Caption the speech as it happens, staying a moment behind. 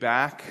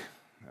back.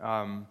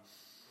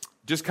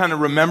 Just kind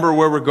of remember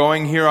where we're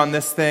going here on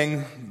this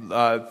thing.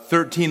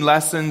 13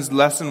 lessons.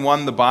 Lesson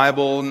 1, the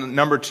Bible.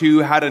 Number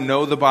 2, how to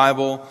know the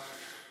Bible.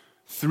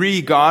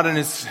 3, God and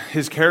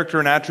His character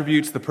and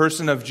attributes, the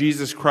person of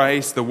Jesus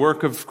Christ, the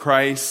work of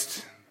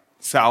Christ,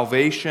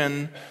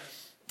 salvation.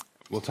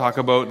 We'll talk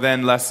about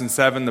then lesson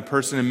 7, the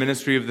person and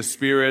ministry of the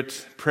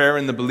Spirit, prayer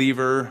in the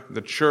believer,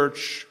 the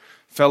church,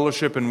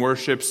 fellowship and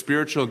worship,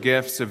 spiritual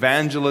gifts,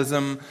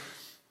 evangelism.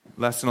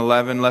 Lesson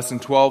 11, lesson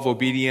 12,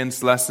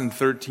 obedience. Lesson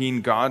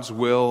 13, God's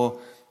will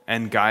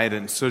and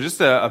guidance. So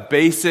just a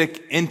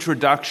basic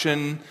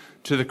introduction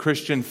to the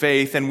Christian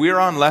faith. And we're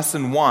on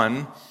lesson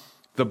 1,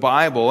 the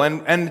Bible.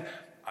 And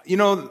you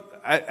know,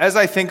 as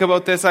I think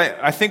about this,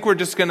 I think we're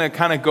just going to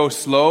kind of go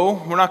slow.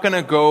 We're not going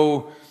to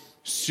go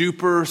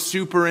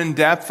super in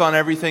depth on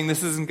everything.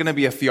 This isn't going to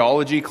be a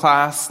theology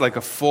class, like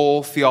a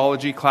full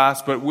theology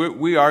class, but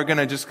we are going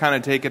to just kind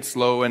of take it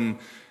slow and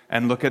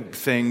look at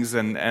things,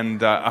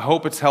 and I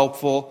hope it's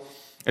helpful.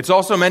 It's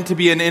also meant to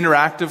be an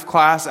interactive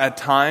class at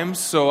times,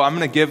 so I'm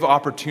going to give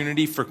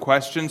opportunity for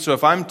questions. So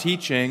if I'm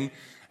teaching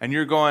and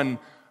you're going,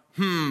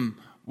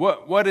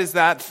 what is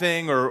that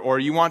thing, or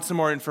you want some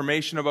more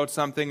information about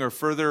something or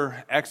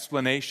further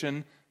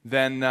explanation,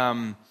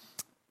 then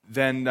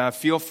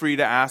feel free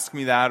to ask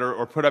me that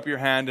or put up your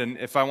hand. And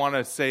if I want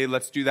to say,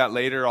 let's do that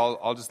later,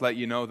 I'll just let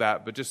you know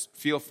that. But just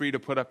feel free to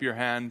put up your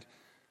hand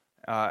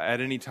at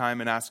any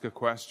time and ask a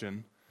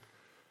question.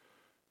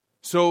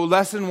 So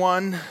lesson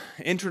 1,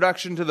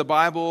 introduction to the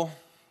Bible.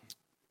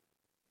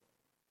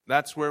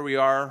 That's where we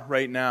are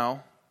right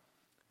now.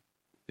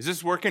 Is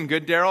this working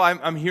good, Daryl?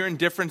 I'm hearing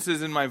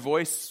differences in my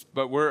voice,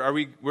 but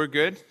we're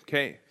good?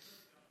 Okay.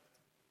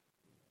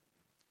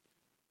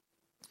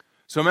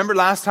 So remember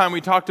last time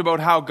we talked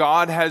about how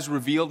God has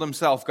revealed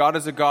Himself. God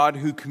is a God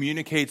who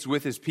communicates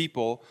with His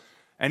people,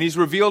 and He's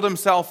revealed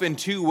Himself in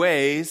 2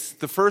 ways.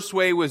 The first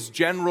way was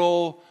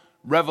general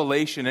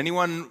revelation.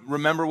 Anyone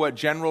remember what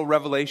general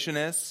revelation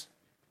is?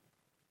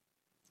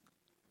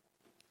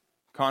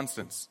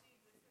 Constance.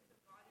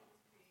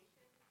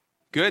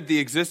 Good. The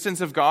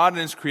existence of God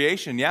and His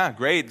creation. Yeah,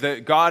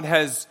 great. God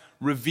has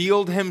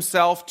revealed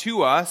Himself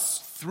to us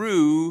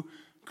through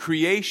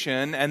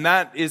creation, and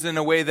that is in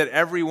a way that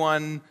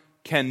everyone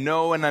can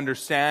know and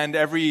understand.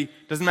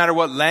 Doesn't matter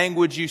what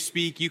language you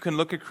speak, you can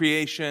look at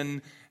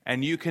creation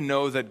and you can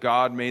know that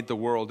God made the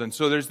world. And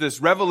so there's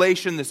this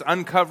revelation, this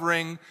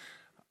uncovering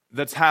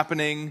that's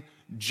happening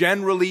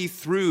generally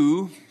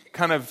through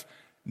kind of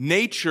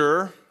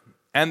nature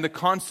and the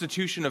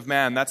constitution of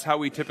man. That's how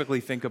we typically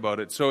think about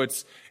it. So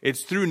it's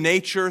through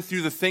nature,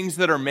 through the things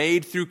that are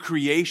made, through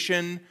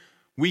creation.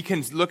 We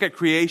can look at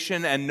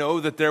creation and know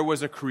that there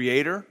was a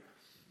creator.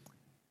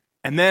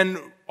 And then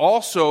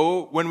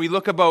also, when we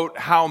look about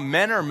how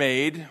men are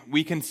made,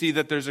 we can see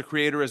that there's a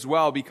creator as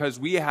well, because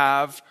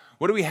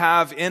what do we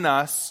have in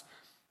us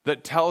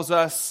that tells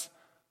us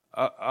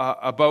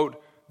about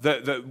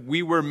that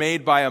we were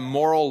made by a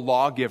moral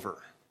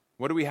lawgiver?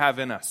 What do we have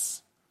in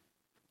us?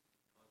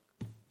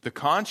 The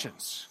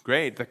conscience.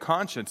 Great. The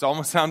conscience.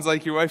 Almost sounds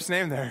like your wife's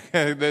name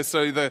there.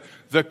 So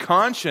the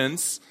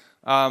conscience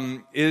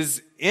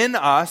is in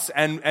us,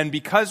 and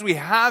because we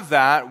have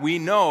that, we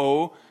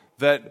know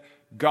that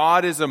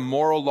God is a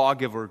moral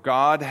lawgiver.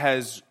 God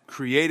has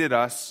created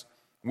us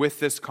with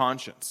this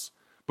conscience.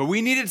 But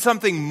we needed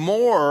something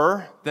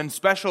more than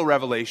special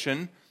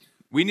revelation.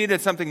 We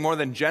needed something more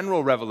than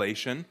general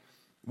revelation.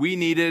 We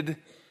needed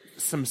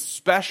some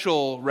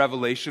special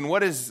revelation.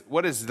 What is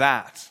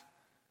that?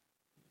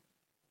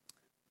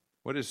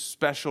 What is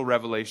special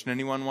revelation?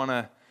 Anyone want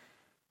to?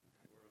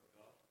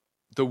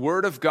 The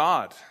Word of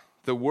God.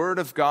 The Word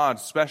of God,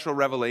 special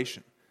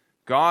revelation.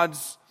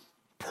 God's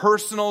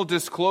personal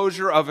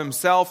disclosure of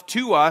Himself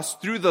to us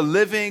through the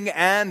living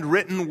and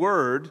written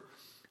Word,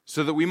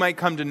 so that we might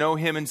come to know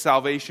Him in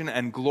salvation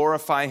and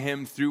glorify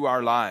Him through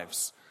our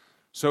lives.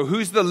 So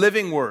who's the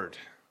living Word?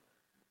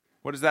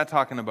 What is that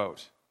talking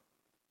about?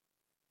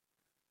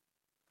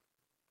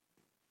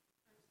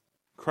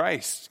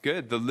 Christ.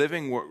 Good. The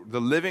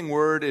living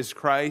Word is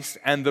Christ.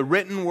 And the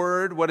written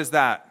Word, what is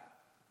that?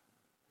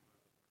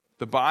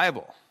 The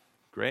Bible.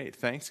 Great.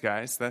 Thanks,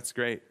 guys. That's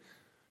great.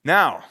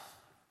 Now,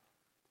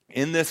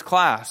 in this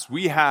class,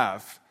 we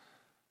have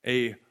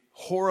a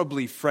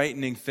horribly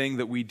frightening thing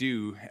that we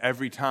do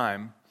every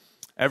time,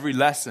 every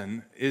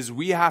lesson, is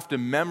we have to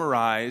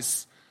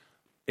memorize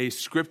a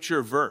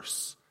scripture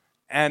verse.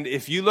 And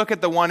if you look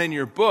at the one in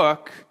your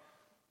book,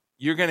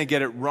 you're going to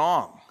get it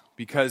wrong,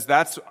 because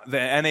that's the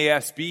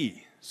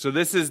NASB. So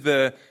this is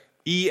the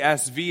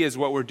ESV is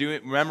what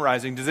we're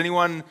memorizing. Does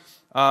anyone,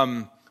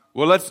 well,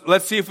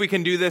 let's see if we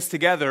can do this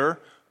together.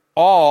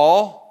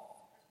 All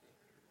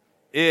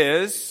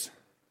is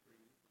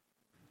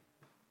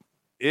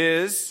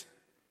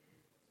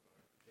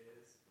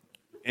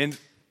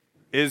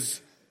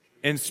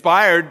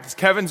inspired.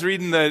 Kevin's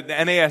reading the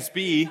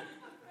NASB.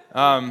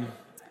 I'm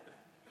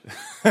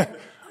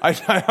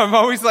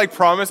always like,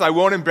 promise I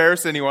won't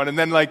embarrass anyone, and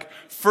then like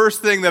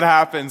first thing that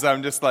happens,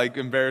 I'm just like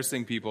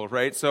embarrassing people,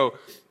 right? So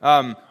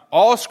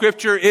All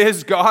Scripture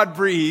is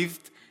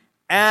God-breathed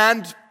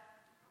and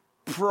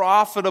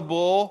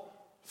profitable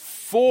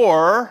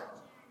for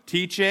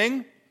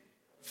teaching,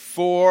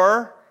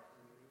 for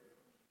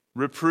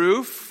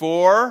reproof,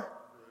 for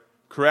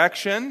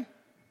correction,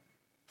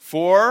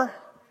 for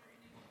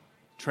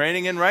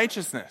training in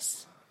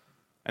righteousness.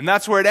 And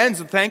that's where it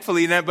ends,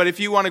 thankfully. But if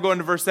you want to go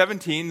into verse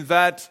 17,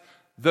 that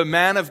the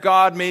man of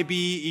God may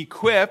be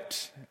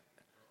equipped,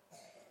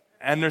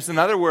 and there's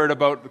another word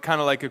about kind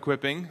of like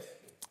equipping,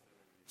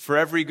 for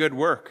every good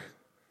work.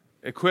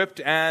 Equipped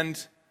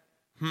and,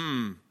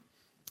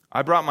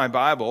 I brought my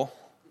Bible.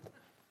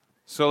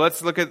 So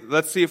let's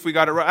see if we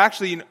got it right.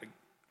 Actually,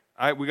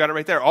 we got it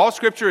right there. All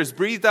Scripture is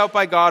breathed out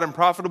by God and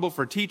profitable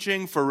for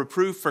teaching, for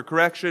reproof, for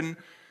correction,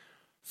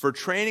 for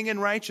training in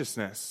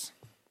righteousness,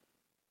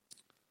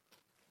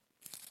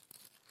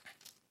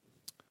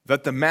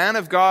 that the man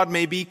of God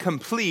may be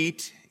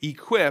complete,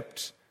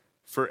 equipped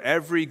for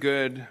every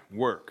good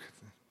work.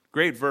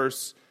 Great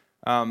verse.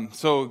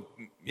 So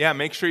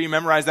make sure you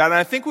memorize that. And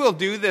I think we'll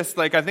do this.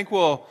 I think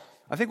we'll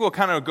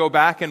kind of go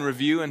back and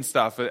review and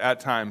stuff at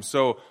times.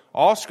 So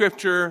all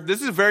Scripture.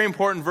 This is a very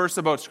important verse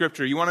about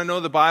Scripture. You want to know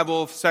the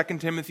Bible? 2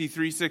 Timothy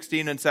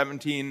 3:16 and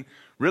 17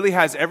 really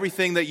has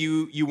everything that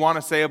you want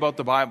to say about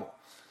the Bible.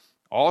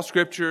 All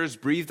Scripture is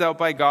breathed out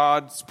by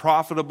God, it's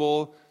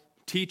profitable,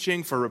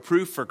 teaching, for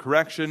reproof, for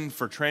correction,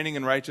 for training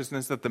in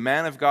righteousness, that the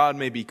man of God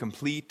may be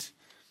complete,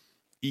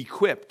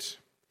 equipped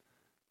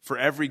for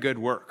every good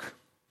work.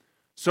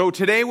 So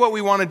today what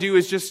we want to do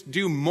is just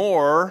do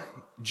more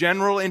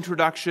general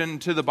introduction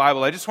to the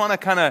Bible. I just want to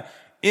kind of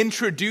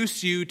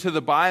introduce you to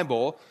the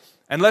Bible,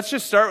 and let's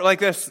just start like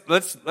this.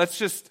 Let's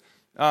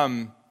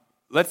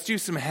do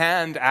some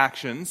hand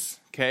actions,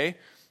 okay?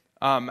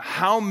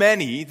 How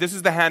many, this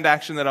is the hand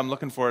action that I'm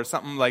looking for,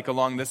 something like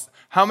along this.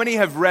 How many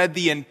have read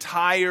the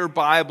entire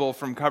Bible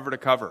from cover to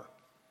cover?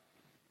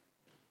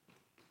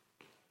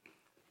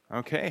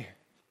 Okay,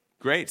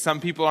 great. Some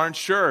people aren't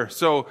sure.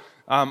 So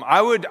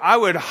I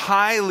would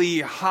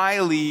highly,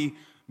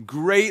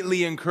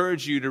 greatly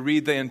encourage you to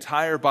read the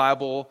entire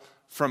Bible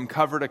from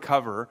cover to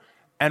cover.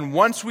 And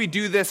once we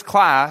do this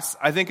class,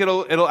 I think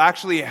it'll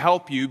actually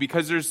help you,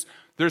 because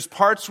there's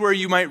parts where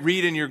you might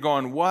read and you're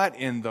going, what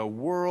in the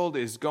world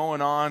is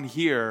going on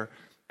here?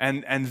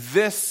 And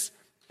this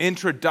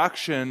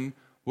introduction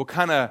will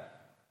kind of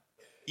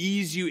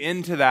ease you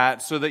into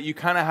that so that you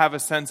kind of have a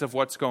sense of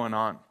what's going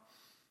on.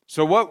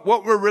 So what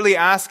we're really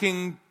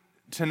asking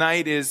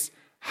tonight is,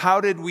 how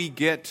did we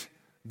get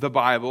the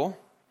Bible?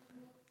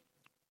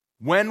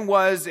 When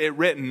was it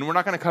written? We're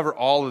not going to cover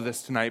all of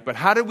this tonight, but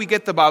how did we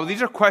get the Bible?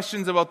 These are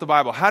questions about the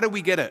Bible. How did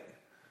we get it?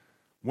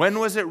 When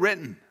was it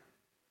written?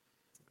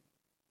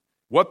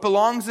 What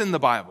belongs in the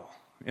Bible?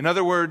 In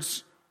other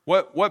words,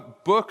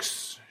 what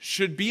books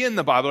should be in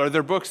the Bible? Are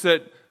there books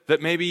that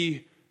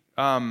maybe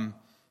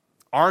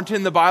aren't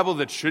in the Bible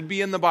that should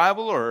be in the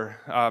Bible? Or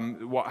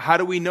how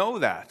do we know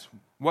that?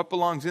 What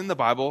belongs in the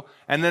Bible?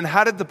 And then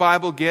how did the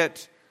Bible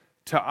get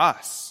to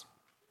us?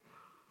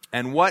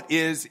 And what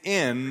is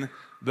in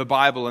the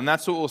Bible? And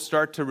that's what we'll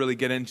start to really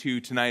get into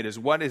tonight, is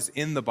what is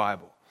in the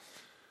Bible.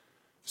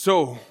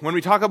 So when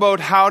we talk about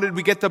how did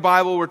we get the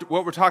Bible,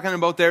 what we're talking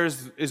about there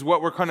is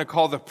what we're going to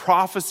call the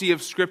prophecy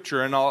of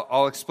Scripture. And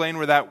I'll explain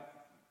where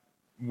that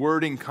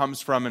wording comes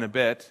from in a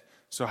bit.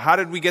 So how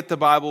did we get the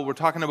Bible? We're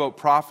talking about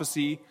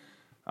prophecy.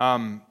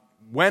 When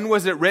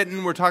was it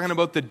written? We're talking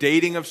about the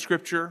dating of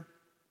Scripture.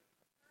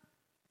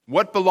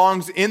 What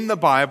belongs in the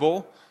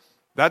Bible?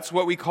 That's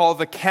what we call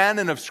the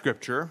canon of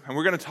Scripture. And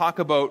we're going to talk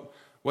about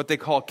what they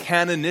call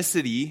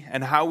canonicity,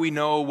 and how we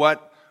know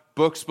what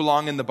books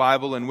belong in the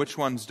Bible and which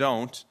ones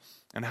don't,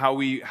 and how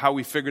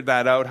we figured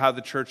that out, how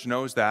the church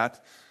knows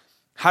that.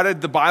 How did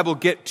the Bible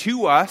get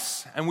to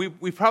us? And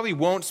we probably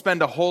won't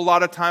spend a whole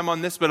lot of time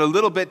on this, but a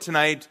little bit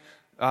tonight,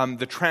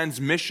 the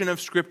transmission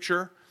of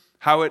Scripture,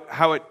 how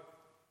it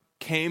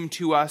came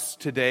to us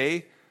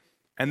today,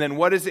 and then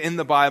what is in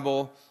the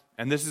Bible.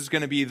 And this is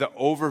going to be the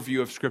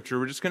overview of Scripture.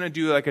 We're just going to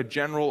do like a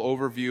general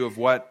overview of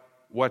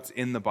what's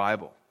in the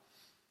Bible.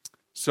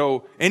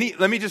 So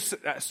let me just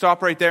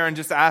stop right there and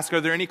just ask, are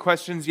there any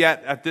questions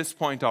yet at this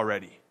point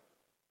already?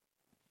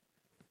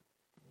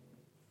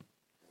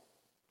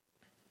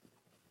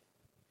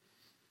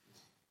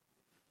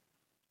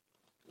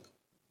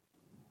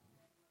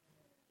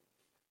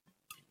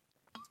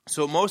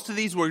 So most of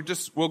these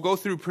we'll go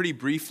through pretty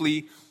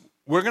briefly.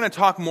 We're going to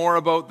talk more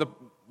about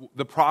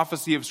the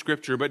prophecy of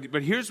Scripture,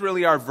 but here's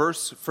really our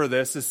verse for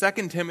this, is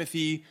 2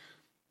 Timothy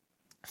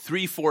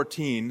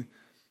 3:14.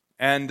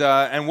 And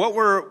what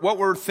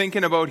we're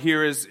thinking about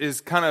here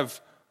is kind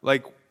of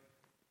like,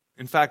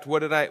 in fact, what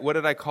did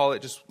I call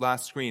it just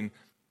last screen?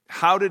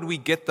 How did we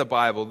get the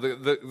Bible?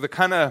 The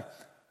kind of,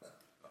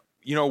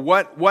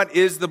 what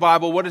is the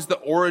Bible? What is the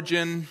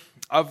origin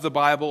of the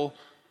Bible?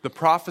 The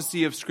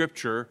prophecy of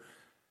Scripture.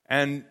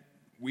 And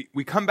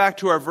we come back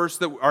to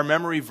our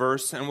memory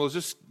verse, and we'll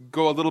just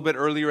go a little bit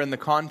earlier in the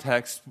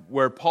context,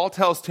 where Paul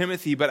tells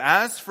Timothy, "But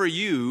as for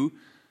you,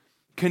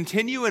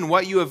 continue in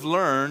what you have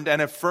learned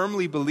and have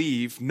firmly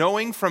believed,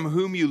 knowing from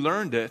whom you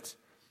learned it,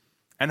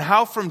 and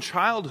how from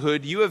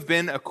childhood you have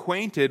been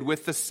acquainted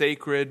with the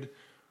sacred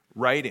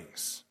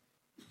writings.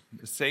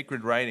 The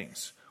sacred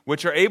writings,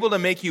 which are able to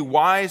make you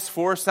wise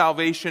for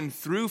salvation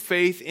through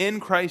faith in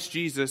Christ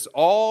Jesus.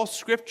 All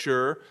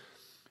Scripture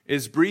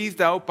is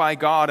breathed out by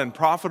God and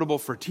profitable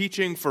for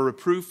teaching, for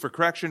reproof, for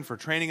correction, for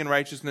training in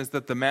righteousness,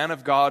 that the man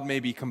of God may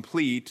be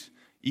complete,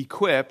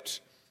 equipped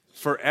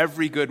for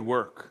every good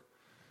work.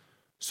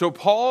 So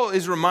Paul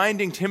is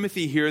reminding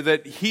Timothy here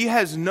that he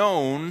has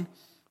known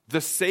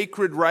the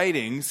sacred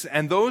writings,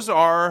 and those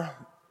are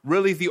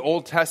really the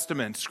Old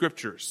Testament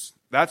scriptures.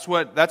 That's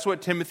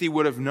what Timothy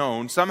would have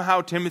known.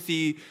 Somehow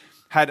Timothy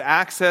had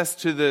access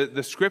to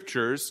the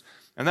scriptures,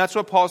 and that's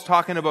what Paul's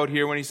talking about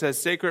here when he says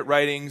sacred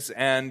writings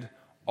and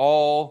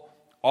all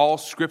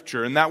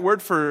scripture. And that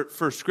word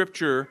for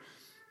scripture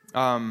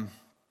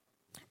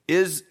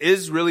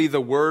is really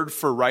the word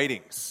for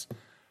writings.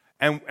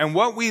 And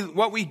what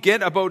we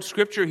get about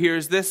scripture here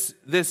is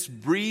this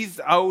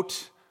breathed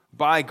out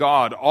by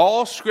God,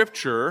 all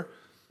scripture,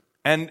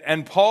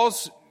 and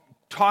Paul's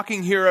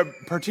talking here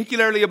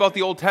particularly about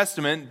the Old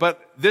Testament, but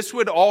this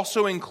would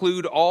also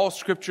include all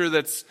scripture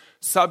that's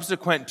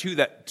subsequent to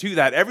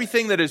that.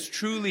 Everything that is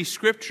truly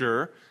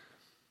scripture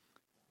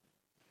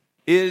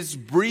is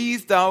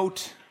breathed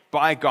out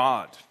by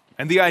God.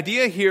 And the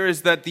idea here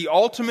is that the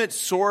ultimate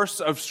source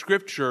of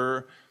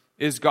scripture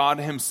is God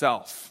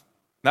himself.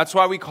 That's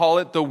why we call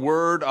it the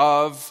Word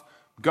of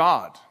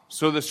God.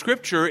 So the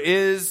scripture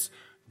is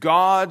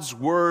God's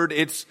word.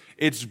 It's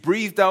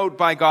breathed out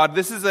by God.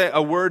 This is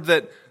a word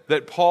that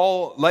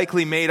Paul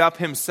likely made up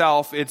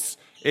himself. It's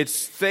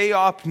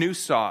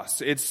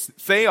theopneustos.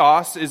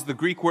 Theos is the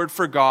Greek word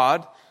for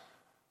God.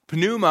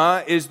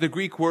 Pneuma is the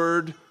Greek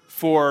word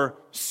for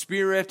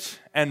spirit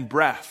and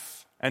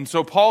breath. And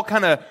so Paul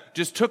kind of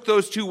just took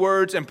those two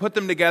words and put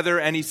them together,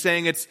 and he's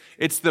saying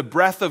it's the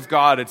breath of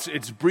God.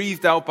 It's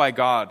breathed out by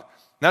God.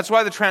 That's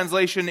why the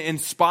translation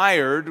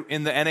inspired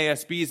in the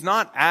NASB is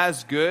not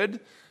as good,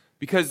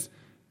 because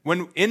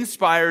when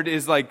inspired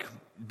is like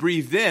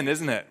breathed in,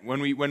 isn't it?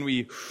 When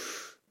we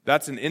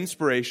that's an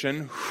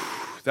inspiration,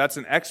 that's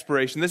an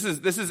expiration. This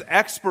is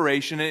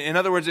expiration. In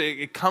other words,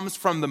 it comes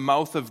from the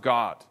mouth of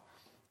God.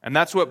 And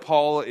that's what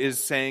Paul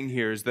is saying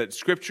here, is that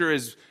scripture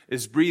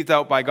is breathed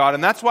out by God.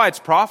 And that's why it's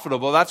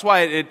profitable. That's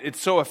why it's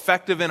so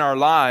effective in our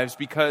lives,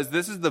 because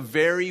this is the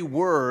very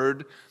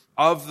word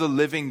of the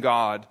living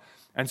God.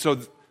 And so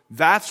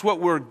that's what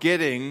we're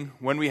getting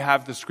when we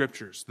have the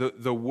scriptures,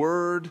 the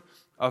word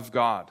of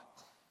God.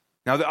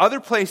 Now, the other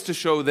place to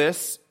show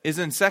this is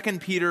in 2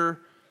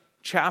 Peter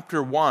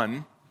chapter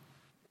 1.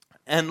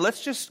 And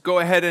let's just go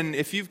ahead, and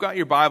if you've got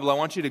your Bible, I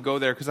want you to go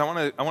there, because I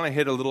want to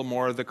hit a little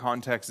more of the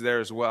context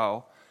there as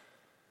well.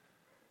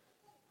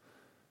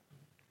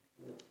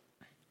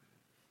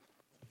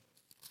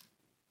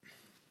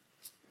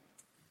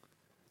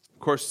 Of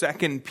course,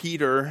 2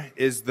 Peter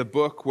is the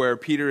book where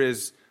Peter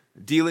is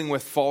dealing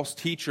with false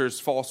teachers,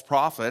 false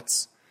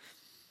prophets.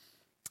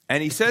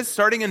 And he says,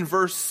 starting in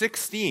verse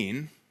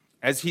 16,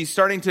 as he's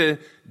starting to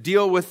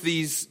deal with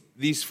these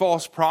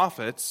false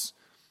prophets,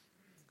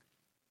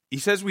 he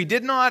says, "We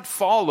did not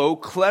follow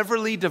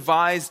cleverly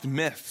devised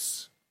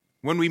myths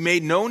when we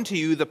made known to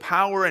you the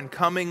power and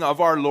coming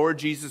of our Lord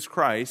Jesus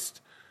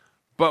Christ,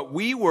 but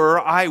we were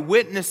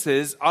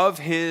eyewitnesses of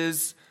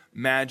his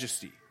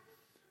majesty."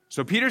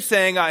 So Peter's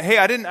saying, hey,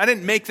 I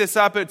didn't make this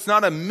up. It's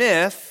not a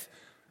myth.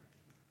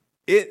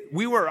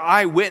 We were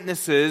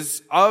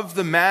eyewitnesses of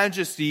the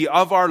majesty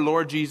of our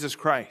Lord Jesus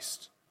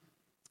Christ.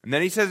 And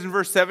then he says in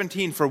verse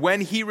 17, "For when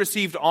he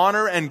received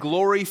honor and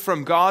glory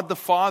from God the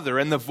Father,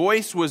 and the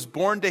voice was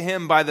borne to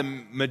him by the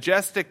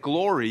majestic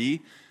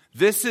glory,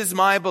 'This is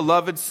my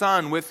beloved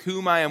Son, with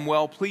whom I am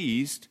well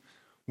pleased,'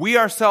 we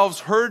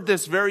ourselves heard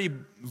this very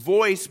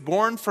voice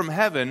borne from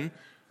heaven,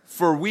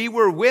 for we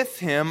were with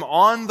him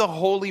on the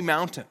holy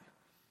mountain."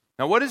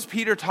 Now, what is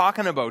Peter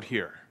talking about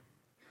here?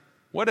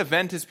 What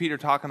event is Peter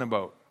talking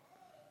about?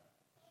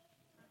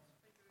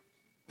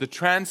 The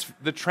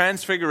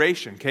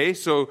transfiguration, okay?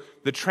 So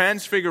the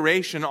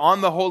transfiguration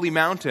on the holy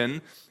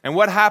mountain. And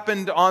what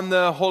happened on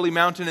the holy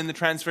mountain in the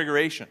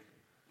transfiguration?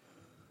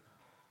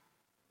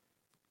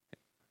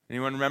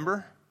 Anyone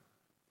remember?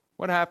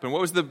 What happened?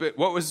 What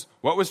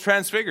was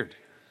transfigured?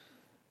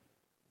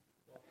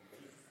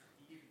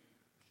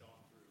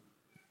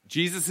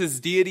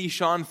 Jesus' deity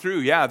shone through.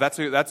 Yeah, that's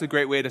a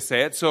great way to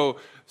say it. So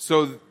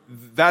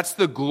that's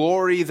the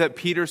glory that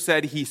Peter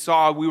said he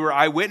saw. We were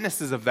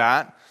eyewitnesses of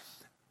that.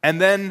 And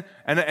then,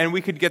 and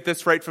we could get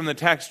this right from the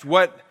text,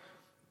 what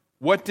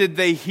did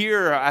they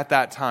hear at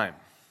that time?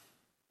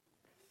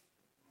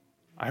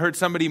 I heard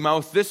somebody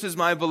mouth, "This is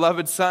my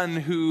beloved Son,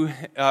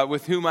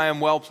 with whom I am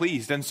well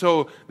pleased." And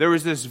so there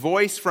was this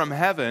voice from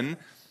heaven.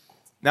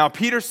 Now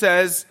Peter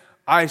says,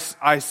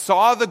 I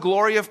saw the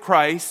glory of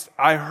Christ.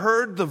 I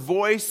heard the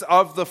voice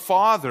of the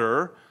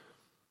Father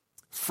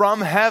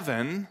from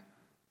heaven.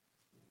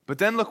 But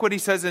then look what he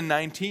says in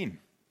 19.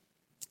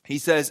 He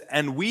says,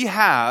 "And we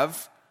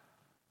have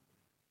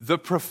the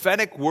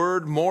prophetic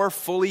word more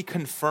fully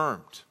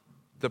confirmed."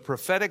 The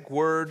prophetic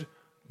word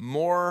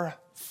more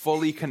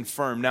fully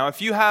confirmed. Now,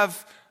 if you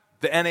have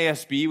the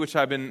NASB, which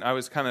I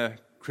was kind of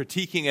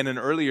critiquing in an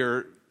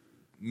earlier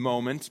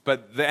moment,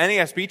 but the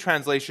NASB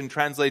translation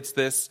translates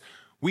this,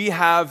 we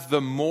have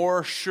the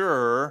more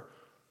sure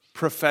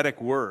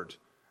prophetic word.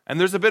 And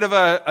there's a bit of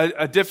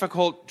a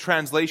difficult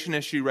translation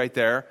issue right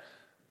there,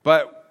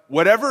 but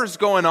whatever's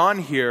going on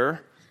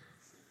here,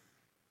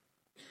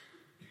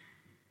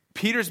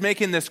 Peter's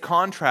making this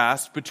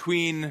contrast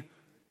between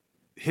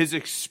his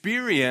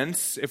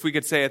experience, if we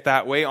could say it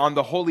that way, on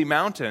the holy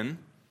mountain,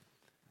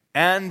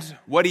 and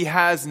what he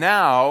has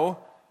now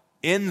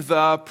in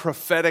the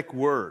prophetic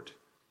word.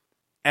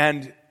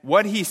 And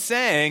what he's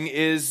saying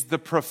is the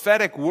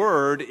prophetic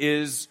word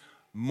is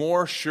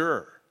more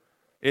sure.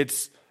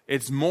 It's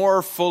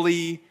more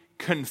fully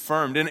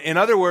confirmed. In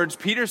other words,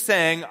 Peter's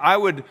saying, I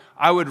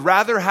would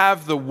rather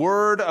have the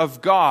word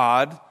of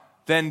God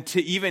than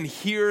to even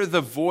hear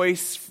the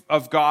voice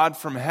of God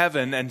from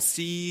heaven and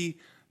see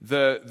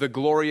the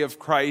glory of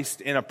Christ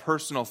in a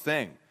personal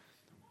thing.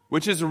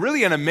 Which is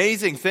really an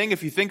amazing thing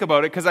if you think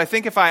about it, because I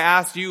think if I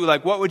asked you,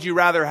 like, what would you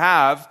rather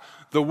have,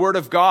 the Word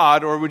of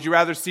God, or would you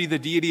rather see the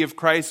deity of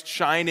Christ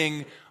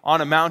shining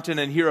on a mountain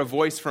and hear a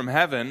voice from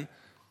heaven?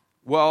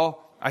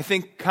 Well, I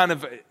think kind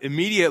of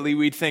immediately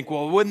we'd think,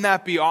 well, wouldn't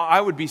that be,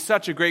 I would be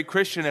such a great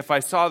Christian if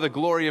I saw the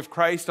glory of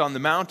Christ on the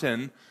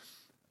mountain.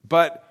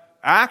 But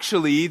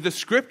actually, the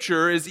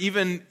Scripture is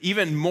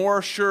even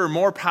more sure,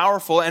 more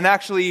powerful, and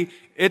actually,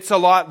 there's a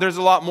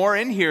lot more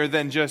in here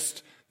than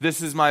just, this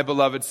is my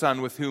beloved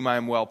Son with whom I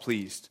am well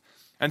pleased.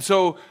 And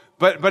so,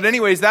 but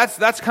anyways,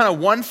 that's kind of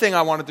one thing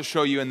I wanted to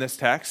show you in this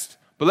text.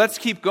 But let's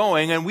keep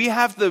going. And we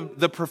have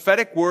the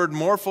prophetic word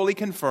more fully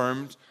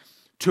confirmed,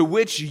 to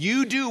which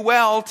you do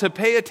well to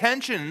pay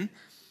attention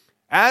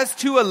as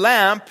to a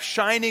lamp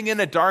shining in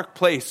a dark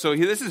place. So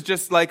this is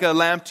just like a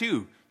lamp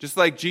too. Just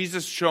like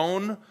Jesus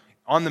shone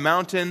on the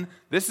mountain,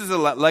 this is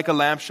like a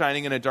lamp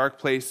shining in a dark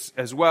place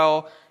as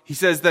well. He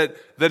says that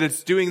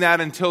it's doing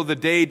that until the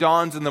day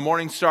dawns and the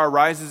morning star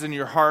rises in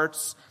your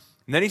hearts.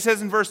 And then he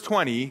says in verse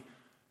 20,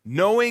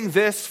 knowing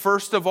this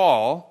first of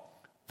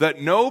all,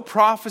 that no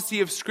prophecy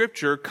of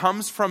Scripture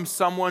comes from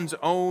someone's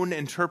own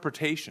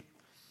interpretation.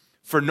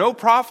 For no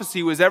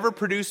prophecy was ever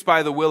produced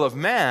by the will of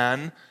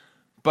man,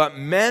 but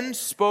men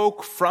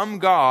spoke from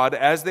God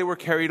as they were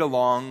carried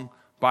along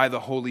by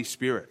the Holy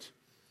Spirit.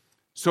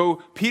 So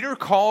Peter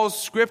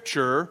calls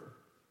Scripture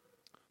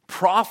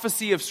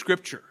prophecy of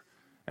Scripture.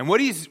 And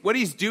what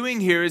he's doing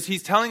here is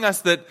he's telling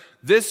us that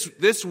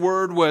this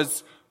word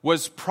was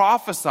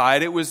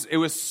prophesied. It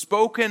was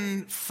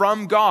spoken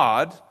from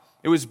God.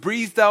 It was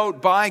breathed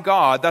out by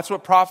God. That's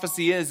what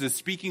prophecy is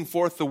speaking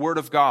forth the word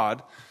of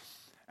God.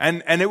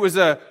 And it was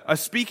a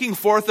speaking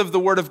forth of the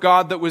word of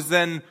God that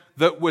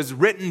was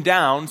written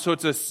down. So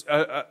it's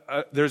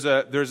there's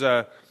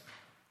a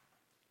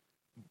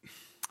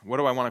what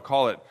do I want to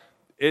call it?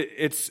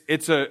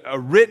 It's a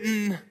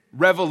written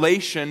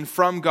revelation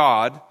from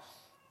God.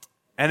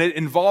 And it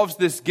involves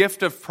this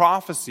gift of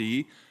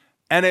prophecy,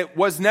 and it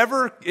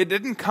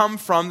didn't come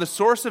from, the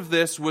source of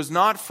this was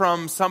not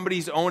from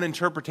somebody's own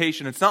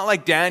interpretation. It's not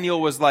like Daniel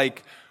was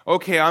like,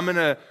 okay, I'm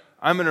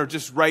gonna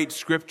just write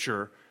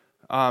Scripture.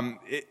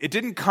 It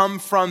didn't come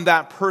from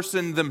that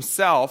person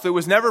themselves. It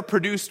was never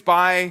produced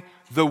by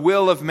the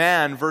will of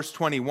man, verse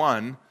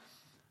 21.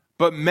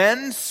 But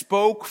men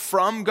spoke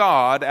from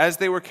God as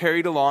they were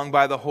carried along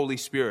by the Holy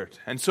Spirit.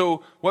 And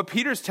so what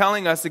Peter's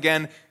telling us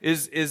again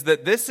is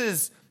that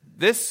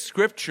this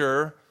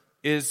Scripture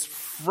is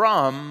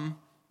from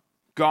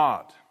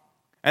God.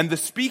 And the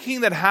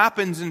speaking that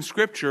happens in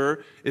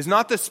Scripture is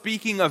not the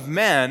speaking of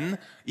men,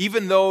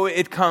 even though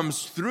it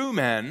comes through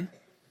men.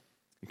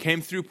 It came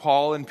through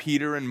Paul and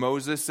Peter and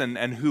Moses and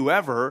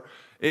whoever.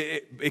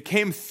 It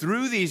came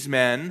through these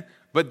men,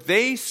 but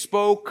they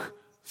spoke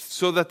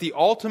so that the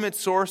ultimate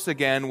source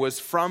again was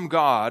from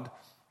God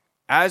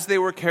as they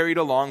were carried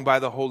along by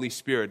the Holy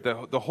Spirit.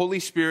 The Holy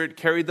Spirit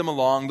carried them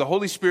along. The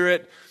Holy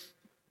Spirit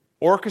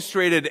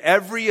orchestrated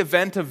every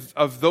event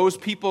of those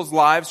people's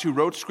lives who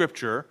wrote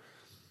Scripture,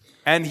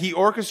 and he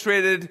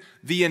orchestrated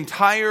the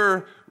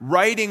entire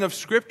writing of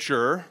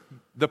Scripture,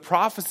 the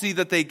prophecy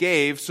that they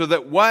gave, so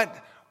that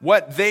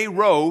what they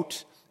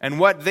wrote and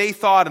what they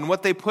thought and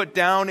what they put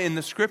down in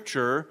the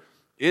Scripture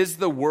is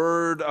the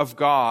Word of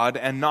God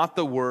and not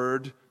the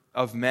word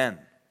of men.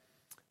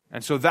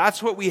 And so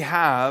that's what we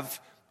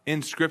have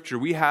in Scripture.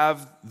 We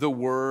have the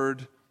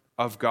Word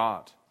of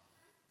God.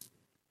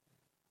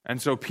 And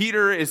so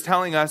Peter is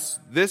telling us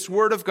this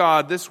word of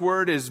God, this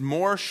word is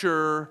more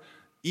sure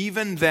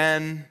even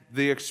than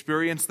the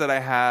experience that I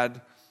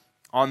had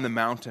on the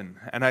mountain.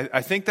 And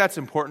I think that's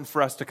important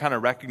for us to kind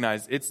of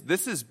recognize.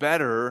 This is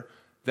better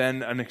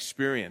than an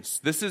experience.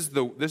 This is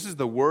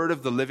the word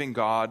of the living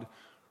God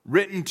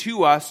written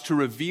to us to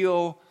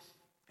reveal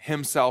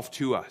himself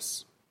to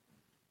us.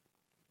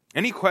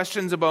 Any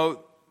questions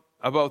about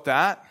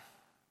that?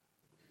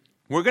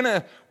 We're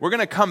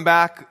gonna come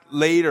back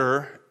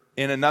later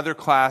in another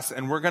class,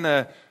 and we're going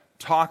to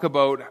talk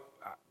about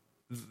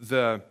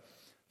the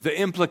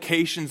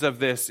implications of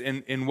this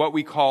in what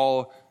we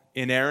call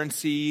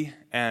inerrancy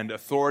and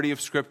authority of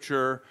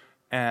Scripture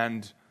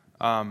and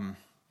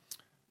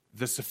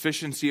the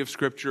sufficiency of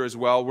Scripture as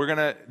well. We're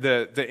gonna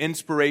the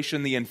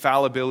inspiration, the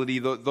infallibility.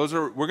 Those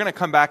are we're gonna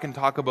come back and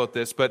talk about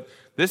this. But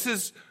this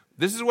is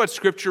what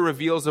Scripture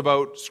reveals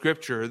about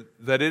Scripture,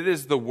 that it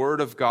is the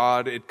Word of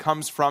God. It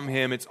comes from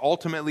Him. It's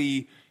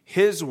ultimately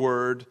His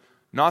Word,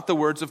 not the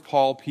words of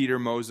Paul, Peter,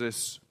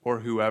 Moses, or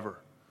whoever.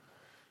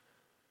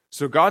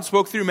 So God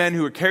spoke through men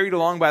who were carried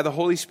along by the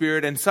Holy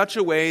Spirit in such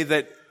a way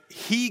that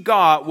He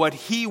got what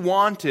He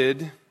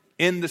wanted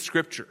in the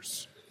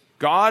Scriptures.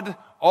 God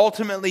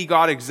ultimately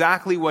got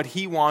exactly what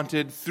He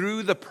wanted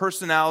through the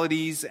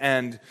personalities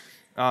and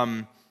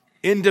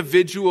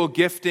individual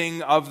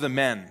gifting of the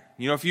men.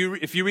 You know, if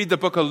you read the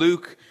book of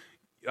Luke,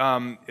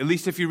 at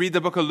least if you read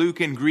the book of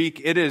Luke in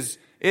Greek, it is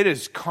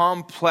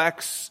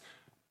complex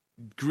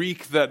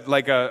Greek that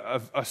like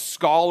a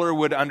scholar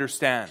would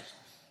understand.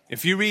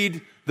 If you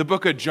read the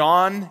book of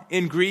John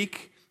in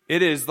Greek,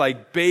 it is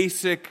like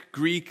basic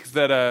Greek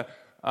that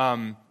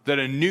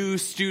a new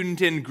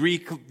student in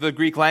the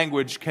Greek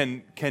language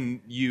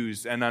can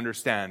use and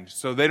understand.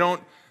 So they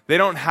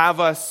don't have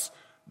us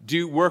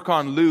do work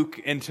on Luke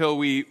until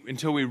we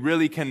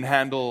really can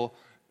handle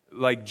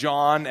like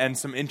John and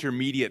some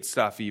intermediate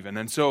stuff even.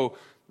 And so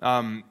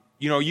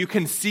you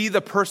can see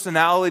the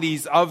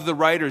personalities of the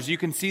writers, you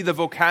can see the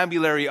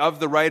vocabulary of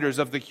the writers,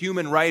 of the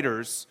human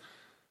writers,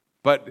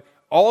 but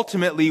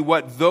ultimately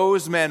what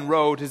those men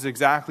wrote is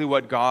exactly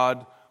what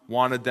God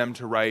wanted them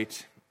to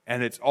write.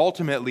 And it's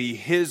ultimately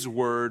His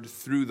word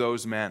through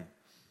those men.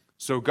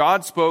 So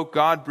God spoke,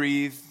 God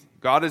breathed.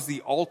 God is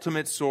the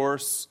ultimate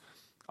source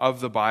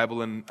of the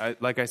Bible. And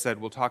like I said,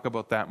 we'll talk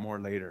about that more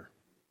later.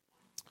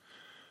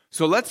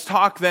 So let's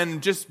talk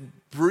then just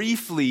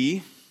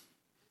briefly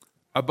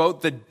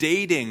about the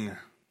dating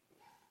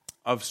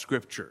of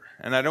Scripture.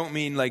 And I don't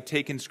mean like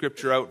taking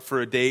Scripture out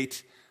for a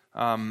date.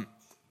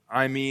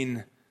 I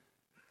mean,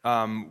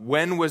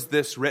 when was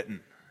this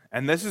written?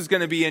 And this is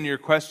going to be in your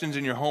questions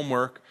in your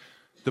homework.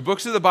 The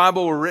books of the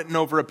Bible were written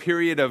over a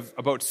period of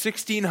about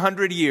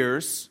 1,600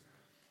 years,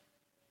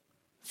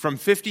 from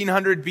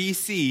 1500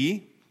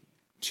 BC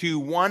to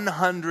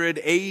 100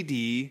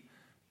 AD,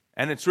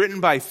 and it's written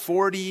by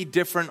 40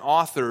 different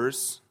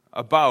authors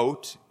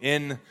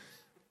in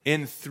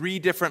 3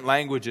 different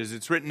languages.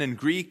 It's written in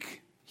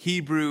Greek,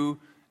 Hebrew,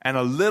 and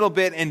a little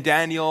bit in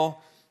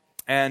Daniel,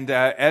 and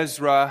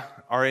Ezra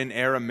are in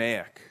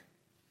Aramaic.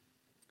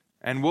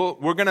 And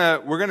we're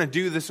gonna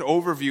do this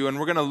overview, and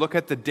we're gonna look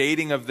at the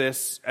dating of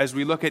this as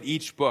we look at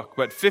each book.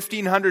 But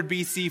 1500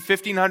 BC,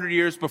 1500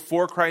 years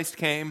before Christ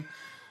came,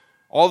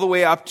 all the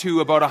way up to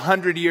about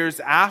 100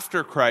 years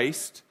after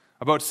Christ,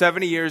 about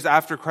 70 years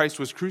after Christ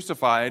was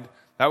crucified,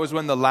 that was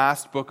when the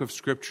last book of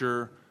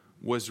Scripture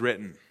was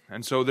written.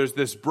 And so there's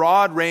this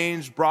broad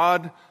range,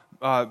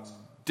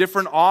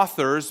 different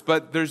authors,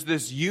 but there's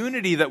this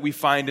unity that we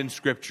find in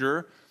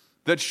Scripture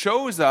that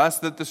shows us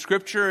that the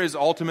Scripture is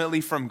ultimately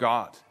from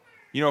God.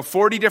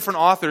 40 different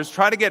authors.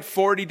 Try to get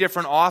 40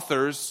 different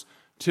authors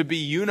to be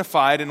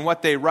unified in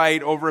what they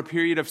write over a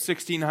period of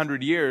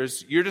 1,600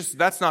 years.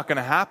 That's not going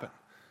to happen.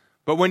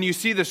 But when you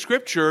see the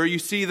Scripture, you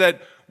see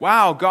that,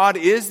 wow, God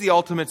is the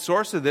ultimate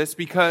source of this,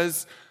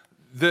 because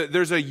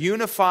there's a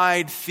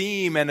unified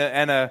theme and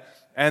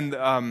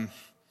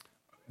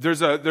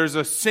there's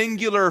a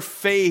singular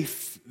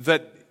faith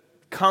that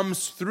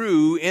comes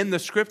through in the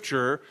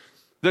Scripture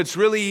that's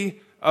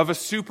really of a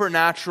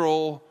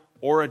supernatural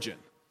origin.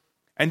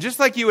 And just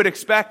like you would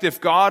expect if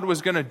God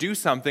was going to do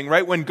something,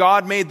 right? When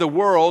God made the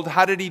world,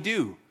 how did He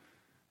do?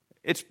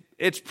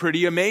 It's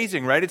pretty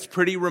amazing, right? It's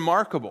pretty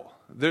remarkable.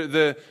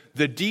 The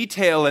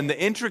detail and the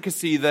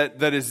intricacy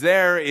that is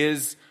there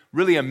is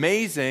really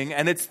amazing,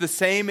 and it's the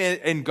same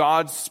in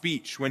God's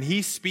speech. When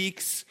He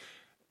speaks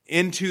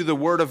into the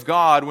Word of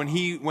God, when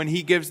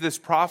He gives this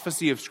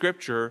prophecy of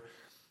Scripture,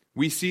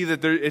 we see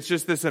that it's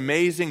just this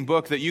amazing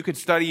book that you could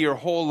study your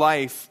whole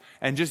life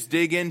and just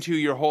dig into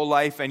your whole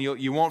life, and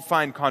you won't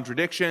find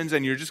contradictions,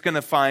 and you're just going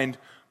to find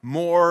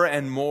more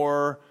and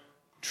more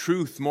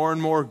truth, more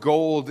and more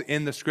gold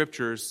in the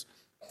Scriptures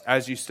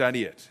as you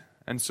study it.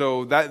 And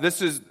so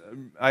this is,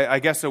 I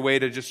guess, a way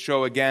to just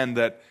show again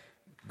that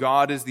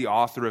God is the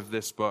author of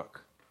this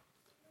book.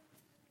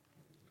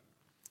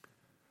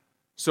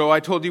 So I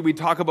told you we'd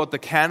talk about the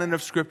canon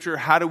of Scripture.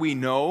 How do we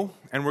know?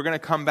 And we're going to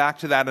come back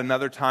to that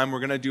another time. We're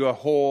going to do a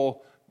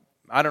whole,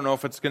 I don't know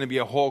if it's going to be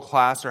a whole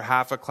class or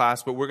half a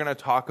class, but we're going to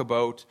talk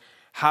about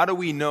how do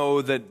we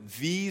know that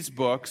these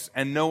books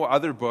and no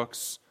other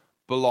books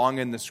belong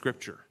in the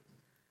Scripture.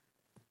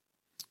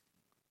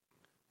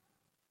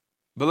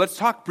 But let's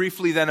talk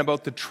briefly then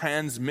about the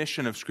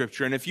transmission of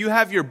Scripture. And if you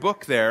have your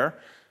book there,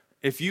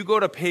 if you go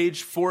to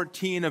page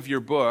 14 of your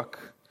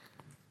book,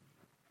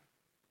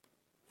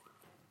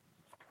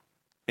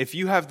 if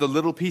you have the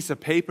little piece of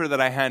paper that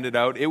I handed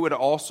out, it would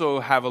also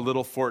have a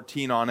little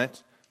 14 on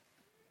it.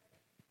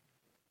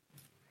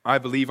 I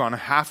believe on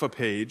half a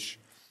page.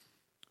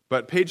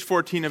 But page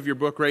 14 of your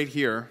book right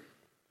here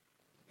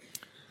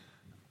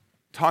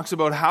talks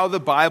about how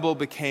the Bible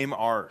became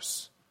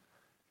ours.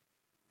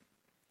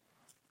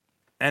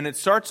 And it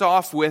starts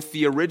off with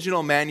the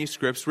original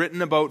manuscripts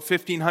written about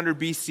 1500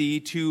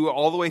 BC to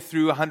all the way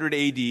through 100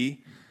 AD.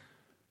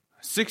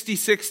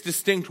 66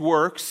 distinct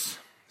works.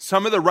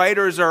 Some of the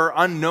writers are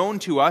unknown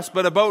to us,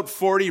 but about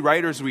 40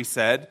 writers, we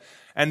said.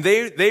 And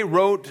they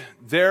wrote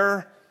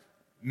their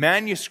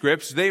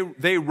manuscripts. They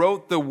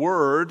wrote the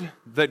word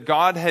that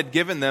God had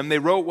given them. They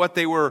wrote what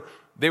they were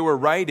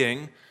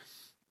writing.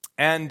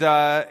 And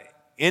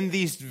in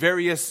these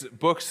various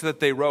books that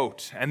they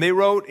wrote. And they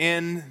wrote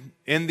in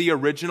the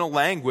original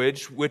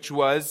language, which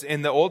was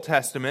in the Old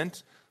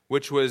Testament,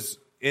 which was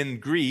in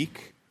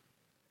Greek.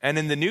 And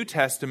in the New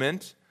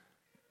Testament,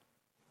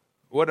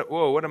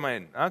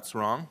 that's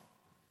wrong.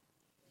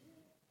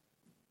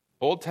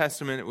 Old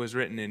Testament, it was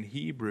written in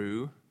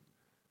Hebrew.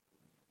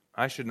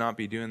 I should not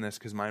be doing this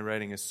because my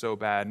writing is so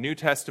bad. New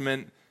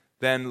Testament,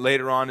 then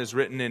later on, is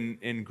written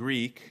in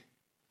Greek,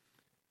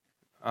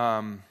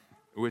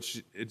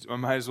 which I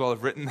might as well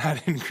have written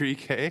that in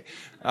Greek, eh?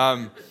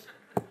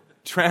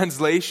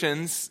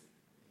 Translations,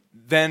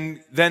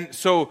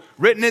 so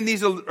written in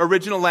these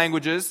original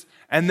languages,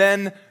 and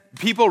then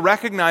people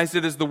recognized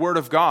it as the Word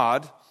of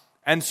God,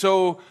 and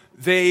so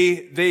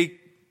they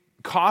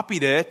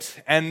copied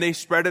it and they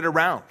spread it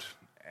around.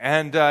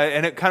 And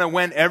it kind of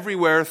went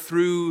everywhere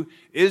through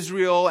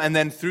Israel and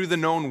then through the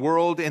known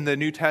world in the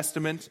New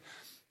Testament.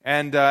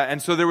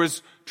 And so there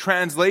was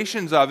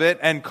translations of it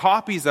and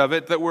copies of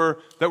it that were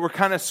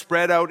kind of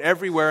spread out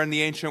everywhere in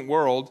the ancient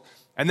world.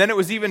 And then it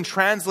was even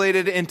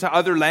translated into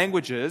other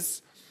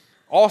languages.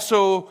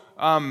 Also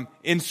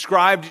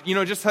inscribed,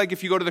 just like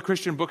if you go to the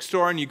Christian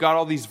bookstore and you got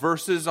all these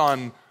verses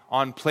on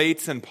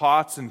plates and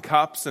pots and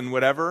cups and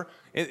whatever.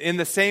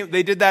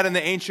 They did that in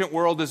the ancient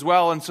world as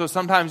well. And so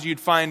sometimes you'd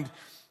find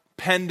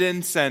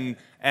pendants and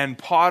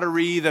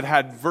pottery that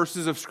had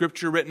verses of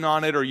scripture written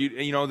on it, or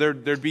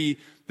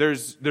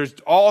there's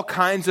all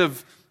kinds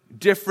of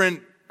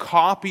different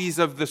copies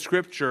of the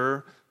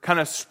scripture kind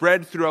of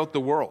spread throughout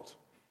the world.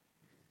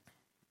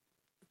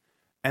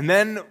 And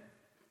then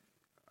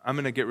I'm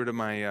going to get rid of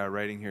my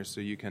writing here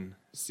so you can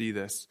see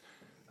this.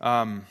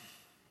 And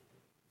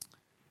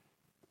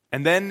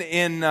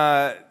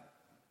then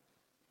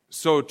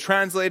so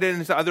translated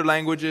into other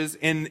languages,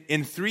 in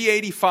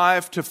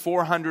 385 to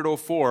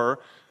 404,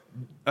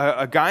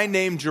 a guy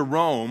named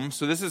Jerome,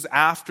 so this is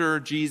after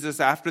Jesus,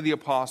 after the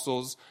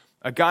apostles,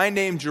 a guy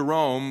named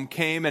Jerome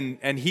came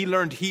and he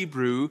learned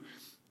Hebrew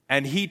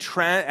and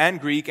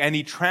Greek, and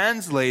he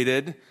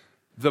translated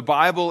the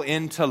Bible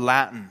into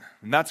Latin.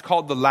 And that's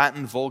called the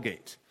Latin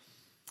Vulgate.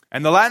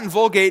 And the Latin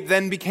Vulgate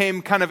then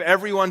became kind of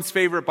everyone's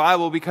favorite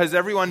Bible because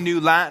everyone knew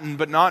Latin,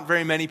 but not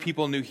very many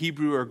people knew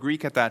Hebrew or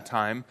Greek at that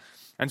time.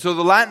 And so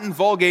the Latin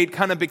Vulgate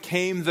kind of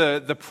became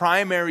the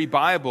primary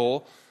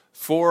Bible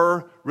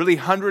for really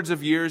hundreds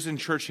of years in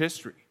church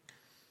history.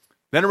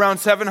 Then around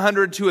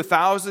 700 to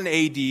 1000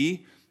 AD,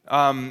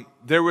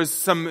 there was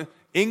some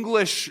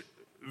English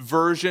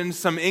versions,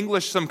 some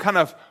kind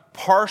of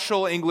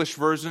partial English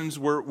versions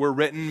were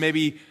written,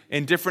 maybe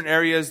in different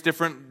areas,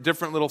 different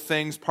little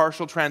things,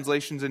 partial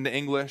translations into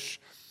English.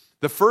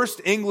 The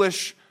first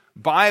English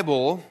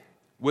Bible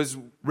was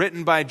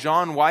written by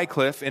John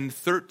Wycliffe in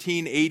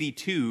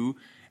 1382,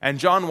 and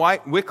John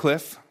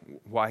Wycliffe,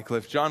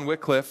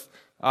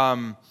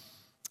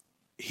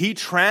 he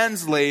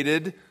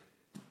translated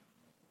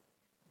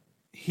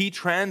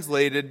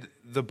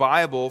the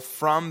Bible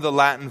from the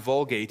Latin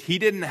Vulgate. He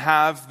didn't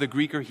have the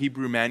Greek or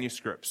Hebrew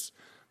manuscripts,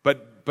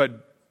 but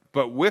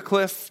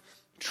Wycliffe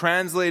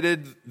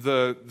translated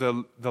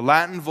the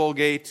Latin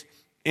Vulgate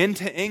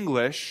into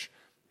English,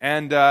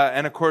 and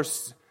of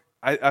course,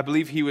 I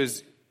believe he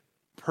was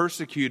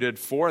persecuted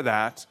for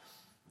that.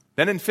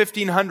 Then in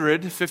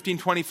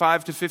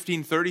 1525 to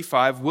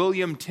 1535,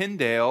 William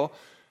Tyndale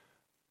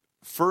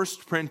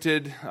first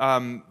printed,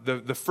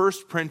 the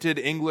first printed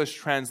English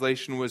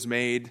translation was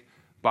made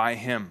by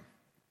him.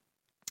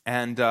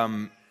 And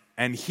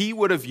he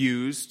would have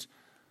used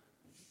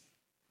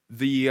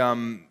the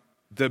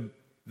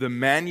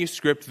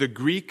manuscript, the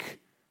Greek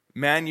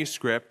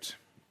manuscript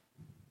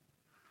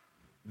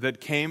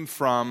that came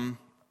from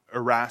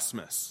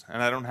Erasmus.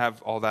 And I don't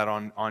have all that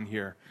on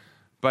here.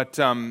 But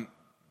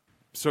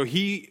so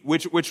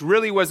which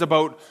really was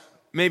about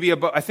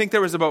I think there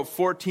was about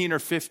 14 or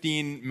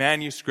 15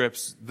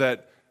 manuscripts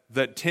that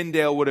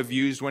Tyndale would have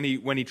used when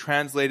he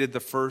translated the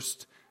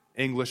first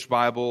English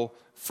Bible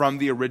from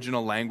the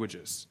original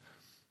languages.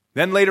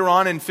 Then later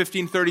on in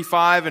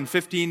 1535 and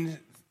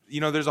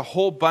there's a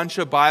whole bunch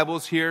of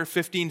Bibles here.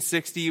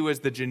 1560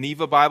 was the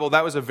Geneva Bible.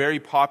 That was a very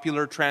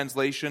popular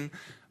translation.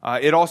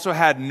 It also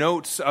had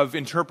notes of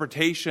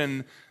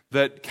interpretation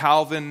that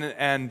Calvin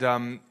and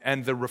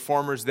the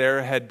reformers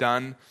there had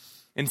done.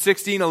 In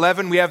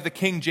 1611, we have the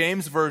King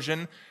James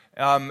Version,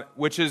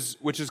 which is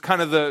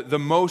kind of the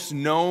most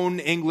known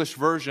English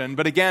version.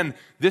 But again,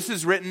 this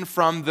is written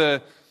from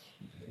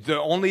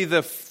only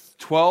the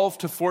 12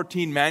 to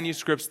 14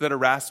 manuscripts that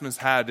Erasmus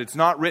had. It's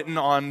not written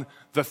on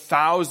the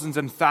thousands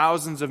and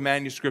thousands of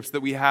manuscripts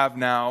that we have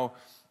now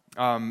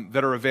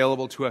that are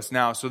available to us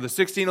now. So the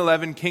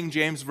 1611 King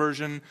James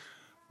Version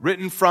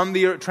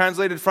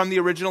translated from the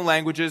original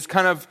languages,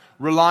 kind of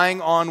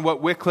relying on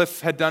what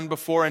Wycliffe had done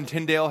before and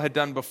Tyndale had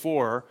done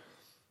before.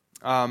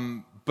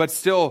 But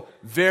still,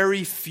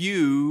 very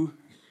few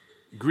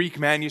Greek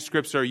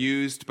manuscripts are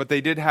used, but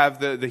they did have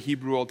the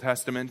Hebrew Old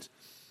Testament.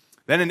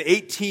 Then in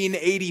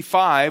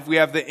 1885, we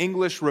have the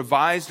English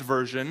Revised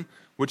Version,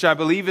 which I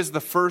believe is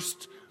the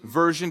first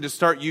version to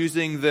start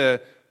using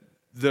the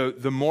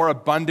more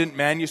abundant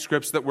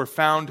manuscripts that were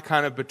found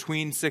kind of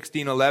between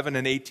 1611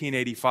 and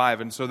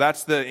 1885. And so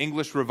that's the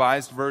English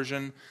Revised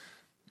Version.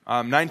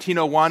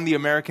 1901, the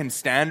American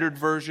Standard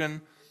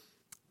Version.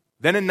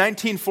 Then in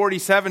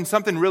 1947,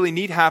 something really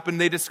neat happened.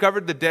 They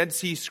discovered the Dead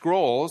Sea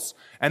Scrolls,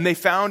 and they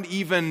found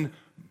even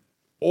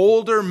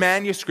older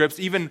manuscripts,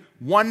 even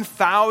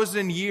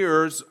 1,000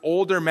 years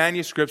older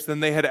manuscripts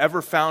than they had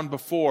ever found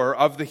before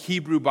of the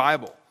Hebrew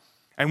Bible.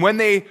 And when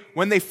they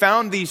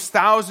found these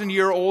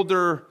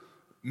 1,000-year-older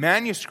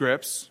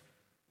manuscripts,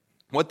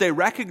 what they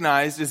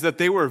recognized is that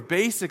they were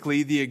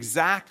basically the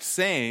exact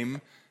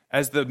same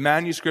as the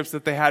manuscripts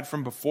that they had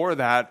from before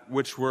that,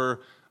 which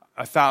were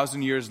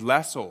 1,000 years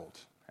less old.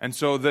 And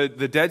so the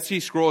Dead Sea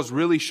Scrolls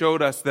really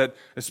showed us that,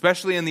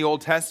 especially in the Old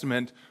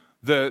Testament,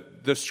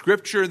 the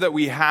scripture that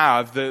we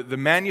have, the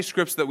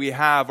manuscripts that we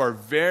have are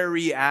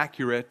very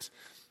accurate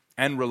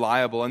and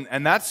reliable.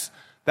 And that's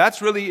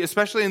really,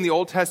 especially in the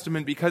Old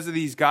Testament, because of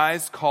these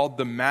guys called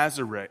the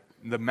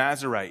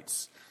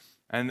Masoretes.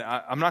 And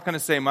I'm not going to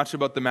say much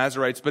about the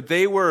Masoretes, but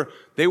they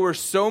were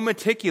so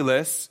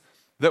meticulous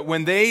that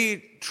when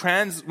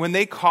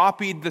they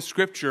copied the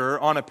scripture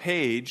on a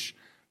page,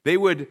 they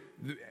would,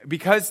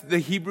 because the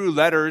Hebrew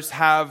letters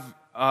have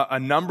a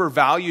number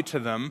value to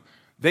them,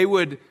 they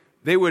would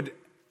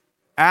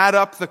add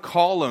up the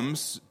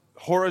columns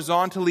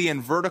horizontally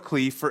and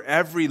vertically for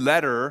every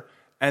letter,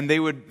 and they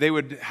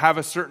would have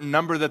a certain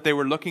number that they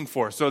were looking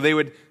for. So they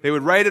would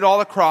write it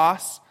all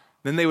across,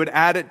 then they would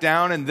add it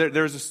down, and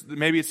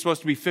maybe it's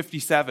supposed to be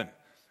 57.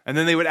 And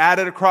then they would add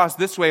it across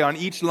this way on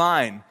each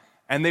line,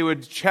 and they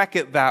would check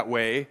it that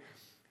way.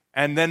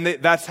 And then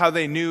that's how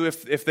they knew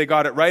if they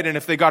got it right. And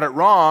if they got it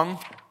wrong,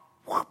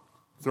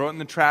 throw it in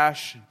the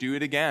trash, do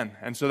it again.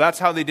 And so that's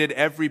how they did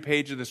every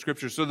page of the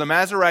scripture. So the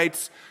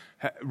Masoretes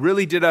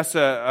really did us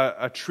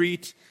a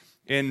treat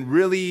in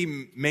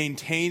really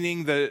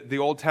maintaining the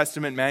Old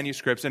Testament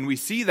manuscripts. And we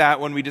see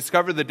that when we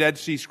discover the Dead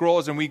Sea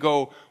Scrolls and we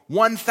go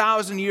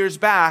 1,000 years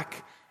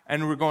back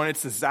and we're going,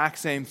 it's the exact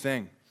same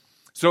thing.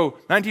 So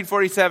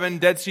 1947,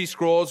 Dead Sea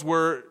Scrolls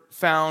were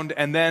found,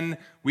 and then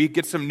we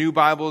get some new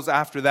Bibles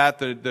after that.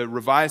 The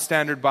Revised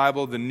Standard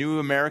Bible, the New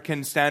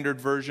American Standard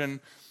Version,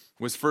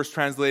 was first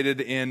translated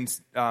in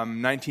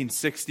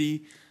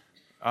 1960.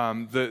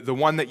 The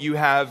one that you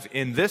have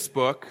in this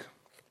book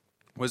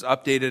was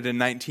updated in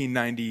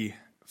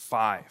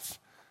 1995.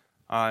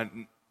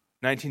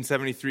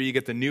 1973, you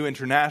get the New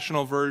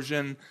International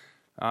Version.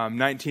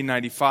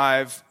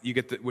 1995, you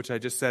get which I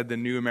just said, the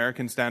New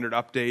American Standard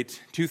Update.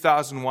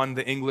 2001,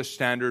 the English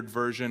Standard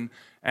Version.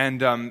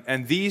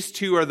 And these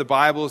two are the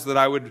Bibles that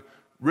I would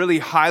really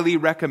highly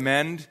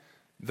recommend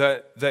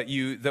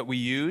that we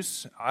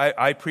use.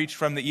 I preach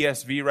from the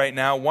ESV right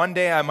now. One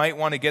day I might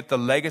want to get the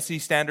Legacy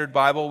Standard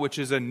Bible, which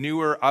is a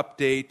newer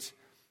update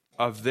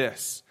of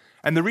this.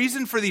 And the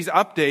reason for these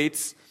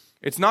updates,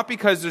 it's not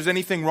because there's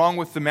anything wrong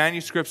with the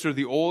manuscripts or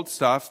the old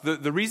stuff.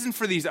 The reason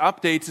for these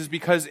updates is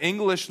because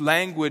English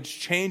language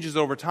changes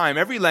over time.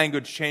 Every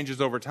language changes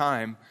over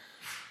time.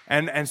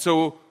 And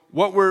so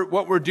what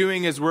we're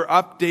doing is we're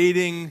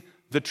updating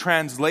the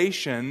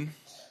translation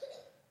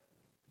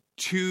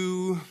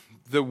to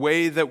the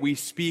way that we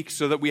speak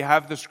so that we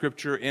have the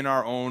scripture in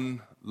our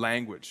own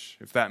language,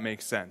 if that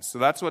makes sense. So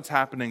that's what's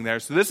happening there.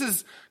 So this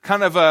is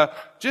kind of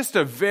just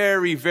a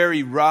very,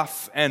 very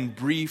rough and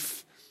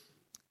brief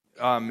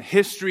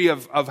history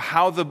of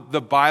how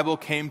the Bible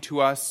came to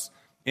us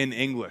in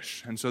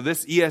English. And so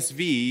this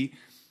ESV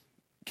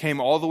came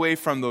all the way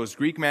from those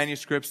Greek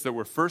manuscripts that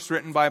were first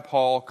written by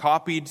Paul,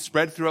 copied,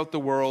 spread throughout the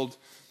world,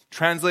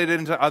 translated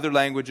into other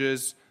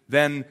languages,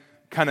 then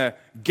kind of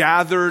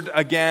gathered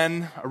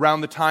again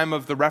around the time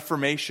of the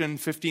Reformation,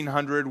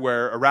 1500,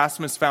 where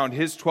Erasmus found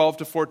his 12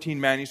 to 14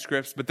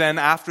 manuscripts. But then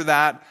after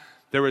that,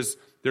 there's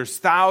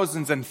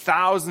thousands and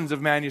thousands of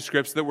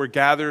manuscripts that were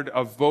gathered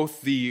of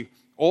both the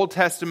Old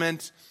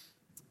Testament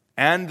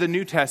and the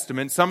New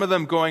Testament, some of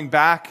them going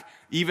back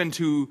even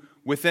to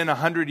within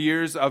 100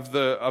 years of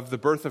the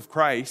birth of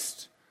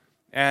Christ,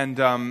 and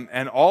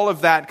all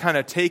of that kind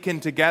of taken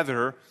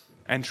together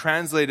and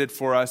translated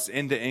for us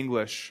into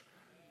English.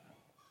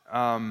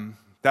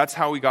 That's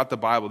how we got the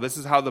Bible. This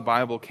is how the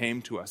Bible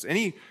came to us.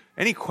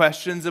 Any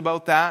questions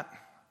about that?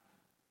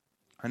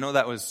 I know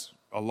that was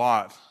a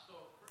lot. So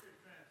for your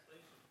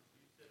translation,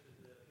 you said that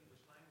the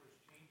English language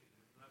changes.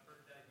 And I've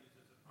heard that used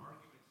as an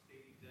argument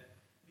stating that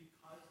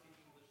because the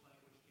English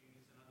language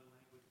changes, another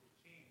language will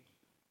change.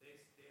 They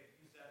have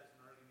used that as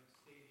an argument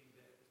stating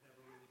that it was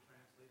never really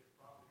translated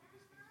properly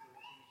because things would have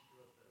changed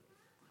throughout the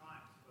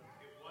times. But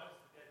it was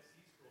the Dead Sea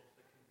Scrolls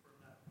that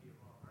confirmed that to be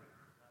a wrong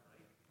argument. Is that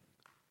right?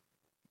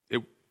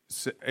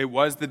 It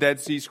was the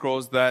Dead Sea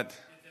Scrolls that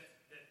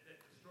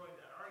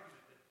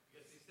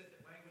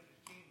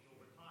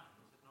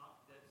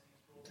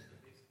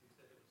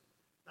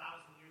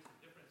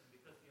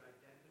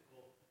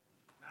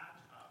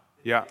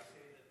Yeah. They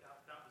say that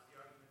was the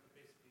argument that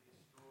basically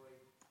destroyed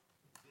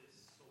this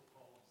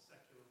so-called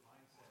secular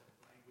mindset of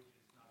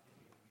languages not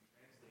being able to be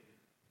translated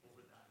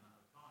over that amount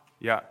of time.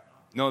 Yeah.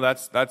 No,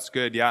 that's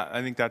good. Yeah,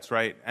 I think that's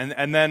right.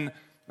 And then,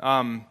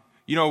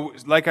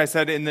 like I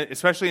said,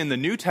 especially in the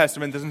New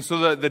Testament,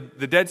 so the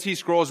Dead Sea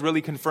Scrolls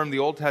really confirm the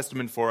Old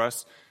Testament for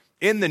us.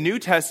 In the New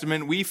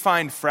Testament, we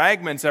find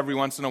fragments every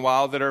once in a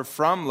while that are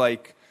from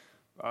like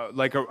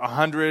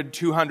 100,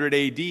 200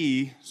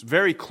 AD,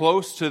 very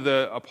close to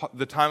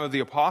the time of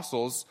the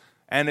apostles,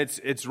 and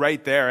it's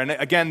right there. And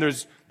again,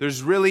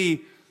 there's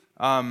really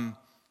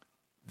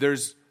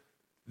there's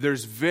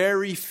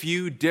very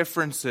few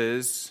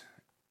differences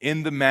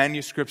in the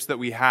manuscripts that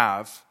we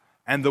have,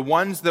 and the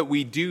ones that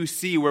we do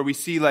see, where we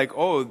see like,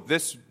 oh,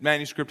 this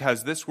manuscript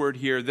has this word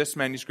here, this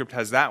manuscript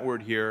has that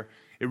word here,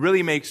 it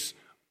really makes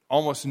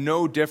almost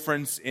no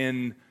difference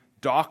in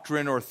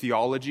doctrine or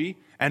theology.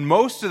 And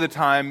most of the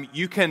time,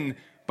 you can,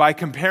 by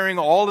comparing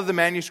all of the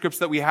manuscripts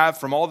that we have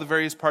from all the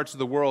various parts of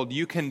the world,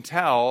 you can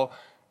tell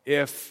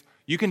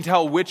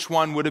which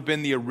one would have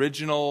been the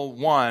original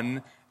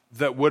one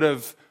that would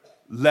have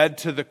led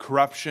to the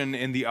corruption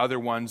in the other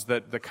ones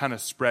that kind of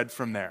spread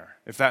from there,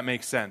 if that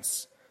makes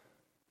sense.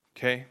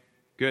 Okay,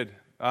 good.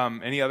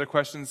 Any other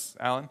questions,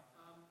 Alan?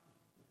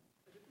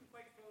 I didn't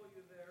quite follow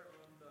you there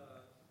on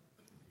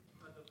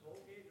the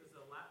Vulgate is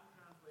a Latin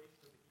translation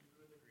of the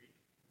Hebrew and the Greek.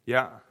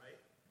 Yeah. Right?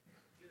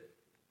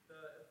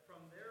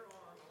 From there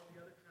on, all the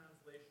other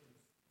translations,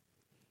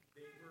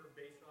 they were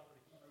based off of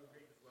the Hebrew and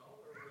Greek as well,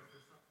 or was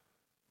there some?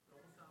 It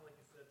almost sounded like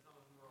you said some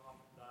of them were off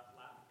of that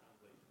Latin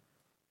translation.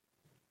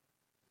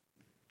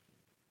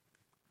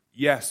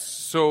 Yes.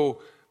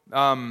 So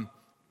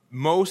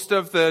most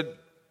of the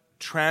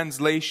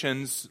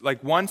translations,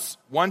 like once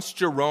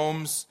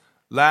Jerome's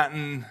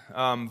Latin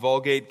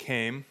Vulgate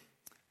came,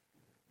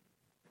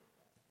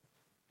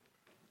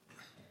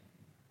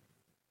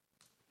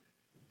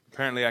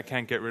 apparently I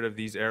can't get rid of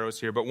these arrows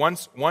here, but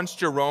once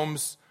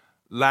Jerome's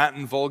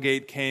Latin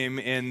Vulgate came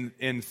in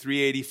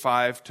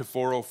 385 to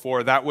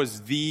 404, that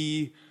was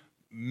the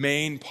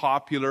main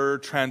popular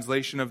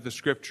translation of the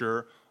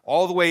scripture,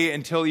 all the way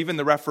until even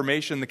the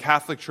Reformation. The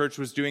Catholic Church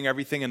was doing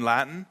everything in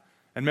Latin.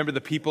 And remember,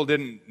 the people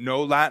didn't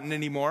know Latin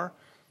anymore.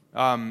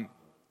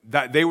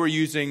 That they were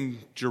using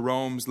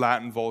Jerome's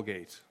Latin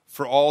Vulgate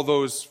for all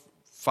those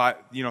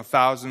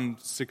 1,000,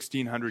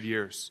 1,600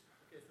 years.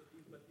 Okay,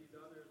 but these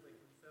others, like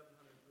from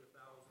 700 to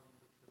 1,000,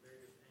 the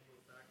various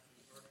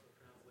Anglo-Saxon partial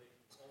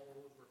translations, all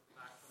those were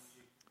back from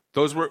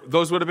the...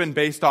 Those would have been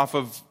based off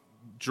of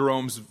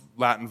Jerome's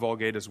Latin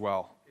Vulgate as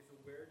well. Okay, so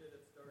where did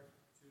it start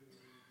to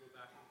go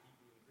back to Hebrew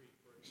and Greek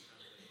for the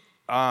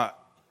translation?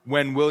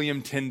 When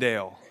William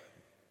Tyndale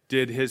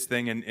did his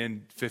thing in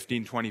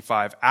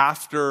 1525.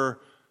 After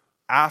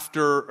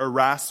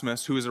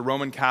Erasmus, who is a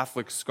Roman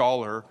Catholic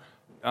scholar,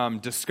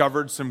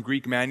 discovered some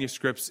Greek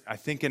manuscripts, I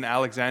think in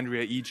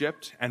Alexandria,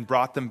 Egypt, and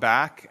brought them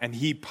back. And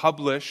he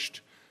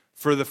published,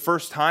 for the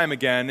first time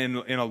again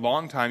in a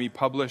long time, he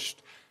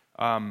published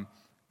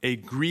a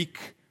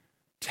Greek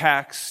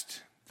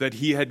text that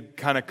he had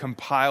kind of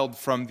compiled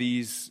from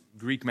these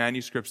Greek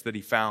manuscripts that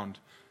he found.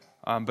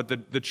 But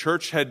the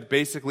church had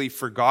basically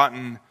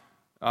forgotten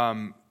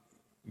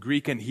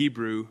Greek and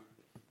Hebrew.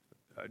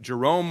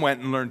 Jerome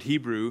went and learned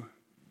Hebrew.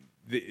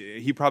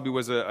 He probably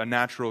was a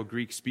natural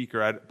Greek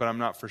speaker, but I'm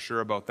not for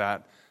sure about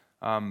that.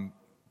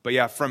 But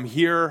yeah, from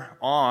here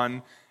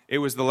on, it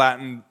was the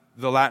Latin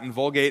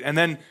Vulgate. And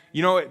then,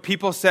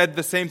 people said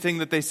the same thing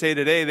that they say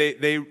today.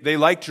 They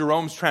liked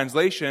Jerome's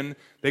translation.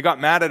 They got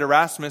mad at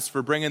Erasmus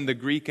for bringing the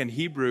Greek and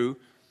Hebrew.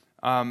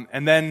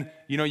 And then,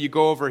 you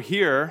go over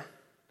here,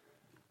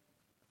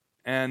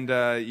 and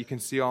you can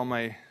see all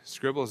my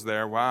scribbles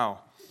there. Wow.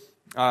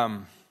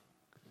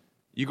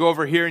 You go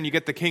over here and you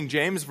get the King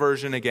James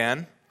Version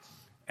again,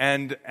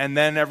 and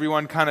then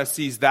everyone kind of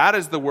sees that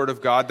as the Word of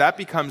God. That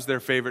becomes their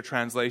favorite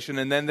translation,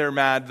 and then they're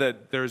mad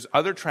that there's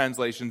other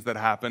translations that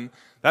happen.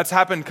 That's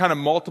happened kind of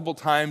multiple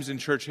times in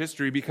church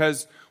history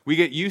because we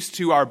get used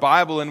to our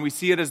Bible and we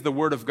see it as the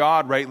Word of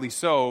God, rightly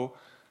so,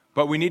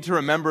 but we need to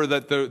remember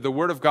that the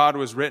Word of God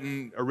was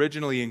written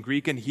originally in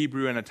Greek and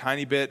Hebrew and a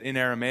tiny bit in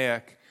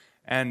Aramaic,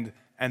 and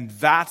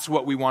that's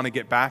what we want to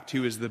get back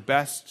to, is the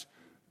best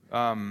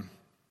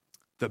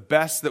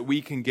that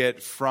we can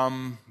get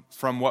from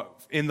what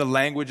in the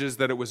languages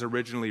that it was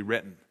originally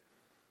written.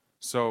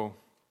 So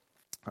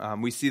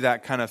we see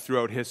that kind of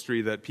throughout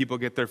history, that people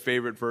get their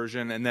favorite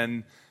version and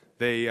then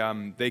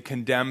they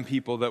condemn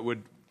people that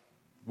would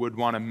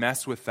want to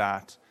mess with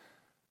that.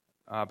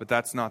 But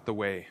that's not the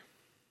way.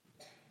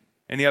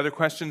 Any other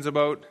questions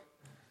about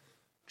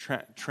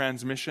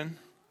transmission?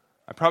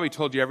 I probably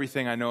told you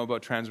everything I know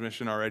about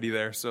transmission already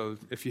there, so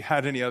if you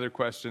had any other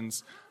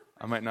questions,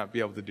 I might not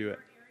be able to do it.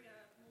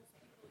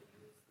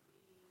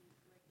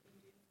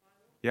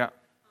 Yeah.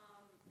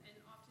 And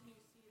often you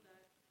see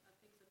that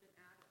things have been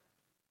added.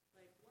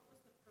 Like, what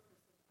was the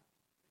purpose of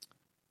that?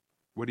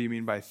 What do you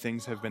mean by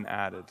things have been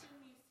added?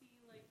 Often you see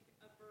like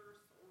a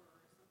verse or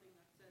something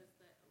that says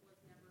that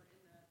was never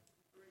in the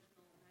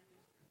original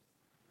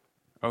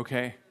manuscripts.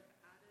 Okay.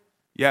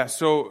 Yeah,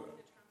 so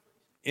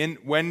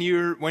when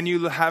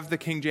you have the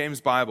King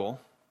James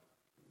Bible,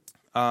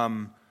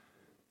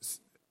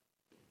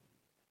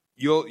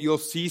 you'll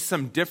see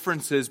some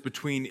differences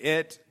between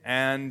it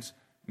and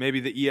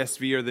maybe the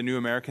ESV or the New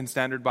American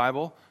Standard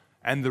Bible.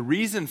 And the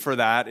reason for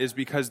that is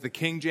because the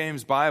King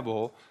James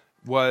Bible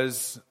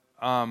was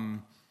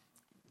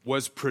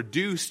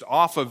produced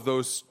off of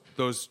those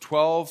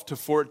 12 to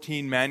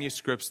 14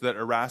 manuscripts that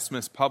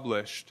Erasmus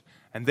published,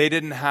 and they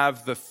didn't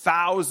have the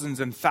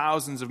thousands and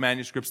thousands of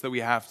manuscripts that we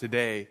have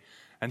today.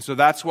 And so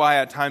that's why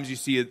at times you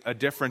see a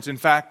difference. In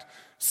fact,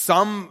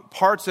 some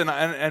parts,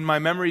 and my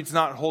memory's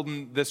not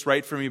holding this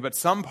right for me, but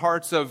some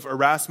parts of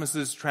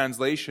Erasmus's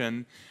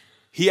translation,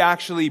 he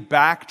actually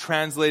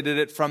back-translated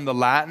it from the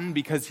Latin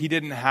because he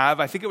didn't have,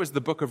 I think it was the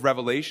book of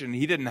Revelation,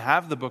 he didn't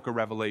have the book of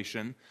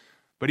Revelation,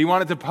 but he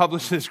wanted to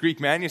publish this Greek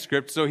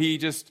manuscript, so he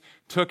just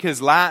took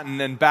his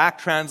Latin and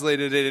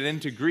back-translated it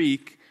into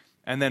Greek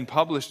and then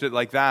published it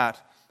like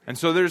that. And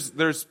so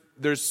there's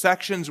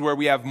sections where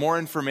we have more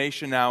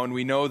information now, and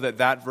we know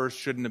that verse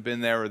shouldn't have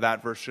been there or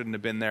that verse shouldn't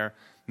have been there.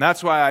 And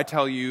that's why I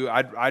tell you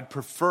I'd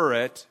prefer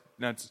it.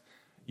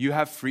 You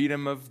have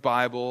freedom of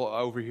Bible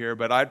over here,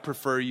 but I'd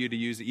prefer you to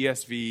use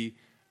ESV,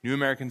 New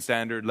American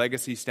Standard,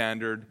 Legacy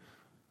Standard,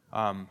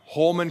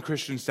 Holman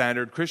Christian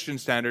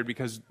Standard,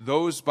 because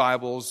those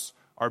Bibles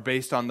are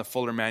based on the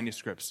fuller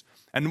manuscripts.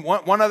 And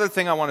one other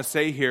thing I want to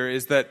say here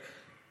is that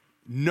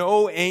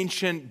no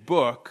ancient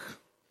book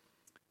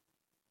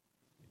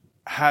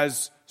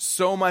has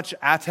so much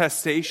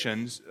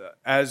attestations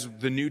as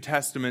the New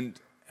Testament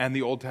and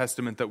the Old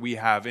Testament that we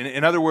have.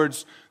 In other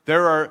words,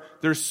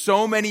 there's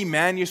so many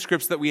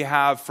manuscripts that we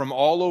have from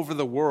all over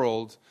the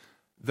world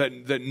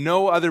that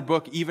no other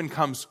book even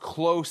comes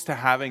close to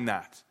having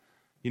that.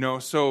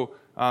 So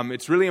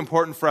it's really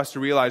important for us to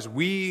realize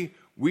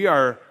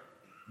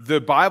the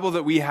Bible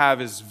that we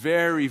have is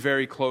very,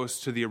 very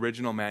close to the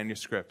original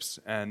manuscripts.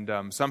 And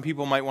some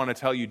people might want to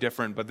tell you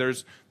different, but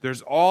there's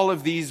all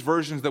of these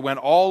versions that went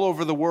all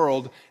over the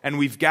world, and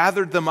we've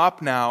gathered them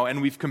up now,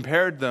 and we've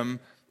compared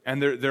them,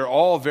 and they're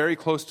all very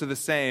close to the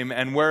same.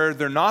 And where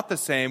they're not the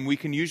same, we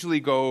can usually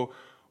go,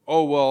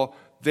 oh, well,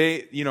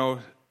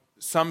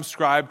 some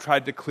scribe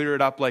tried to clear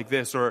it up like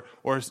this, or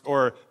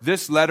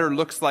this letter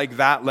looks like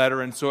that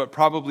letter, and so it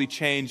probably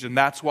changed, and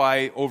that's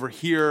why over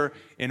here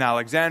in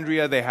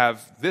Alexandria they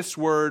have this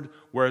word,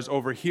 whereas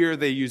over here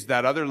they use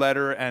that other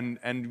letter,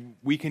 and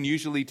we can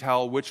usually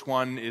tell which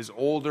one is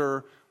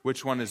older,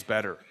 which one is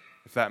better,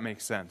 if that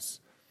makes sense.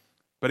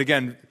 But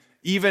again,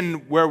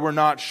 even where we're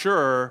not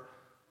sure,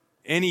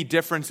 any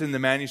difference in the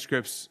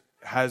manuscripts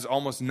has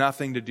almost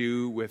nothing to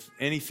do with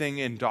anything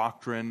in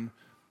doctrine,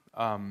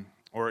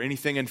 or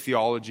anything in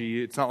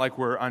theology. It's not like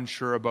we're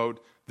unsure about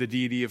the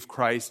deity of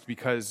Christ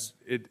because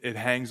it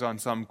hangs on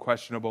some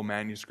questionable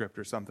manuscript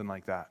or something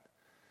like that.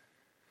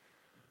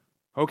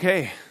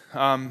 Okay,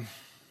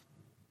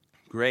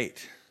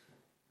 great.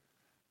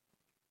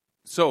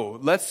 So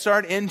let's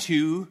start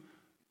into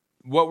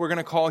what we're going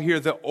to call here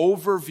the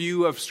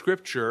overview of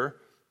Scripture,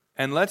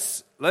 and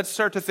let's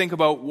start to think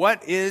about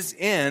what is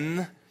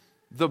in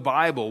the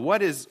Bible.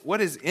 What is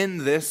in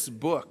this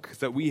book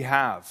that we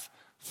have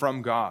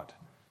from God?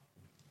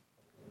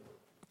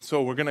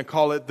 So we're going to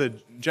call it the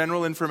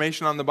general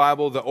information on the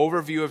Bible, the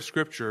overview of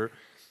Scripture.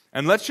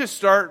 And let's just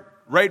start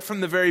right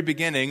from the very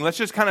beginning. Let's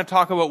just kind of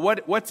talk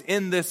about what's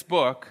in this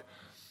book.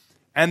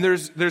 And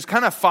there's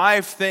kind of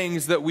 5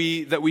 things that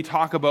we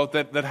talk about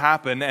that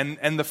happen.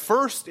 And the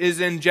first is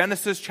in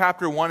Genesis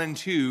chapter 1 and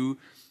 2,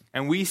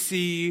 and we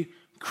see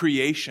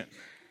creation.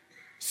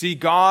 See,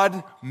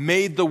 God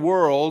made the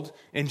world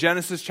in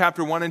Genesis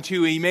chapter 1 and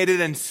 2. He made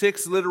it in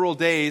 6 literal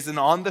days, and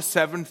on the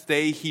 7th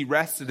day he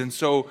rested. And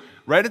so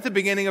right at the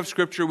beginning of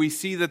Scripture, we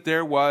see that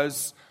there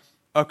was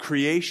a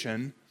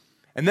creation.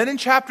 And then in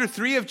chapter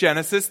 3 of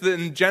Genesis,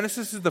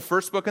 Genesis is the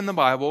first book in the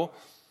Bible,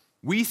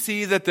 we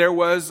see that there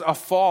was a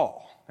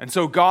fall. And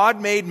so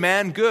God made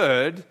man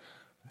good,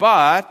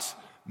 but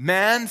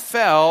man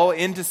fell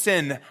into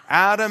sin.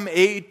 Adam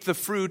ate the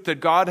fruit that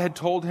God had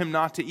told him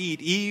not to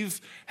eat. Eve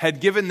had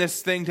given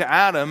this thing to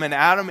Adam, and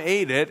Adam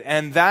ate it,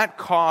 and that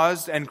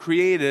caused and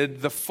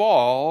created the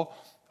fall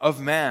of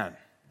man.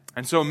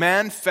 And so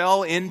man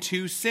fell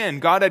into sin.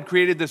 God had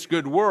created this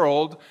good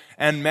world,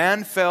 and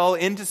man fell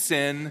into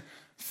sin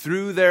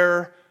through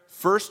their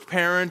first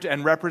parent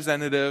and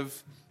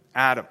representative,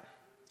 Adam.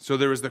 So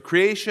there was the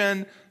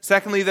creation.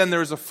 Secondly, then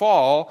there was a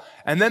fall.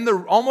 And then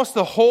almost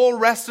the whole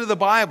rest of the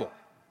Bible.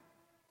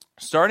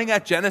 Starting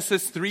at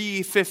Genesis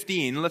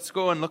 3:15, let's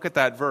go and look at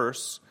that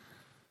verse.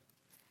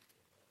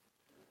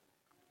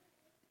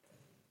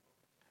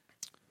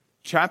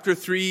 Chapter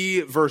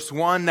 3, verse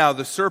 1, now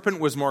the serpent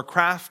was more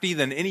crafty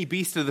than any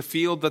beast of the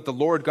field that the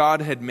Lord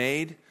God had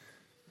made.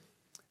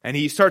 And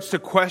he starts to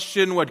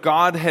question what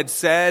God had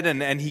said,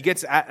 and he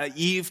gets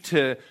Eve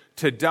to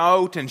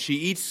doubt, and she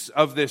eats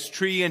of this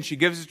tree, and she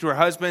gives it to her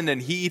husband,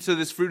 and he eats of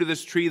this fruit of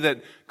this tree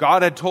that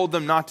God had told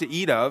them not to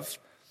eat of.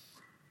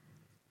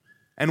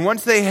 And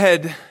once they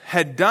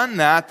had done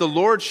that, the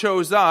Lord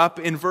shows up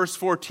in verse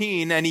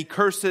 14, and he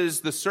curses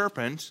the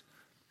serpent.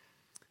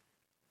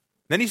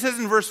 Then he says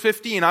in verse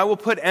 15, I will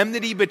put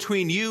enmity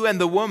between you and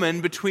the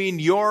woman, between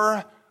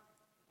your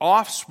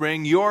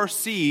offspring, your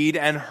seed,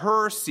 and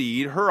her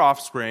seed, her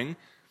offspring.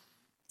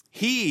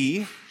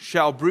 He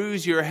shall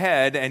bruise your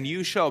head, and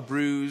you shall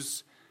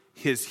bruise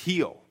his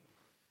heel.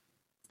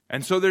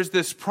 And so there's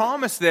this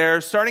promise there,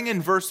 starting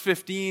in verse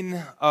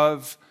 15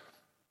 of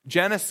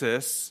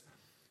Genesis,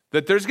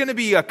 that there's going to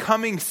be a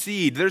coming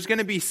seed. There's going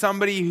to be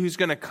somebody who's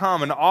going to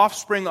come, an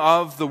offspring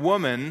of the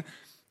woman,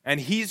 and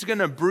he's going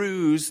to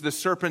bruise the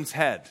serpent's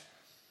head.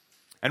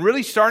 And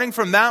really starting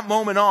from that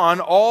moment on,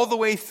 all the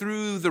way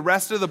through the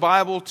rest of the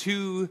Bible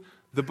to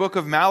the book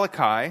of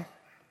Malachi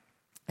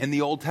in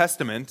the Old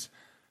Testament,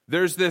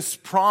 there's this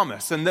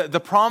promise. And the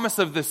promise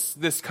of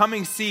this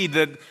coming seed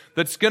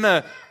that's going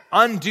to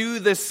undo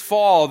this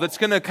fall, that's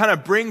going to kind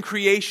of bring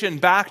creation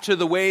back to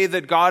the way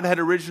that God had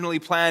originally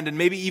planned, and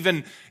maybe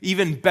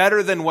even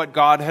better than what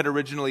God had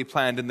originally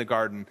planned in the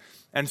garden.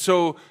 And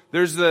so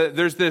there's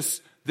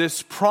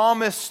this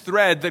promise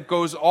thread that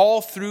goes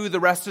all through the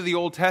rest of the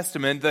Old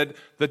Testament, that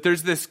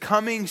there's this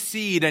coming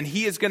seed, and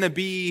he is going to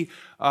be,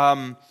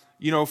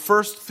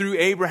 first through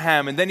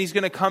Abraham, and then he's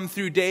going to come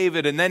through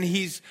David, and then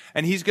he's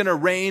going to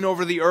reign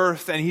over the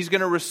earth, and he's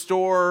going to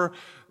restore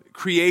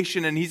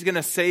creation, and he's going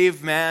to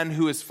save man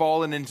who has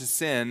fallen into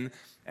sin.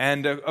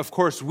 And of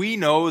course, we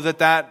know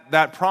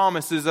that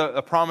promise is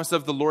a promise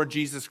of the Lord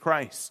Jesus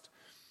Christ.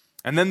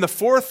 And then the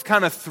fourth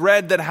kind of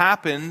thread that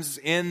happens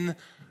in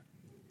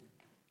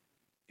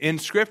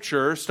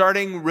Scripture,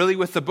 starting really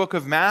with the book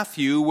of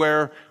Matthew,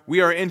 where we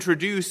are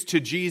introduced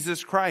to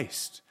Jesus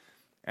Christ.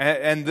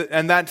 And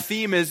that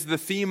theme is the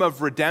theme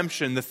of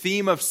redemption, the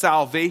theme of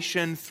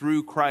salvation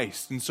through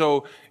Christ. And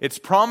so it's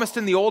promised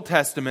in the Old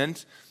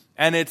Testament,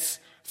 and it's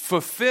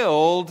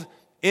fulfilled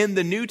in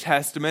the New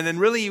Testament. And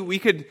really, we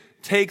could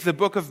take the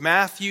book of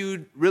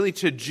Matthew really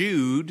to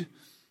Jude,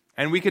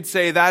 and we could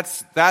say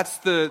that's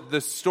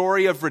the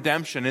story of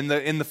redemption.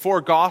 In the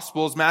four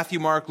Gospels, Matthew,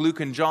 Mark, Luke,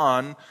 and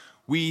John,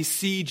 we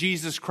see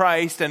Jesus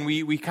Christ, and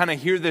we kind of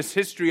hear this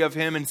history of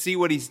him and see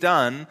what he's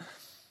done.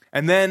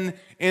 And then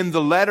in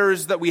the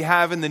letters that we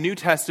have in the New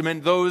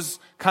Testament, those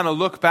kind of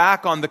look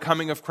back on the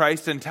coming of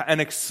Christ and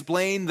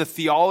explain the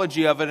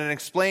theology of it, and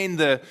explain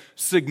the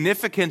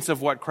significance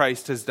of what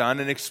Christ has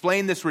done, and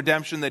explain this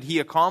redemption that he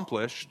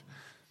accomplished.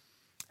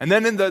 And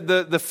then in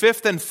the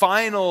fifth and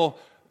final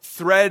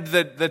thread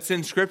that's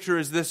in Scripture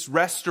is this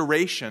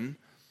restoration.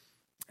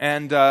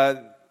 And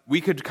we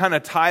could kind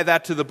of tie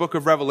that to the book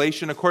of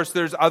Revelation. Of course,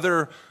 there's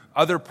other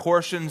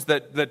portions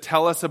that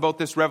tell us about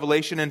this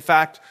revelation. In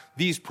fact,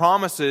 these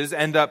promises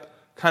end up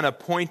kind of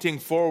pointing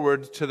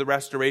forward to the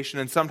restoration,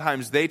 and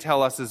sometimes they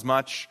tell us as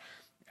much,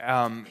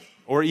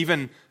 or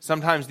even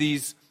sometimes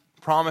these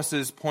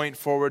promises point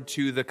forward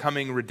to the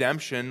coming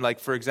redemption. Like,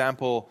 for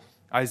example,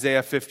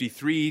 Isaiah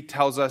 53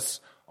 tells us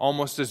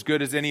almost as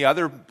good as any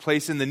other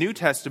place in the New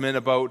Testament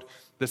about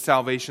the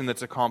salvation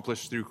that's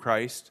accomplished through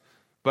Christ.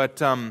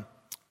 But,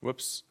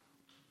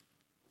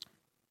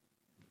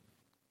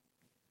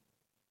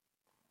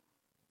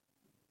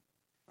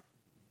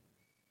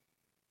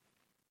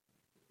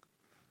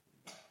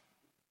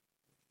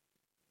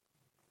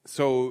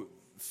 So,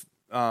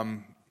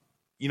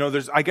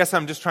 I guess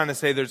I'm just trying to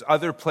say there's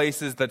other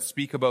places that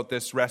speak about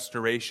this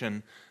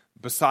restoration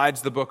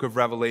besides the book of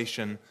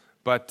Revelation.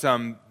 But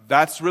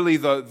that's really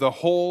the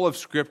whole of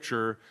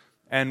Scripture.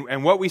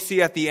 And what we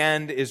see at the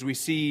end is we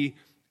see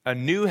a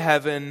new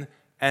heaven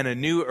and a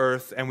new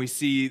earth. And we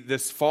see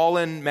this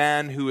fallen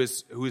man who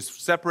is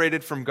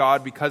separated from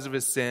God because of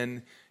his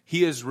sin.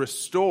 He is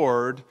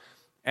restored,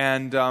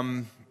 and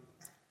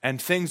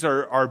things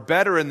are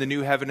better in the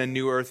new heaven and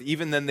new earth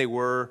even than they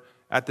were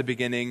at the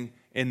beginning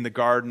in the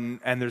garden,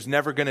 and there's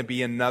never going to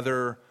be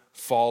another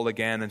fall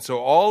again. And so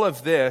all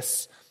of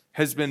this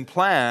has been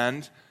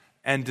planned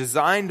and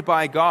designed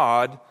by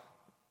God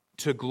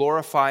to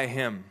glorify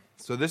him.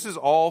 So this is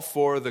all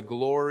for the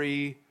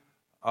glory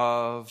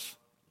of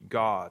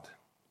God.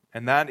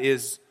 And that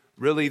is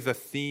really the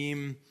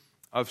theme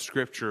of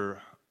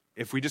Scripture.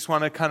 If we just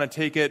want to kind of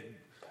take it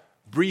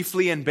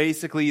briefly and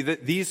basically,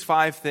 these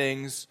five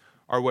things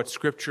are what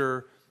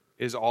Scripture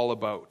is all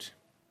about.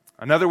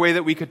 Another way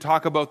that we could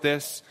talk about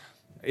this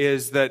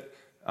is that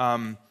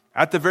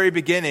at the very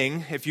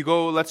beginning, if you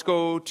go, let's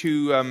go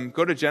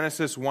to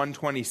Genesis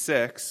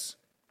 1:26.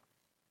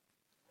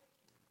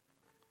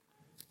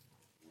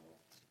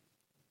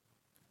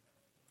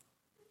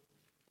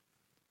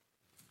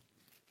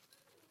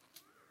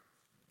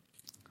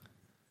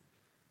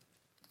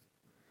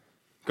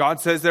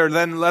 God says there,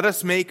 then let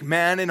us make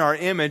man in our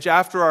image,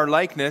 after our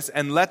likeness,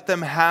 and let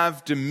them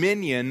have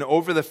dominion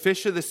over the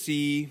fish of the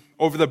sea,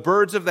 over the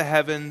birds of the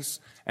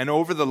heavens, and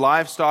over the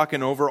livestock,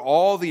 and over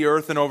all the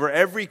earth, and over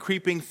every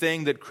creeping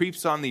thing that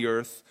creeps on the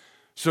earth.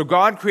 So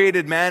God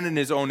created man in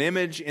his own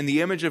image. In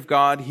the image of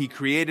God, he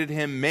created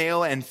him,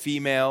 male and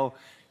female,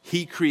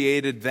 he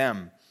created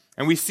them.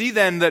 And we see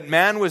then that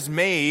man was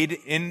made,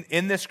 in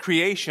this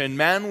creation,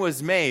 man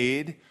was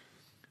made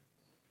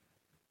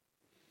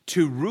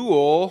to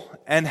rule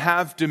and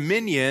have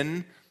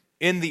dominion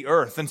in the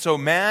earth. And so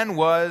man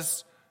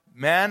was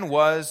man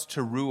was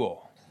to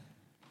rule.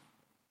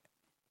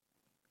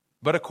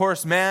 But of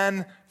course,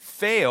 man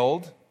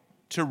failed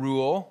to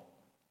rule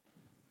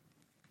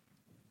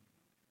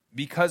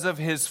because of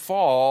his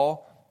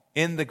fall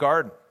in the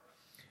garden.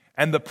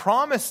 And the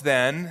promise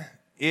then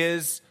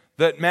is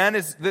that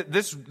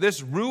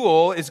this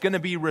rule is going to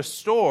be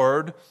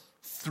restored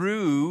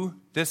through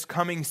this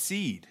coming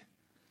seed.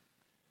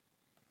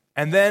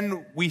 And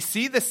then we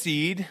see the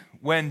seed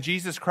when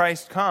Jesus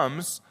Christ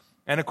comes.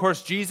 And of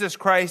course, Jesus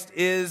Christ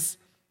is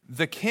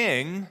the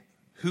king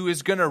who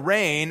is going to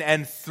reign.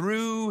 And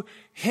through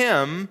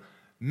him,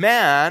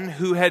 man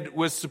who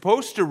was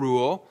supposed to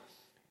rule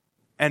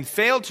and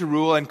failed to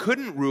rule and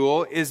couldn't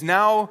rule is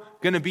now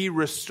going to be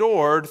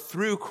restored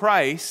through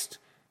Christ.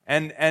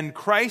 And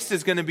Christ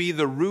is going to be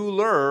the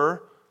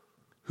ruler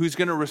who's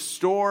going to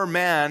restore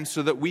man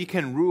so that we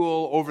can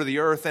rule over the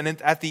earth. And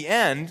at the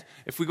end,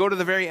 if we go to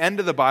the very end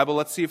of the Bible,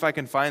 let's see if I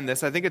can find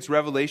this. I think it's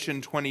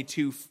Revelation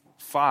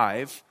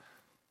 22:5.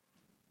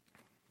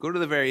 Go to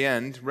the very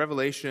end,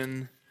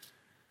 Revelation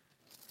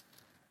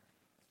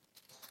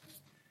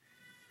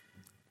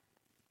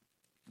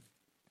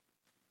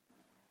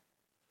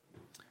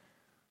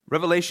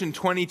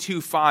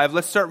 22:5.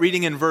 Let's start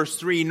reading in verse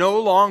 3. No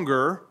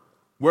longer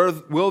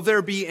will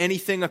there be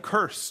anything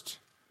accursed.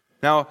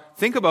 Now,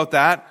 think about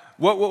that.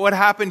 What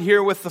happened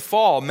here with the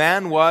fall?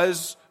 Man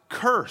was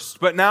cursed.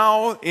 But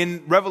now,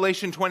 in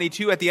Revelation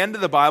 22, at the end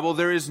of the Bible,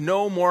 there is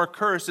no more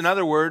curse. In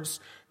other words,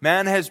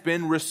 man has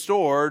been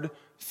restored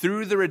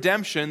through the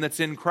redemption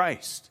that's in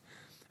Christ.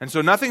 And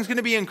so nothing's going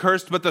to be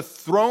cursed, but the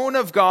throne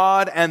of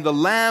God and the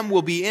Lamb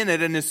will be in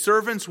it, and his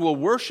servants will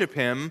worship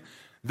him.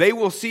 They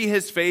will see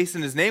his face,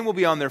 and his name will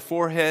be on their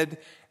forehead.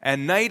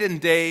 And night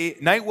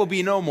will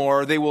be no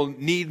more. They will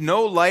need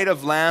no light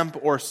of lamp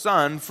or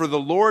sun, for the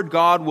Lord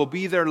God will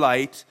be their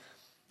light.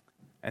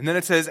 And then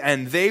it says,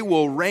 and they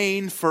will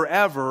reign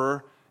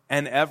forever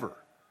and ever.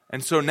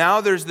 And so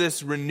now there's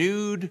this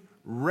renewed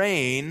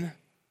reign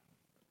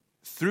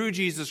through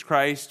Jesus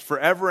Christ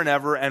forever and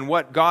ever. And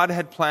what God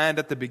had planned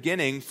at the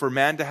beginning for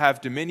man to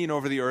have dominion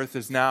over the earth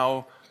is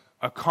now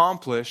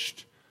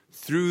accomplished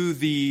through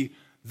the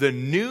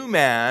new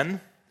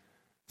man,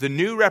 the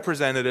new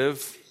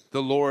representative,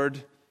 the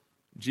Lord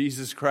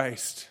Jesus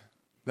Christ.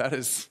 That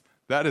is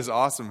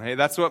awesome. Hey,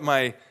 that's what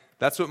my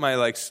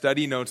like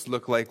study notes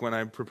look like when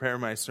I prepare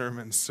my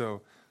sermons.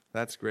 So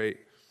that's great.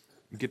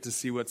 You get to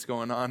see what's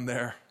going on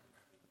there.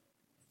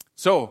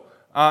 So,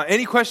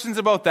 any questions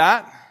about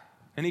that?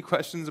 Any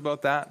questions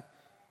about that?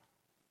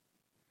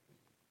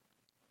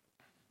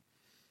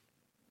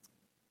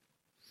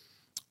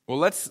 Well,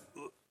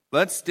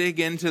 let's dig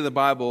into the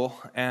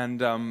Bible and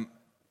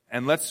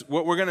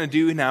what we're going to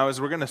do now is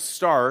we're going to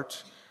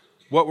start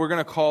what we're going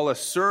to call a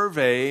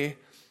survey,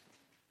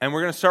 and we're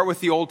going to start with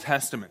the Old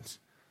Testament.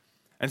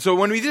 And so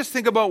when we just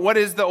think about what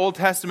is the Old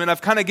Testament,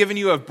 I've kind of given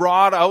you a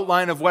broad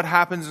outline of what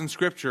happens in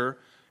Scripture.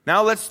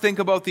 Now let's think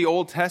about the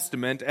Old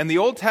Testament. And the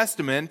Old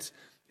Testament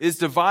is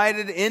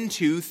divided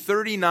into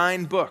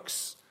 39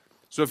 books.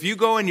 So if you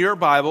go in your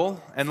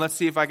Bible, and let's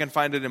see if I can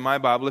find it in my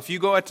Bible. If you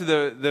go to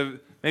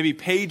the maybe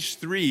page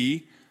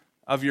 3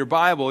 of your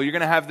Bible, you're going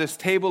to have this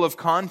table of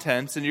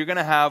contents, and you're going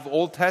to have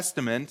Old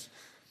Testament.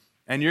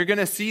 And you're going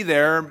to see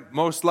there,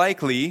 most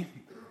likely,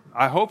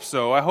 I hope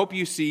so, I hope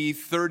you see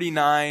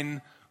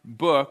 39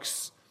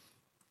 books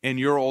in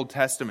your Old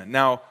Testament.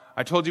 Now,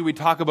 I told you we'd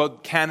talk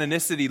about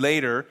canonicity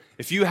later.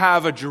 If you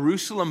have a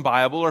Jerusalem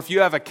Bible, or if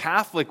you have a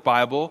Catholic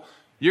Bible,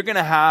 you're going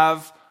to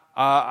have,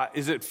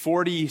 is it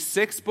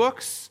 46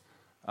 books?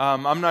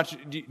 I'm not sure.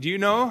 Do you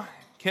know,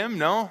 Kim?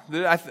 No?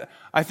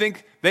 I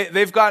think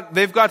they've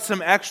got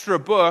some extra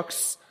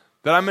books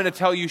that I'm going to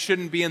tell you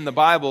shouldn't be in the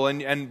Bible,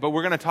 but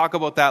we're going to talk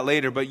about that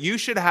later. But you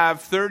should have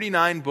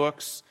 39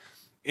 books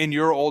in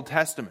your Old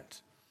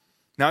Testament.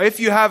 Now, if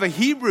you have a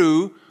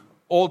Hebrew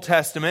Old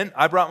Testament,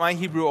 I brought my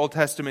Hebrew Old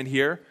Testament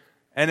here,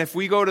 and if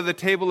we go to the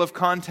table of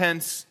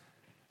contents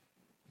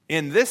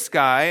in this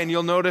guy, and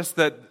you'll notice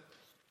that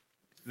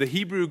the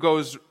Hebrew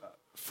goes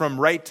from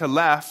right to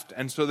left,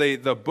 and so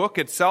the book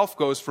itself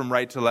goes from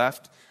right to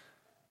left.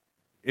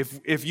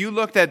 If you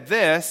looked at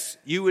this,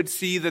 you would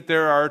see that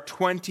there are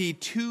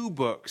 22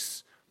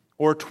 books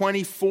or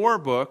 24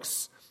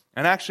 books.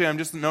 And actually, I'm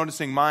just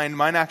noticing mine.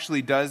 Mine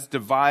actually does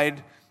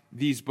divide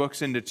these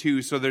books into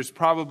two. So there's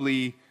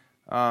probably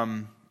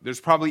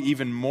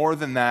even more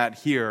than that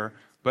here.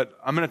 But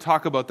I'm going to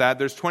talk about that.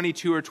 There's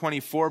 22 or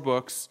 24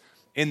 books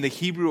in the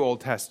Hebrew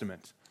Old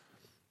Testament.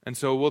 And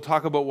so we'll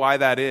talk about why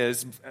that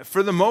is.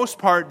 For the most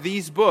part,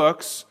 these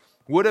books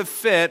would have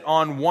fit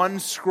on one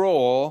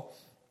scroll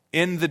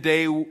in the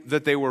day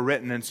that they were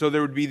written. And so there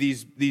would be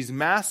these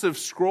massive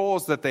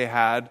scrolls that they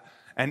had,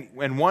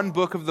 and one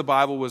book of the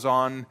Bible was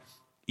on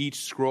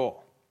each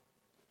scroll.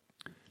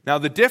 Now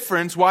the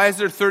difference, why is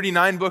there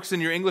 39 books in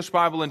your English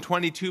Bible and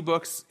 22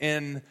 books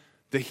in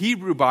the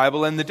Hebrew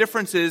Bible? And the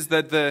difference is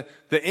that the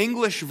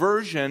English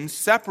version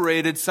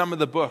separated some of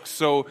the books.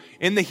 So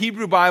in the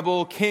Hebrew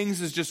Bible, Kings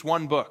is just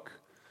one book.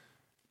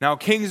 Now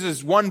Kings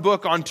is one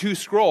book on two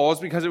scrolls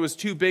because it was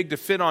too big to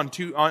fit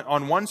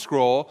on one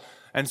scroll.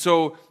 And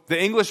so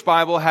the English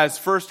Bible has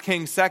 1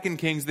 Kings, 2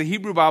 Kings. The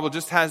Hebrew Bible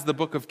just has the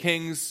book of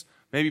Kings,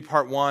 maybe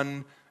part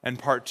 1 and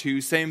part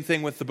 2. Same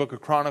thing with the book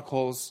of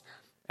Chronicles,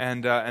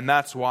 and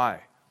that's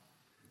why.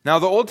 Now,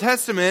 the Old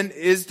Testament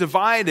is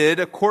divided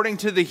according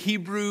to the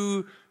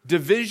Hebrew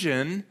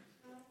division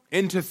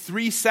into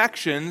 3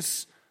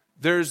 sections.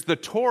 There's the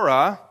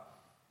Torah,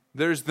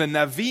 there's the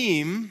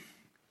Navim,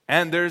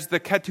 and there's the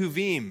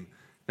Ketuvim.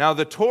 Now,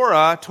 the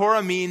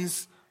Torah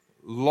means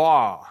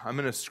law. I'm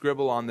going to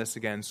scribble on this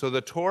again. So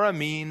the Torah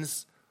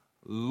means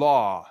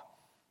law.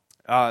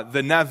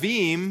 The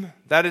Navim,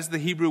 that is the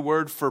Hebrew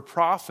word for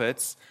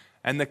prophets,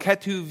 and the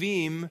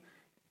Ketuvim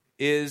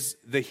is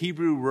the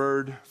Hebrew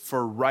word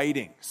for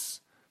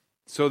writings.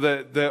 So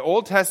the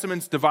Old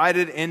Testament's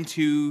divided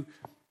into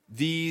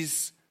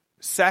these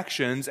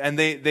sections, and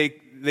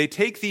they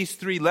take these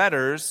 3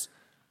 letters,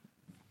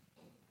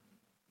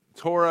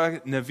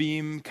 Torah,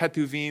 Navim,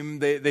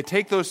 Ketuvim, they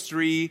take those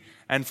 3,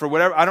 and for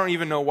whatever, I don't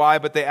even know why,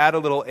 but they add a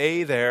little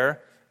A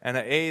there, and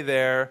an A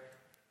there,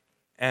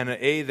 and an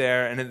A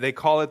there, and they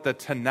call it the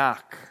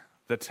Tanakh.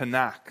 The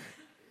Tanakh.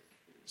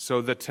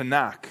 So the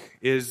Tanakh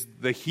is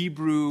the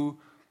Hebrew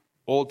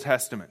Old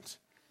Testament.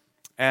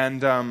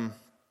 And the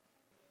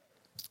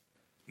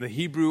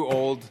Hebrew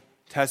Old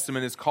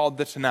Testament is called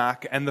the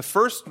Tanakh. And the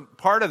first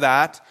part of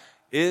that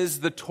is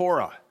the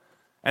Torah.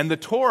 And the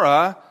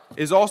Torah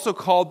is also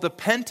called the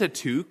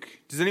Pentateuch.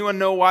 Does anyone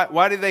know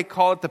why do they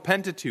call it the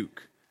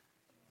Pentateuch?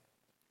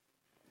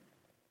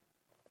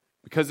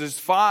 Because there's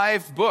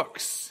 5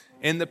 books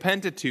in the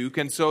Pentateuch.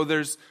 And so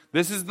this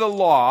is the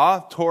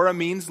law. Torah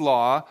means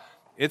law.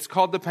 It's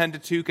called the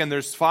Pentateuch, and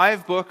there's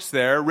 5 books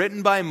there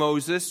written by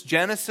Moses: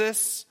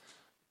 Genesis,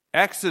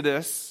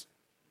 Exodus,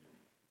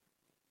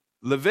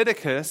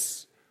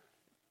 Leviticus,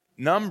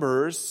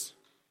 Numbers,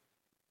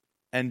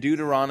 and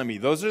Deuteronomy.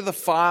 Those are the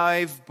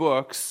 5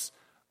 books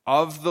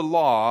of the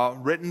law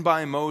written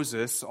by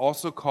Moses,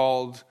 also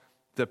called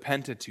the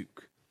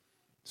Pentateuch.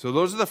 So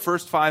those are the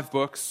first 5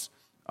 books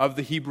of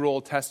the Hebrew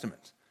Old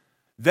Testament.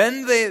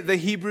 Then the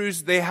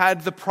Hebrews, they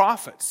had the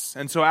prophets.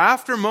 And so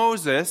after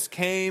Moses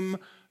came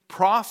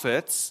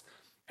prophets,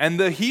 and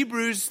the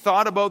Hebrews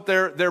thought about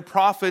their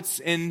prophets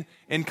in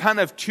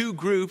kind of 2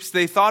 groups.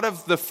 They thought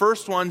of the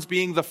first ones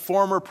being the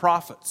former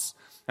prophets.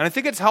 And I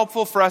think it's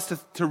helpful for us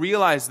to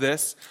realize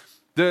this.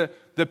 The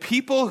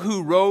people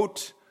who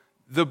wrote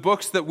the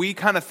books that we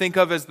kind of think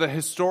of as the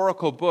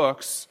historical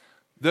books,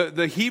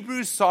 the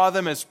Hebrews saw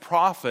them as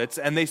prophets,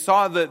 and they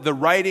saw the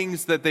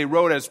writings that they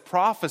wrote as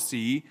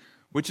prophecy,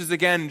 which is,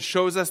 again,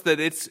 shows us that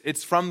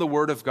it's from the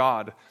Word of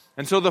God.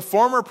 And so the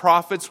former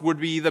prophets would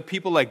be the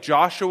people like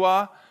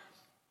Joshua,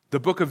 the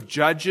book of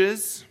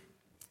Judges,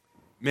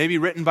 maybe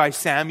written by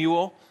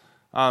Samuel,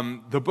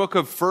 the book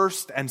of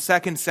 1st and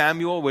 2nd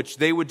Samuel, which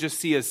they would just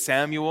see as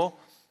Samuel,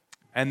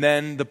 and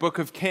then the book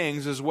of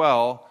Kings as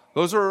well.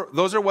 Those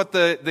are what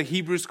the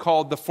Hebrews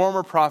called the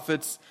former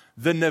prophets,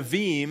 the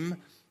Navim.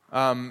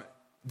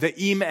 The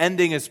im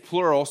ending is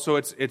plural, so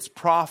it's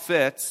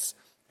prophets,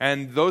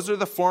 and those are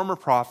the former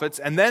prophets.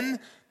 And then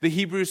the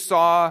Hebrews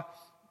saw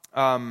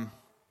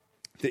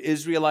the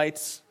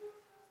Israelites.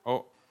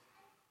 Oh,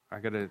 I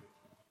gotta.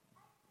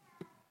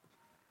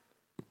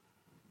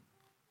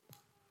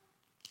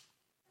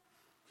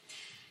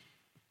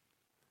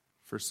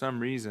 For some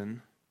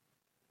reason,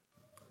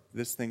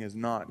 this thing is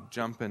not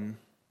jumping.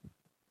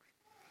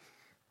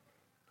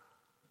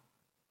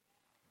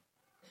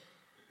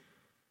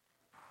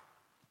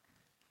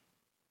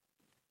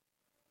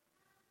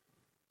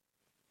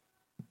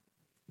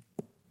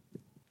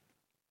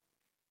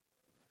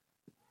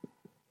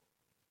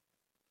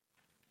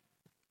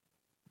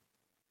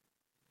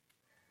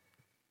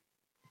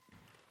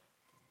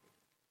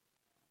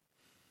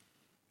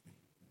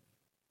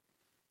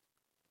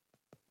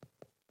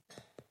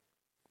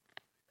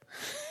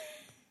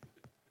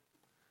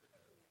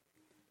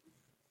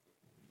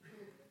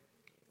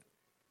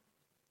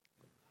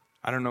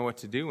 I don't know what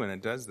to do when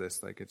it does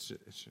this. Like it's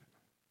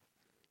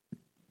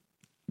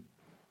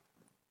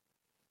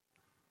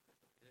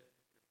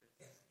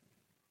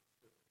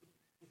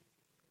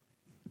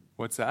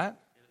What's that?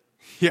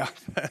 Yeah.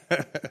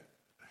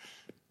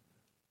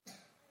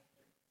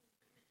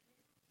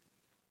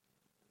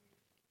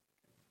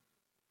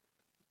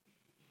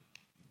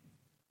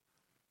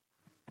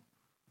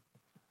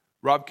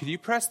 Rob, could you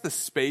press the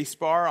space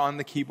bar on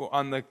the keyboard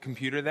on the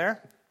computer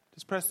there?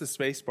 Just press the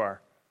space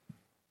bar.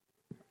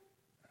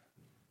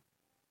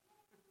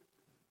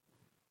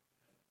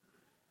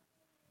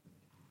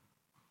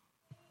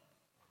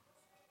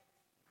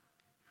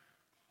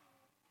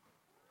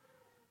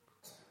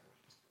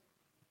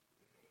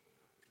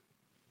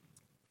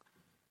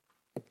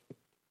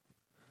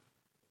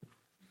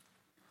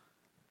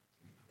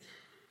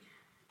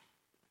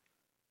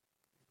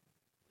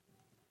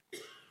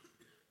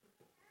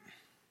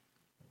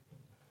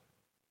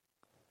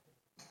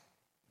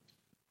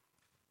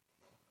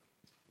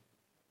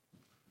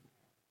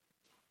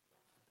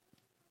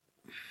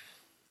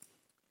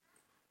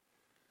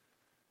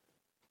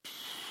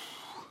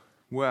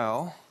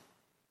 Well,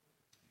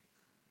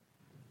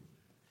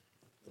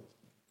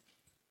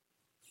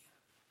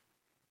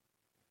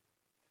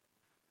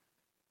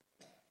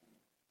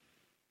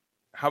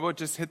 how about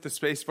just hit the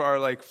space bar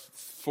like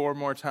 4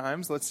 more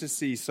times? Let's just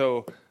see.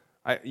 So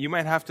you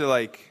might have to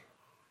like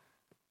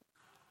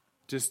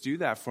just do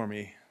that for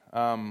me.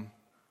 I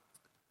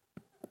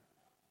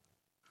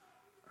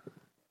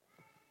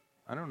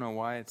don't know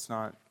why it's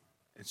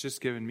just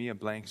giving me a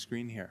blank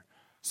screen here.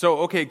 So,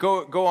 okay,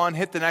 go on,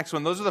 hit the next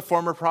one. Those are the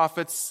former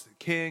prophets,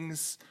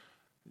 kings,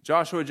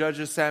 Joshua,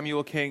 Judges,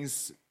 Samuel,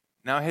 Kings.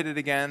 Now hit it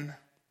again.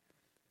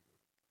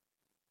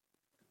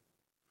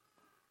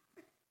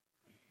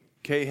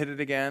 Okay, hit it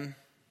again.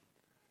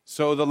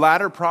 So the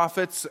latter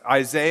prophets,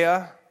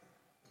 Isaiah,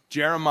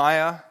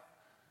 Jeremiah,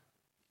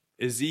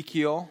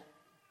 Ezekiel,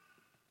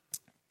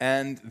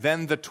 and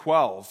then the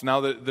 12.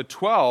 Now the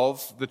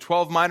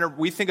 12 minor,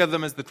 we think of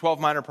them as the 12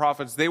 minor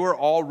prophets. They were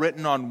all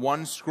written on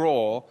one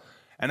scroll,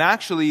 and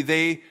actually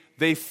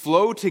they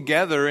flow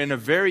together in a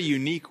very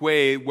unique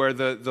way where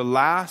the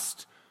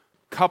last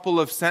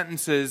couple of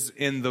sentences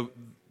in the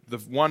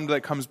one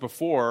that comes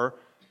before,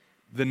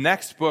 the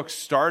next book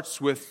starts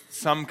with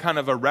some kind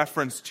of a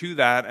reference to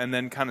that and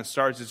then kind of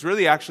starts. It's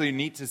really actually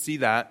neat to see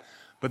that.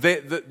 But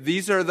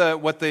these are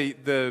what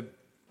the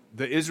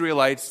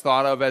Israelites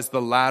thought of as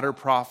the latter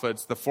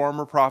prophets, the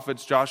former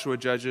prophets, Joshua,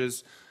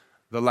 Judges,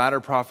 the latter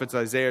prophets,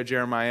 Isaiah,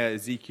 Jeremiah,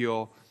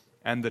 Ezekiel,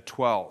 and the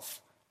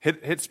 12.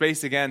 Hit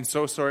space again.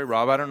 So sorry,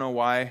 Rob. I don't know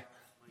why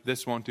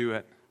this won't do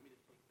it.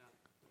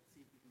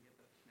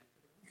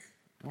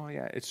 Well,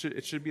 yeah, it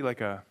should be like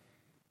a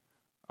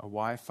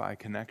Wi-Fi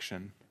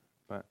connection.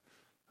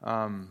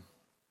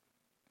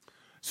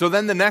 So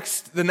then the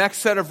next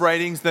set of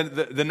writings,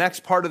 the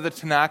next part of the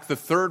Tanakh, the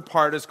third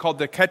part is called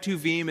the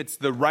Ketuvim. It's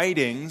the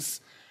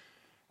writings.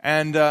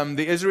 And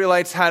the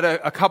Israelites had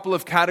a couple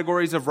of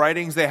categories of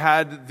writings. They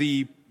had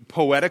the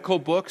poetical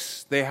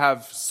books. They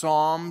have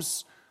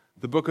Psalms,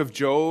 the book of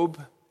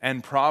Job,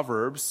 and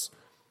Proverbs.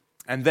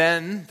 And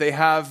then they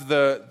have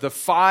the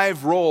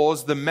 5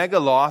 rolls, the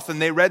megaloth, and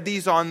they read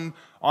these on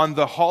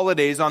the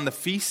holidays, on the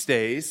feast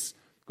days.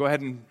 Go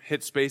ahead and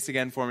hit space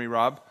again for me,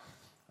 Rob.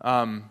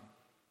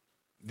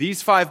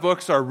 These 5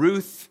 books are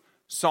Ruth,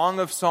 Song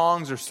of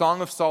Songs or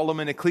Song of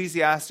Solomon,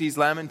 Ecclesiastes,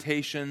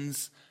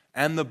 Lamentations,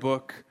 and the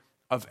book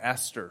of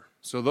Esther.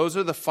 So those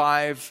are the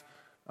 5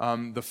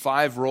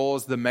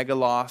 rolls, the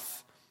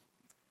megaloth.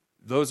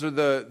 Those are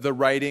the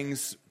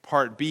writings,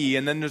 part B.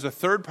 And then there's a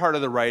third part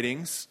of the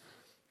writings,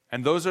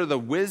 and those are the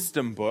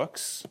wisdom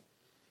books,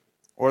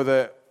 those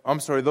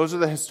are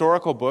the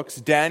historical books,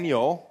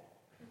 Daniel,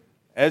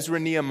 Ezra,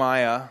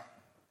 Nehemiah,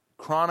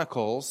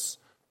 Chronicles,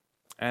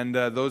 and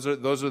those are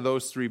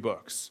those 3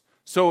 books.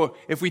 So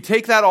if we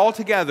take that all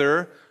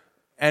together,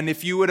 and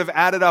if you would have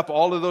added up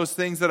all of those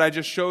things that I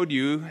just showed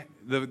you,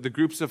 the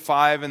groups of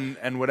 5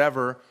 and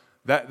whatever,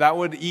 that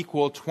would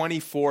equal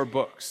 24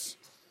 books.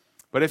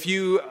 But if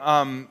you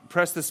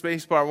press the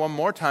space bar one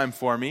more time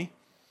for me,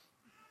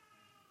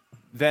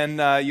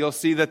 then you'll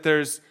see that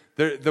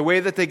the way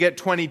that they get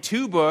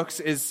 22 books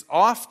is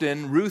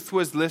often Ruth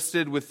was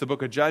listed with the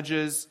book of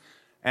Judges,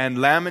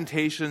 and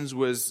Lamentations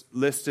was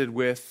listed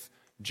with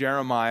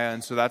Jeremiah,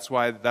 and so that's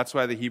why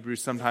the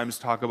Hebrews sometimes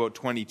talk about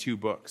 22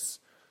 books.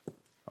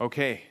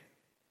 Okay,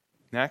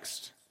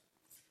 next.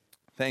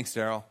 Thanks,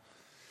 Daryl.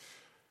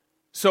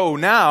 So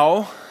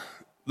now,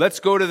 let's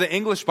go to the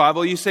English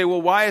Bible. You say,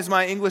 well, why is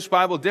my English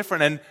Bible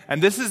different?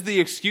 And this is the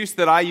excuse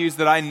that I use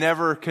that I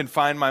never can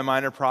find my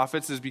minor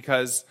prophets, is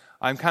because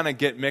I'm kind of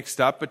get mixed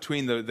up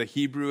between the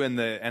Hebrew and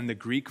the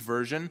Greek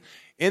version.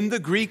 In the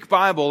Greek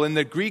Bible, in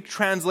the Greek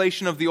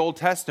translation of the Old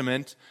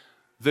Testament,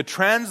 the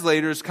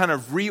translators kind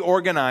of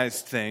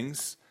reorganized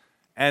things,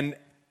 and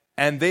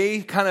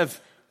they kind of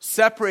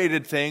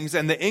separated things,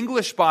 and the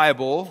English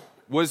Bible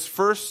was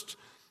first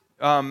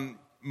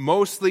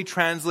mostly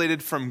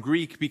translated from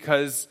Greek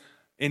because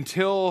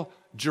until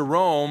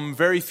Jerome,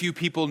 very few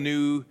people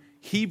knew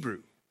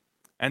Hebrew.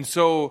 And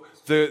so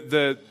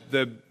the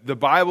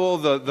Bible,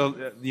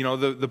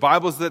 the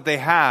Bibles that they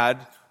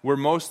had were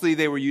mostly,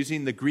 they were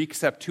using the Greek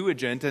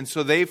Septuagint, and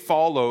so they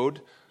followed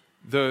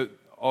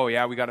oh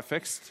yeah, we got it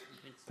fixed?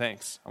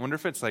 Thanks. I wonder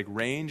if it's like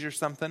range or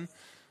something.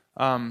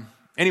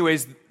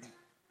 Anyways,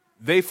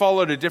 they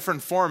followed a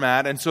different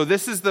format, and so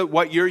this is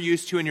what you're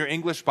used to in your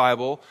English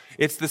Bible.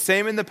 It's the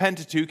same in the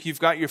Pentateuch. You've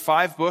got your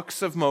 5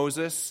 books of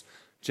Moses: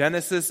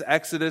 Genesis,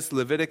 Exodus,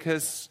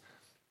 Leviticus,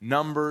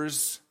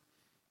 Numbers,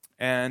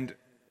 and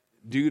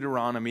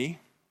Deuteronomy.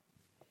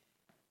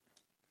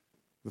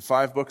 The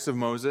 5 books of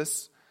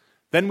Moses.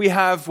 Then we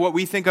have what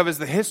we think of as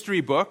the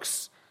history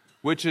books,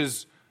 which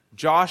is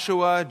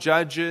Joshua,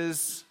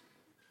 Judges,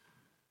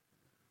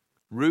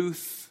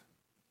 Ruth,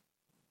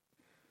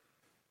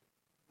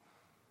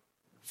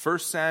 1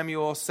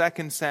 Samuel,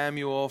 2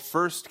 Samuel,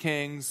 1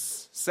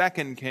 Kings,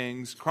 2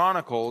 Kings,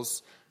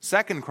 Chronicles,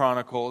 2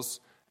 Chronicles,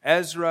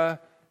 Ezra,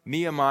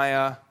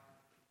 Nehemiah,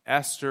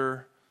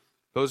 Esther.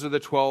 Those are the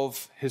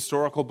 12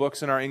 historical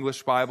books in our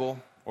English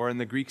Bible or in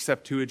the Greek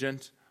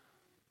Septuagint.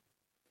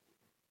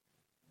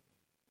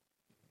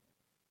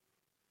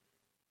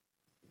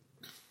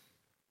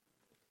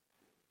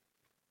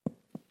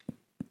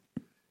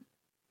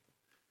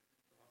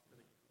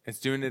 It's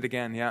doing it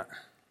again, yeah.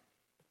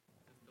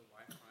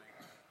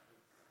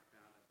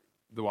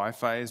 The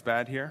Wi-Fi is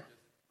bad here?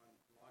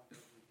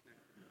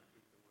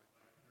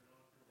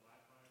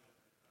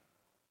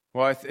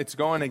 Well, it's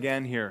going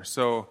again here.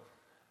 So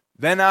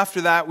then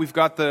after that, we've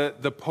got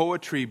the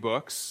poetry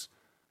books.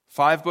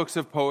 5 books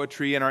of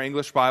poetry in our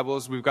English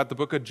Bibles. We've got the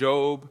book of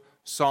Job,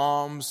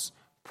 Psalms,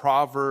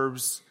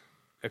 Proverbs,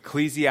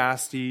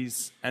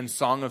 Ecclesiastes, and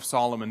Song of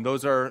Solomon.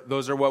 Those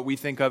are what we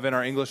think of in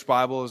our English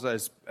Bibles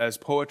as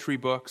poetry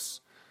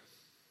books.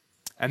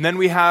 And then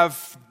we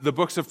have the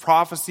books of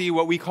prophecy,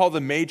 what we call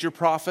the major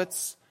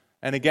prophets.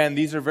 And again,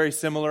 these are very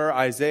similar.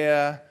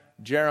 Isaiah,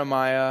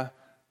 Jeremiah,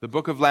 the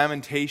book of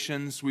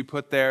Lamentations we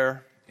put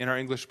there in our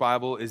English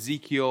Bible,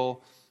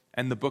 Ezekiel,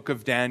 and the book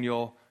of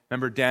Daniel.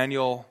 Remember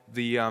Daniel,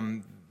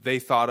 they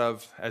thought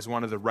of as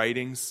one of the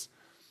writings.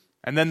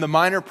 And then the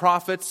minor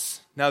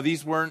prophets. Now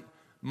these weren't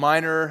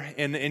minor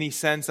in any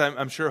sense.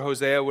 I'm sure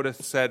Hosea would have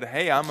said,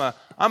 "Hey, I'm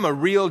a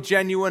real,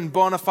 genuine,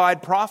 bona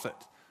fide prophet."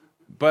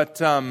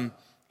 But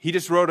he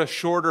just wrote a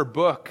shorter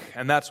book,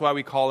 and that's why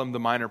we call them the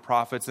minor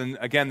prophets. And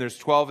again, there's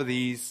 12 of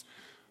these: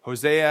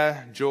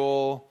 Hosea,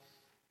 Joel,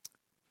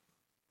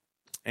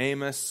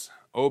 Amos,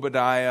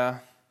 Obadiah,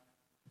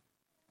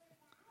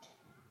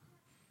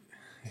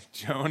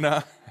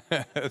 Jonah.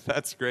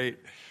 That's great.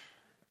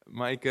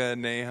 Micah,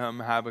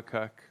 Nahum,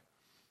 Habakkuk,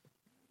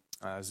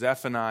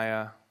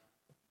 Zephaniah,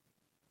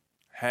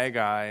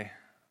 Haggai,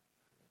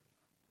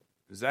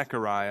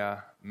 Zechariah,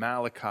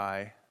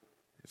 Malachi,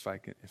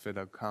 if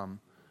it'll come.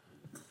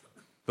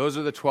 Those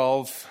are the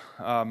 12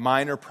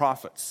 minor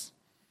prophets.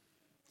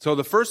 So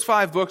the first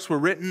 5 books were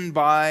written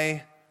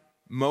by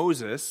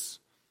Moses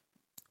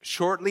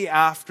shortly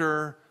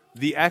after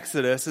the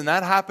Exodus, and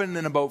that happened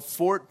in about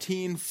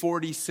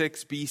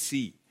 1446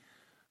 BC.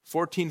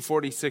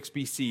 1446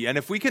 BC. And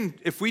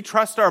if we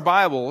trust our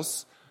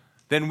Bibles,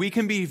 then we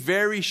can be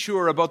very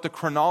sure about the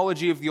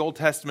chronology of the Old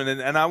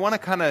Testament. And I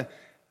want to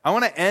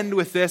end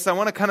with this. I'm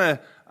going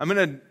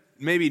to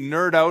maybe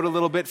nerd out a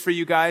little bit for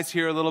you guys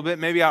here a little bit.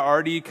 Maybe I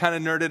already kind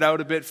of nerded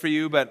out a bit for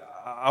you, but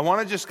I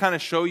want to just kind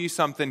of show you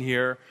something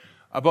here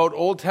about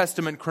Old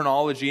Testament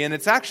chronology. And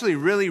it's actually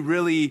really,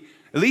 really,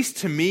 at least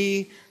to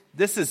me,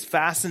 this is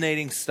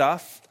fascinating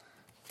stuff.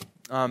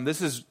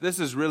 This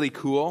is really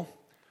cool.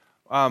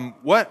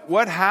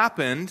 What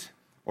happened,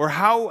 or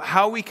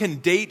how we can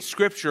date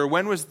Scripture?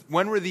 When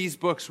were these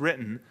books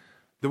written?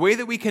 The way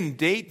that we can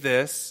date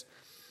this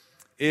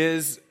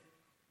is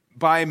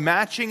by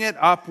matching it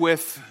up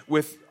with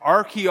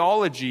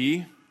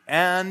archaeology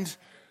and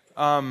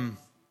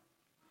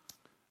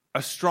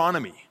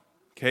astronomy.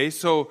 Okay,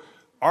 so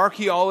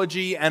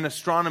archaeology and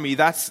astronomy.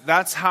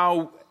 That's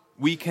how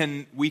we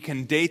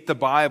can date the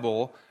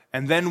Bible,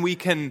 and then we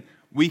can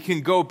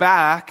go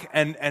back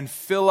and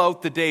fill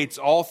out the dates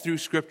all through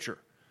Scripture.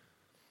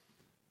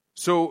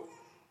 So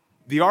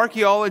the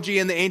archaeology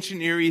in the ancient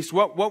Near East,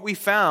 what we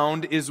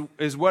found is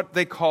what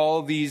they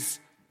call these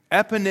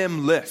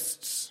eponym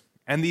lists.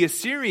 And the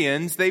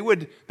Assyrians, they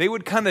would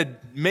kind of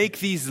make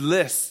these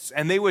lists,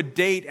 and they would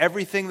date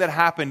everything that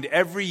happened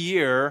every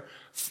year.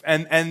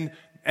 And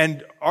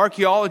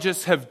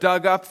archaeologists have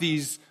dug up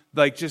these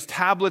like just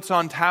tablets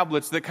on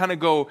tablets that kind of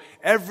go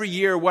every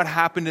year what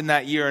happened in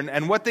that year.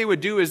 And what they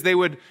would do is they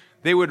would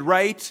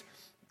write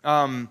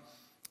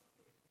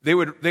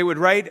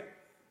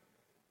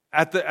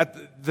at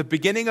the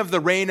beginning of the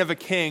reign of a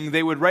king,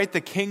 they would write the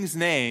king's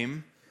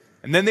name,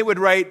 and then they would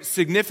write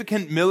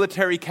significant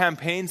military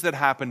campaigns that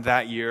happened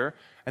that year,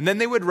 and then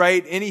they would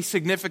write any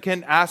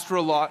significant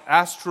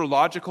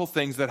astrological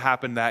things that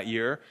happened that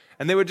year,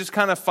 and they would just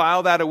kind of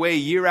file that away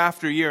year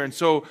after year. And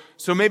so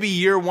maybe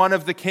year 1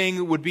 of the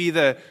king would be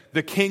the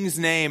king's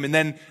name, and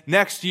then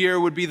next year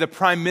would be the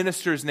prime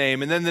minister's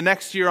name, and then the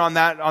next year on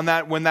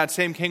that when that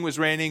same king was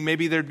reigning,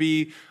 maybe there'd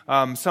be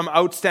some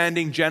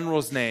outstanding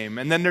general's name,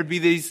 and then there'd be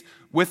these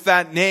with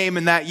that name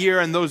and that year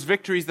and those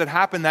victories that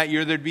happened that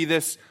year. There'd be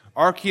this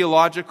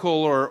archaeological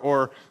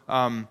or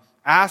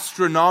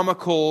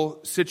astronomical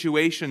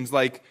situations,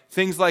 like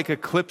things like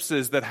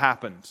eclipses that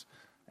happened.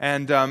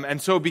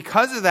 And so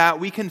because of that,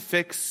 we can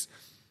fix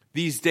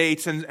these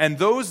dates. And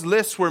those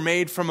lists were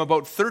made from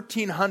about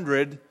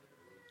 1300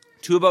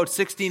 to about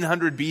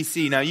 1600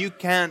 BC. Now, you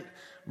can't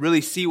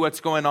really see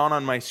what's going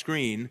on my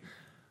screen.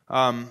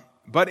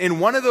 But in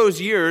one of those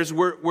years,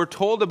 we're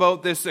told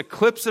about this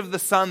eclipse of the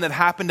sun that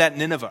happened at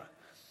Nineveh.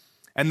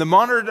 And the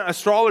modern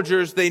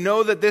astrologers, they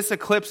know that this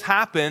eclipse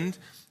happened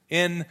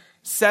in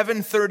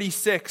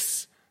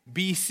 736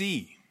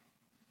 BC.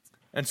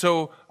 And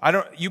so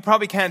you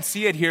probably can't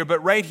see it here,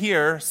 but right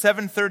here,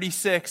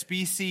 736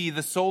 BC,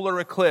 the solar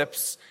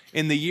eclipse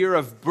in the year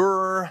of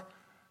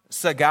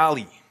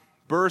Bur-Sagali.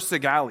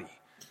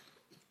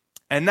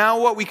 And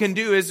now what we can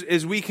do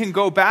is we can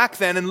go back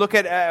then and look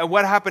at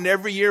what happened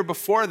every year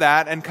before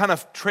that and kind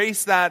of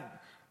trace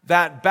that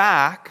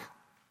back.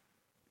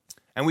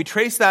 And we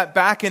trace that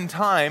back in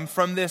time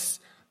from this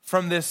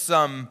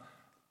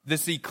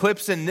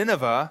eclipse in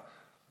Nineveh.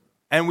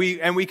 And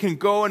we can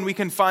go and we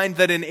can find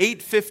that in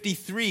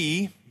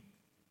 853,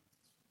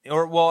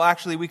 or well,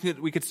 actually we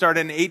could start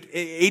in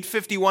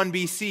 851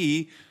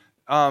 BC.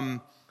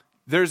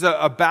 there's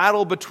a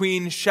battle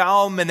between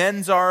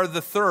Shalmaneser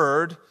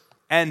III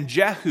and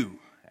Jehu.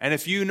 And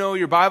if you know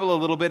your Bible a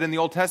little bit in the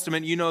Old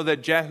Testament, you know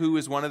that Jehu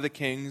is one of the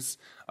kings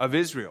of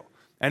Israel.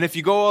 And if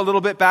you go a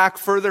little bit back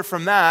further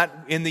from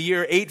that, in the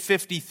year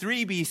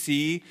 853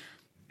 BC,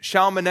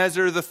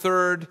 Shalmaneser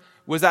III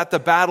was at the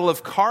Battle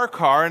of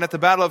Karkar, and at the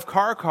Battle of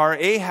Karkar,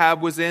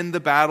 Ahab was in the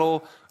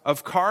Battle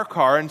of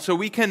Karkar. And so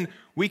we can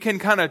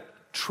kind of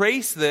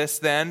trace this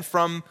then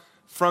from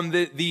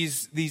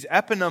these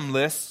eponym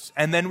lists,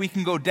 and then we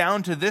can go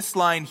down to this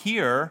line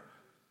here,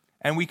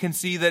 and we can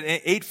see that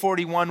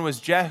 841 was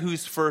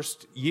Jehu's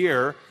first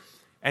year,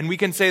 and we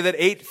can say that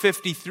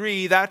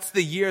 853, that's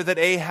the year that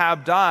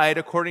Ahab died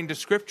according to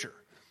Scripture.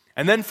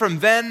 And then from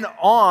then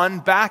on,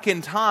 back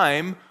in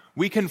time,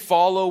 we can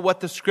follow what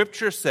the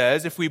Scripture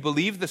says, if we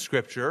believe the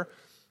Scripture,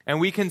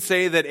 and we can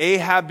say that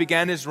Ahab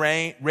began his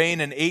reign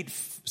in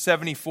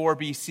 874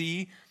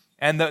 BC,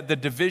 and the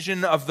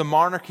division of the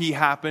monarchy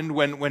happened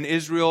when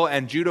Israel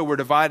and Judah were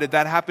divided.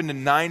 That happened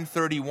in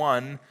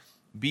 931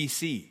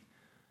 BC.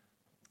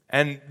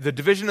 And the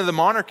division of the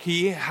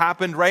monarchy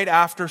happened right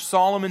after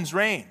Solomon's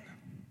reign.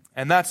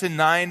 And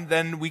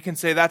then we can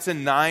say that's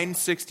in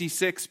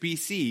 966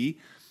 BC.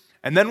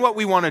 And then what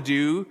we want to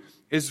do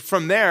is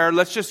from there,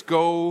 let's just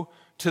go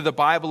to the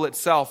Bible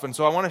itself. And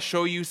so I want to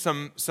show you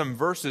some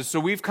verses. So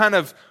we've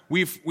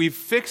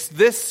fixed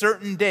this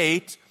certain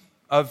date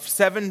of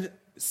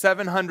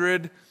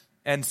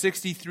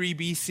 763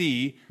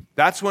 BC.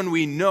 That's when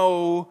we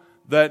know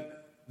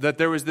that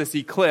there was this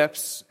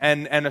eclipse,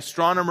 and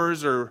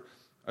astronomers or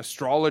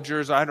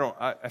astrologers, I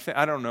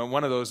don't know,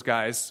 one of those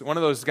guys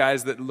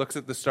that looks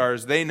at the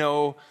stars, they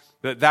know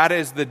that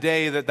is the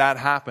day that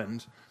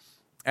happened.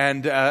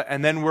 And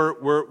then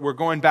we're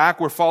going back,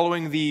 we're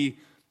following the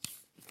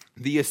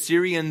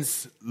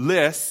Assyrians'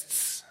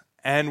 lists,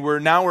 and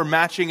we're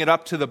matching it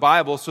up to the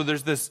Bible. So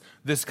there's this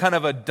kind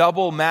of a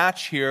double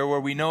match here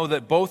where we know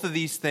that both of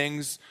these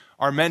things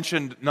are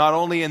mentioned not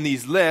only in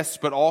these lists,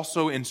 but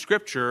also in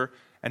Scripture.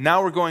 And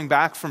now we're going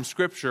back from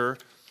Scripture.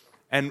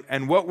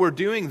 And what we're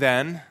doing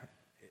then,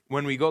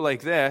 when we go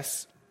like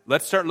this,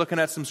 let's start looking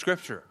at some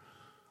Scripture.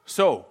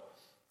 So,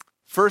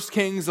 1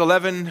 Kings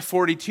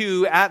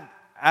 11:42, at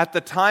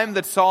the time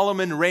that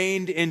Solomon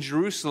reigned in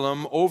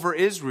Jerusalem over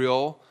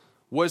Israel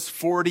was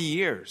 40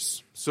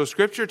 years. So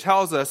Scripture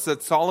tells us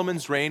that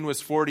Solomon's reign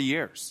was 40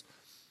 years.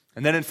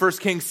 And then in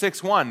 1 Kings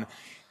 6:1,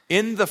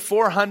 in the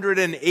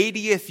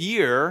 480th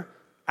year,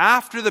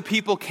 after the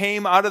people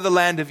came out of the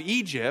land of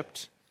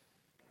Egypt,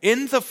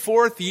 in the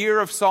 4th year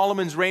of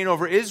Solomon's reign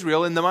over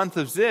Israel, in the month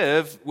of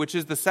Ziv, which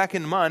is the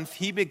 2nd month,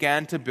 he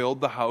began to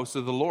build the house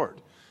of the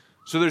Lord.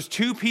 So there's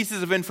two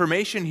pieces of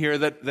information here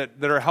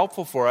that are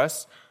helpful for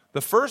us.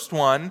 The first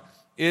one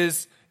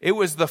is it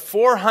was the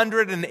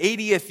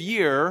 480th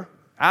year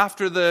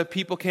after the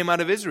people came out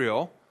of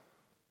Israel,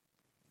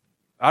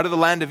 out of the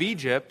land of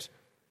Egypt,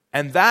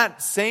 and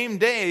that same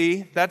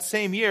day, that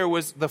same year,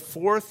 was the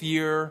 4th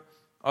year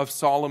of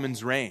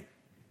Solomon's reign.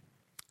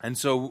 And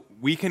so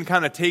we can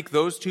kind of take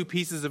those two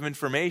pieces of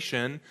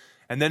information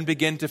and then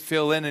begin to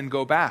fill in and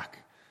go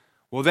back.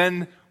 Well,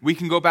 then we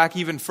can go back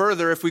even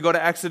further. If we go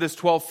to Exodus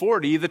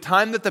 12:40, the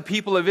time that the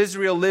people of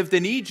Israel lived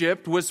in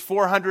Egypt was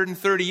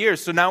 430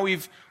 years. So now we're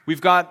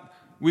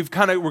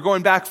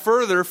going back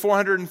further,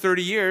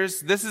 430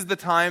 years. This is the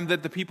time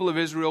that the people of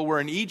Israel were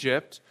in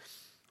Egypt.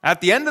 At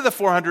the end of the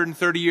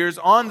 430 years,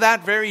 on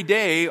that very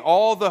day,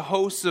 all the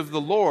hosts of the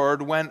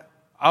Lord went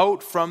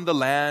out from the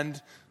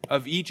land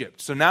of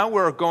Egypt. So now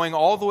we're going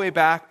all the way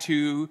back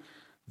to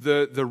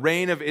the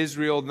reign of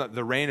Israel,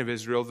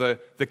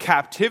 the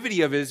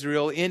captivity of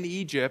Israel in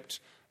Egypt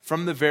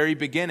from the very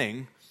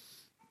beginning.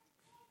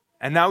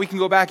 And now we can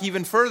go back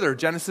even further.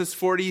 Genesis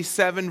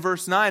 47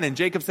 verse 9. And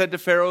Jacob said to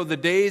Pharaoh, the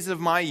days of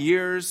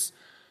the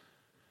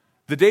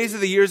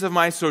years of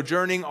my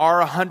sojourning are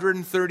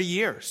 130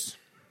 years.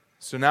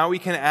 So now we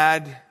can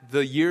add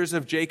the years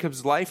of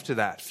Jacob's life to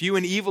that. Few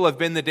and evil have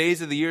been the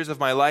days of the years of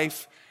my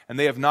life, and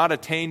they have not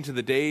attained to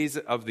the days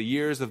of the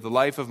years of the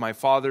life of my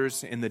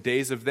fathers in the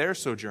days of their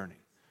sojourning.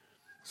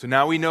 So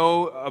now we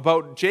know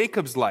about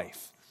Jacob's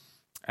life.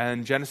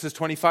 And Genesis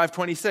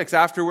 25:26,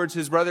 afterwards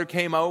his brother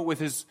came out with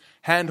his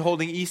hand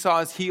holding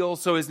Esau's heel,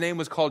 so his name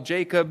was called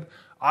Jacob.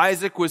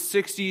 Isaac was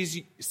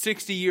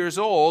 60 years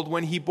old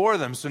when he bore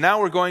them. So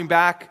now we're going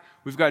back.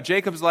 We've got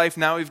Jacob's life,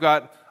 now we've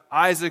got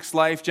Isaac's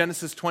life.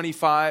 Genesis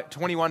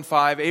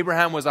 21:5,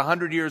 Abraham was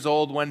 100 years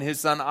old when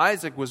his son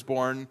Isaac was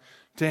born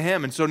to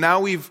him. And so now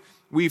we've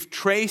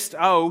traced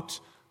out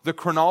the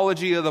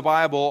chronology of the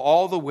Bible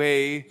all the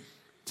way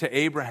to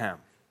Abraham.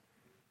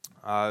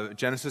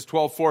 Genesis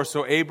 12:4,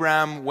 so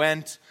Abraham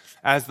went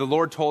as the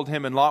Lord told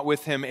him, and Lot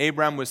with him.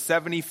 Abraham was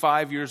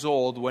 75 years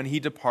old when he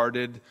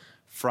departed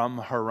from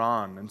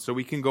Haran. And so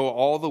we can go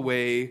all the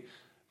way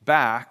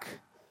back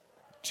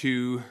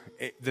to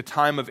the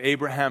time of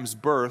Abraham's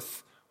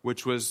birth,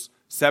 which was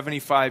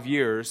 75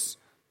 years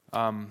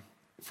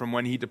from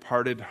when he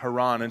departed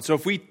Haran. And so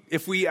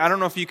if we I don't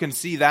know if you can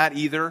see that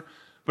either,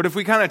 But if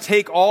we kind of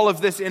take all of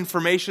this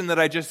information that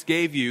I just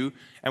gave you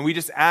and we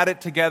just add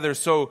it together,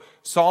 so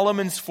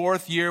Solomon's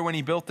 4th year when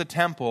he built the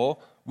temple,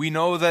 we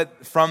know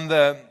that from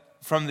the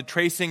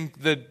tracing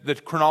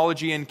the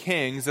chronology in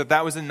Kings,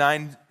 that was in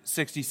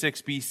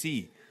 966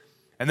 BC.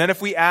 And then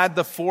if we add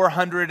the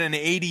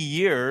 480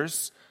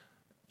 years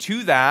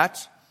to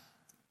that,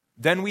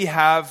 then we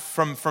have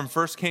from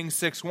 1 Kings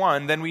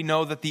 6:1, then we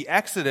know that the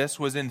Exodus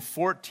was in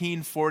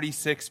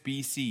 1446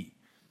 BC.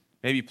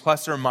 Maybe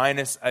plus or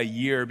minus a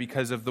year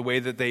because of the way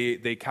that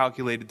they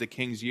calculated the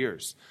king's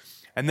years.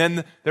 And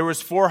then there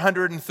was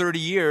 430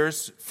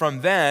 years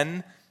from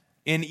then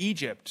in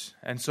Egypt.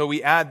 And so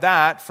we add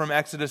that from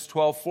Exodus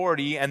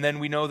 12:40, and then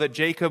we know that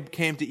Jacob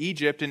came to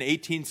Egypt in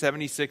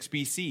 1876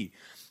 BC.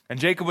 And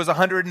Jacob was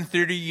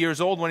 130 years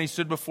old when he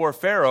stood before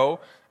Pharaoh.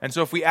 And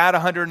so if we add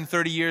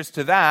 130 years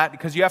to that,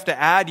 because you have to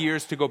add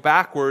years to go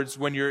backwards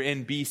when you're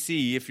in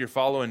BC, if you're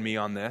following me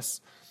on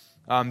this,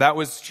 that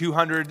was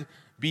 200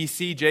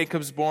 BC,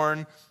 Jacob's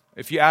born.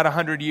 If you add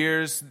 100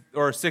 years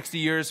or 60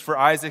 years for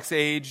Isaac's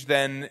age,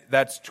 then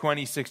that's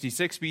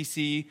 2066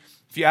 BC.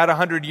 If you add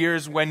 100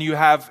 years when you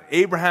have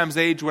Abraham's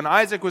age when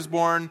Isaac was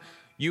born,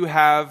 you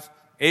have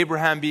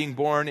Abraham being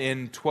born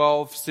in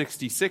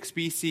 1266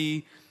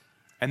 BC.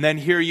 And then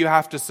here you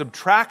have to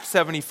subtract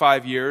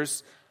 75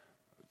 years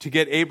to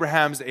get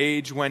Abraham's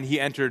age when he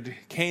entered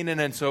Canaan.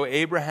 And so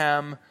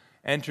Abraham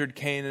entered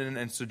Canaan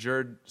and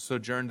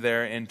sojourned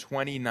there in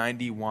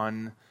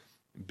 2091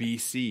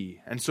 BC.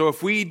 And so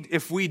if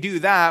we do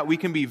that, we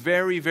can be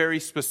very,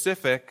 very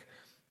specific,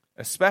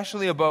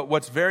 especially about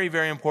what's very,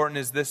 very important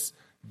is this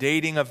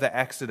dating of the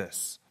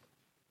Exodus.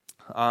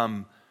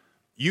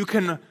 You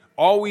can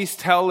always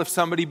tell if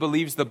somebody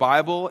believes the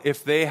Bible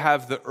if they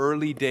have the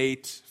early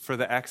date for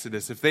the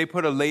Exodus. If they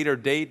put a later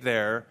date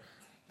there,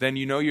 then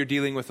you know you're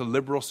dealing with a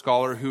liberal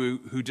scholar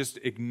who just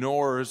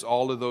ignores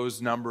all of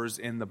those numbers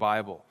in the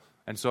Bible.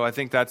 And so I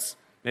think that's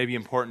maybe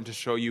important to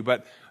show you.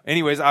 But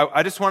anyways,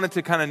 I just wanted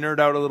to kind of nerd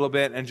out a little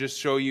bit and just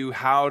show you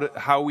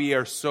how we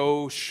are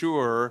so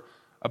sure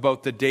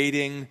about the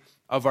dating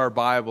of our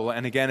Bible.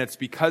 And again, it's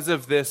because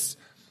of this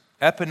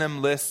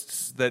eponym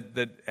lists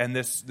and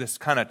this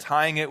kind of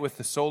tying it with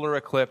the solar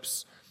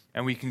eclipse.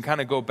 And we can kind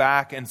of go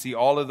back and see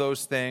all of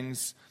those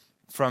things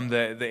from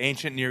the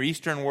ancient Near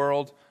Eastern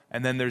world.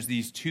 And then there's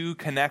these two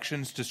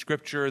connections to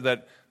Scripture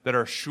that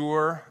are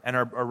sure and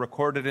are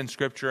recorded in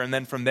Scripture. And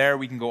then from there,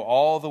 we can go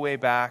all the way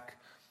back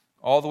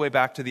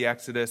to the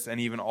Exodus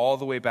and even all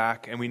the way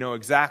back. And we know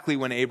exactly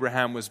when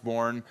Abraham was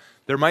born.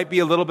 There might be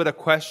a little bit of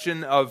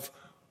question of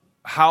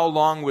how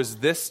long was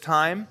this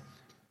time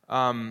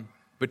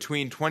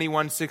between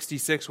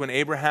 2166 when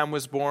Abraham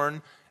was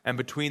born and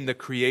between the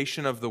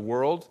creation of the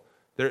world.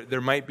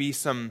 There might be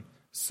some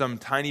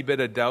tiny bit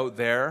of doubt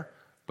there,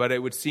 but it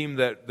would seem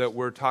that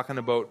we're talking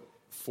about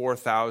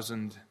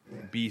 4000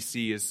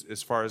 BC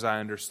as far as I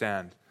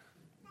understand.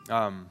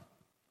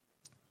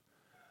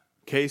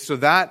 Okay, so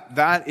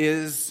that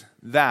is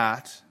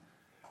that.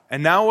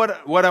 And now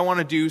what I want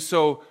to do,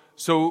 so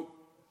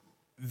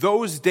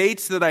those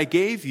dates that I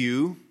gave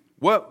you,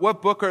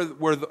 what book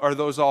are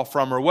those all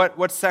from? Or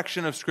what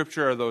section of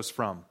Scripture are those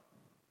from?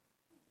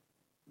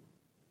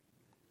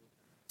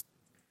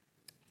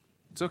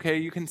 It's okay,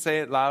 you can say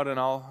it loud and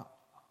I'll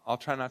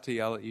try not to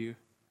yell at you.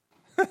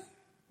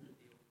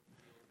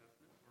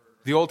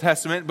 The Old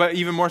Testament, but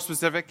even more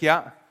specific,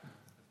 yeah.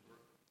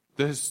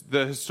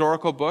 The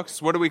historical books.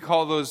 What do we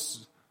call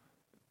those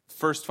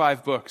first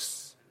 5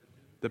 books?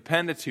 The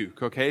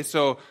Pentateuch, okay?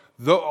 So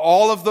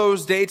all of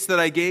those dates that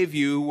I gave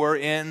you were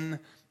in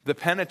the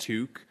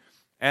Pentateuch.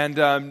 And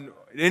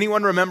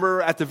anyone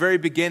remember at the very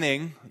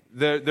beginning,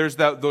 there's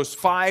those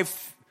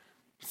 5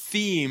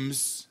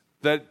 themes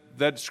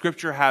that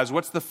Scripture has.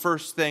 What's the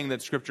first thing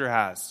that Scripture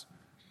has?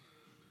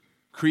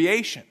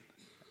 Creation.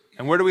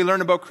 And where do we learn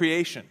about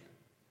creation?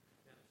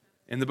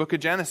 In the book of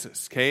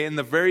Genesis, okay? In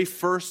the very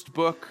first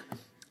book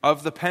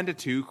of the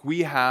Pentateuch,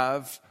 we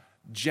have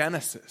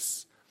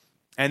Genesis.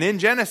 And in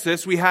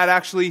Genesis, we had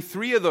actually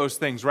 3 of those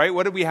things, right?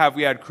 What did we have?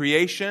 We had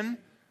creation,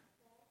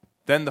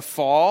 then the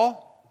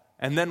fall,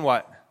 and then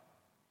what?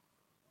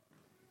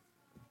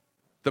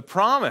 The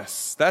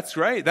promise. That's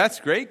right. That's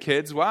great,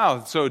 kids.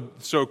 Wow.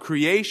 So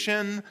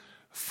creation,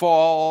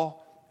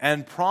 fall,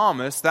 and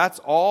promise, that's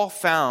all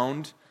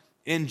found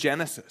in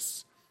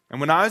Genesis. And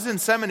when I was in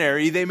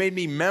seminary, they made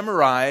me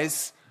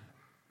memorize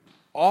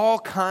all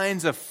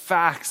kinds of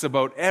facts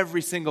about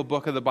every single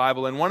book of the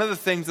Bible. And one of the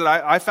things that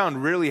I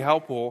found really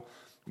helpful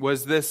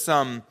was this,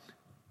 a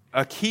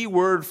key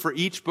word for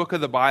each book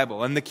of the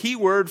Bible. And the key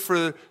word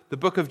for the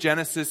book of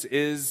Genesis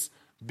is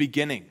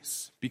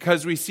beginnings.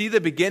 Because we see the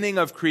beginning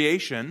of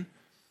creation.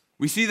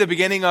 We see the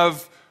beginning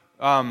of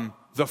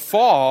the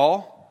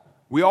fall.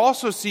 We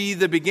also see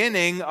the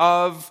beginning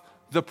of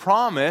the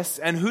promise.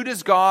 And who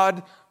does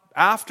God,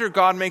 after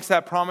God makes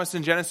that promise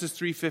in Genesis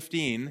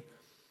 3:15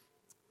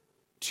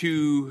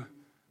 to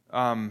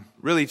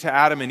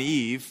Adam and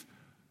Eve,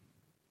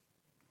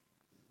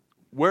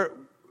 where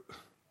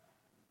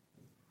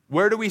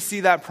do we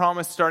see that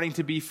promise starting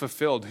to be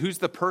fulfilled? Who's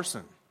the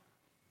person?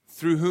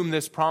 through whom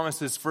this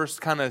promise is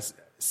first kind of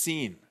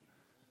seen?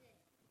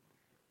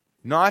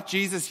 Not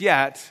Jesus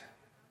yet.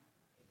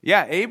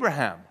 Yeah,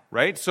 Abraham,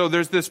 right? So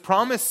there's this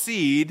promised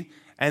seed,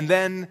 and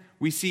then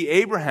we see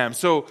Abraham.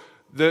 So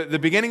the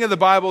beginning of the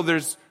Bible,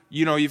 there's,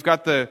 you've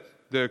got the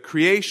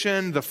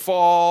creation, the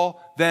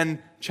fall,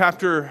 then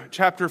chapter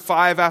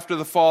 5 after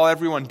the fall,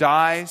 everyone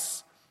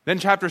dies. Then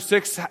chapter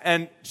 6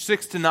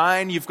 to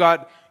 9, you've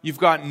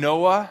got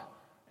Noah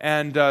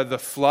and the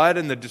flood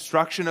and the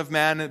destruction of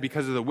man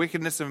because of the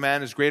wickedness of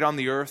man is great on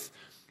the earth.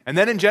 And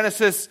then in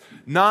Genesis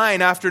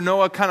 9, after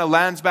Noah kind of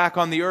lands back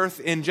on the earth,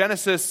 in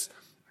Genesis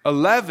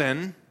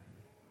 11,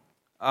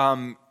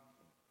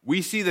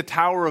 we see the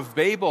Tower of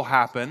Babel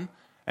happen,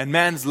 and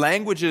man's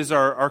languages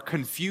are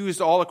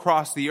confused all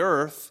across the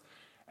earth.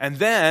 And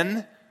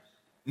then,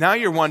 now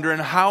you're wondering,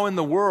 how in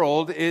the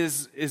world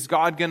is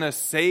God going to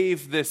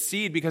save this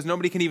seed? Because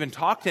nobody can even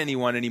talk to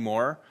anyone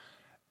anymore.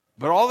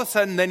 But all of a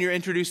sudden, then you're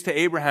introduced to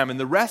Abraham, and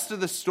the rest of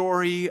the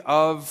story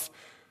of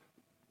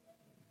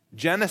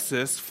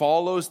Genesis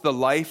follows the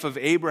life of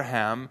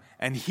Abraham,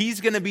 and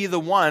he's going to be the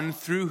one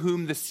through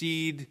whom the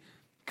seed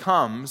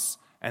comes,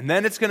 and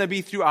then it's going to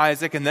be through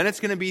Isaac, and then it's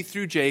going to be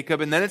through Jacob,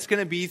 and then it's going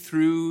to be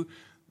through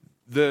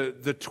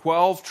the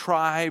 12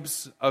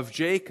 tribes of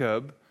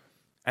Jacob,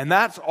 and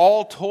that's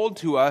all told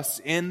to us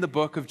in the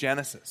book of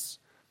Genesis.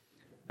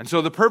 And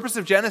so the purpose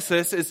of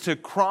Genesis is to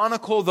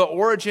chronicle the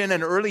origin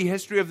and early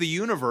history of the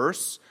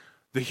universe,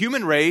 the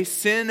human race,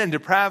 sin and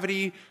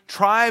depravity,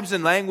 tribes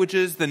and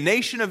languages, the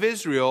nation of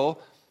Israel,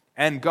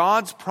 and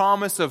God's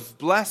promise of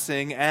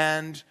blessing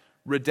and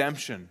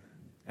redemption.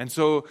 And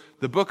so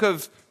the book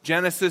of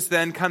Genesis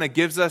then kind of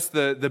gives us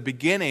the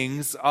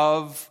beginnings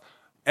of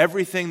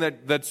everything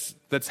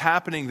that's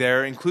happening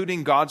there,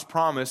 including God's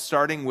promise,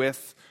 starting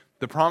with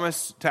the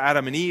promise to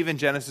Adam and Eve in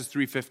Genesis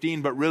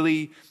 3:15, but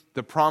really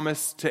the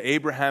promise to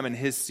Abraham and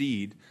his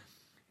seed.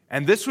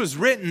 And this was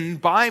written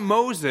by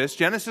Moses.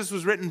 Genesis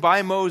was written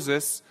by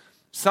Moses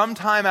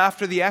sometime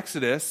after the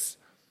Exodus,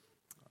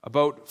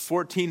 about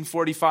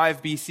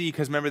 1445 BC,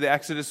 because remember the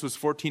Exodus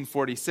was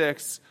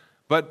 1446,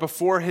 but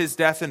before his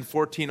death in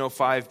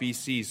 1405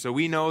 BC. So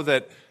we know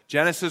that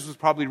Genesis was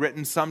probably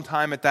written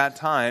sometime at that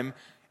time,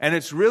 and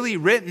it's really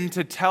written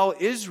to tell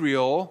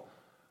Israel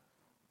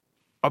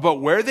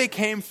about where they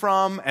came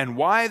from and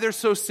why they're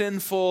so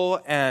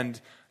sinful and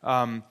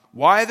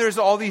why there's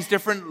all these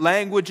different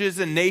languages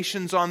and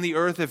nations on the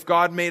earth if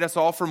God made us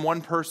all from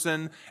one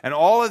person. And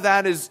all of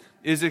that is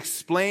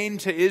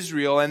explained to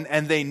Israel.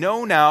 And they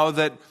know now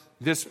that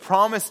this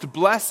promised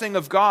blessing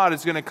of God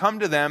is going to come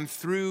to them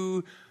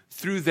through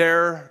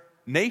their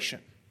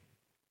nation.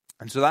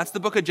 And so that's the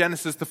book of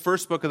Genesis, the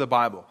first book of the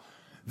Bible.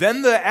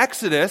 Then the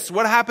Exodus.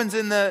 What happens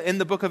in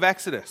the book of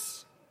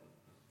Exodus?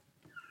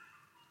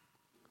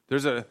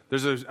 There's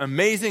an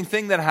amazing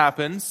thing that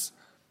happens.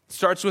 It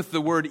starts with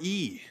the word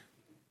E.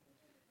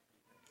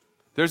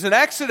 There's an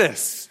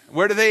exodus.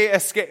 Where do they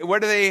escape? Where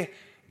do they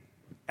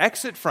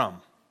exit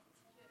from?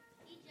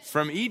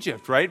 From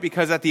Egypt, right?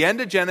 Because at the end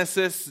of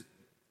Genesis,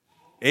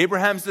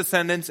 Abraham's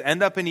descendants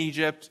end up in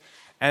Egypt,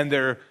 and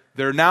they're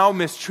now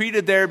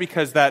mistreated there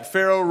because that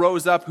Pharaoh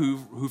rose up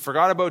who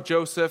forgot about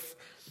Joseph.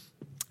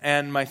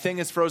 And my thing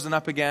is frozen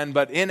up again.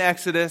 But in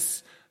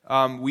Exodus,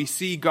 we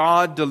see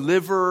God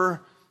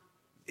deliver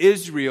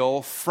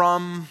Israel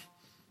from.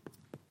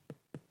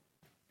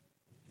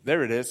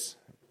 There it is.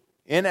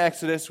 In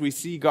Exodus, we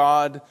see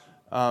God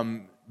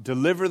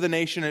deliver the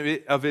nation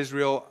of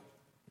Israel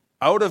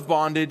out of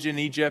bondage in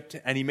Egypt,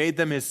 and he made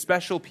them his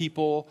special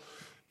people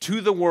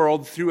to the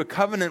world through a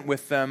covenant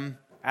with them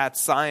at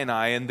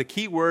Sinai. And the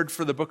key word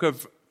for the book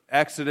of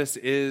Exodus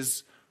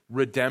is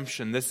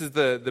redemption. This is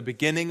the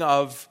beginning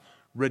of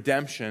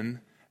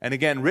redemption. And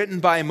again, written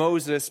by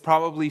Moses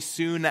probably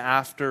soon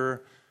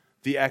after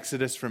the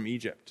Exodus from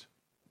Egypt.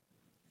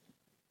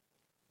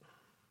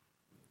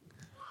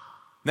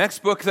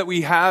 Next book that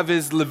we have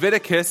is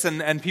Leviticus,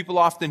 and people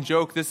often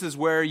joke this is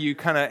where you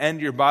kind of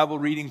end your Bible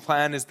reading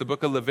plan, is the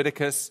book of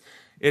Leviticus.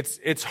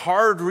 It's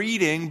hard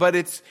reading, but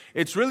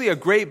it's really a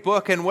great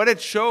book, and what it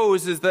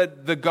shows is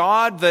that the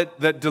God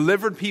that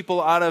delivered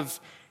people out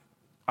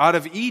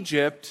of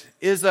Egypt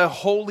is a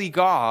holy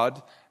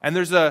God, and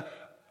there's a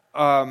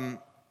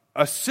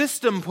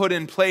system put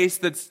in place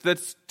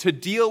that's to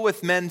deal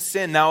with men's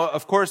sin. Now,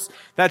 of course,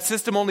 that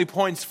system only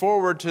points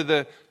forward to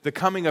the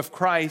coming of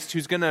Christ,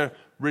 who's going to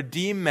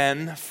redeem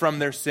men from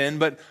their sin.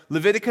 But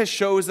Leviticus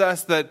shows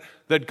us that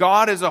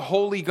God is a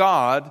holy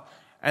God,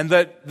 and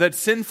that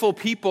sinful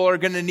people are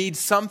going to need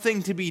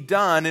something to be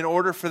done in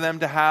order for them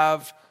to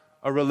have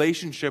a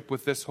relationship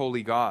with this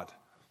holy God.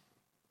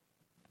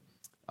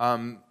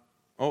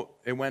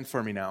 It went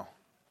for me now,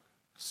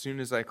 as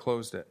soon as I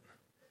closed it.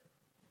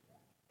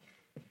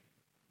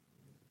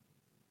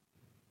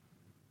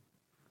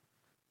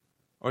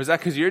 Or is that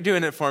because you're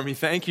doing it for me?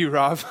 Thank you,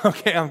 Rob.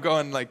 Okay, I'm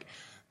going like,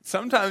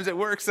 sometimes it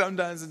works,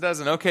 sometimes it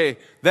doesn't. Okay,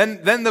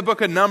 then the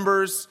book of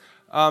Numbers.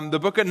 The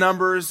book of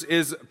Numbers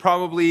is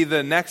probably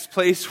the next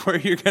place where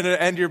you're going to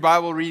end your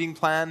Bible reading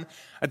plan.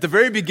 At the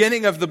very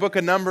beginning of the book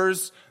of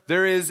Numbers,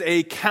 there is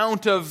a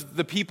count of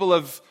the people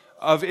of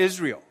of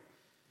Israel.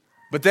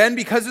 But then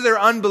because of their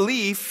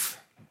unbelief,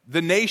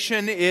 the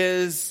nation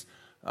is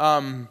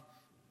not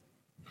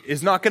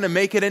going to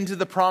make it into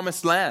the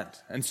promised land.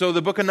 And so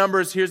the book of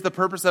Numbers, here's the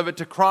purpose of it,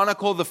 to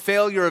chronicle the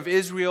failure of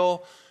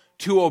Israel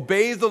to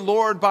obey the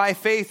Lord by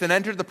faith and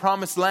enter the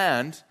promised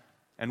land.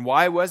 And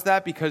why was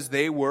that? Because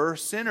they were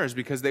sinners,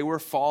 because they were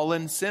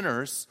fallen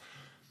sinners.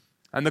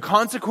 And the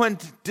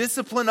consequent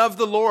discipline of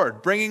the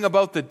Lord, bringing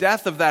about the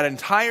death of that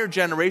entire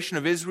generation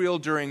of Israel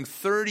during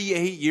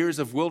 38 years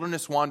of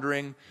wilderness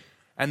wandering,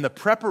 and the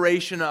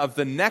preparation of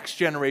the next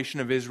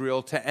generation of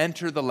Israel to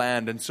enter the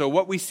land. And so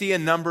what we see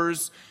in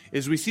Numbers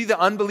is we see the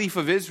unbelief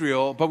of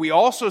Israel, but we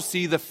also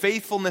see the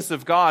faithfulness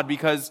of God,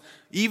 because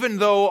even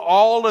though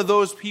all of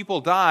those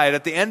people died,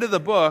 at the end of the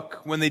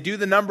book, when they do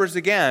the numbers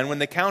again, when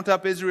they count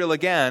up Israel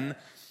again,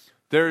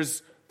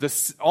 there's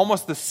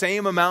almost the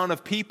same amount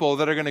of people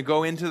that are going to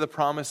go into the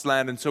promised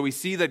land. And so we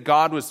see that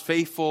God was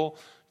faithful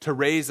to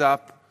raise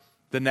up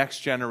the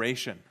next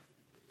generation.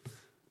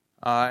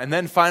 And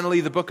then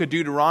finally, the book of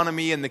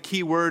Deuteronomy, and the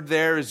key word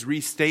there is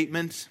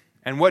restatement.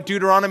 And what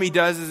Deuteronomy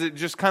does is it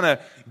just kind of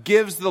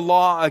gives the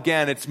law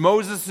again. It's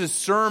Moses'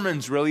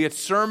 sermons, really. It's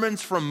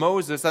sermons from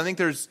Moses. I think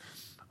there's,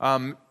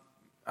 I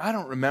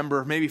don't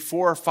remember, maybe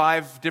 4 or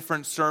 5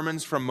 different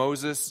sermons from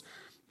Moses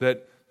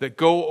that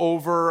go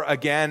over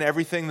again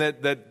everything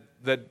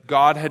that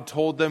God had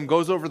told them,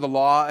 goes over the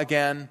law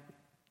again.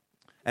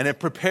 And it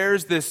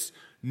prepares this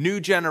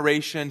new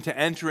generation to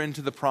enter into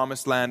the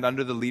promised land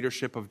under the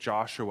leadership of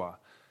Joshua.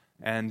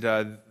 And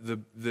the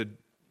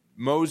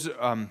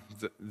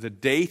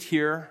date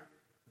here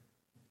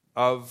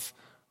of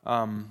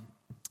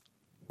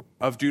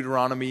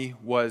Deuteronomy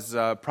was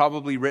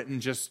probably written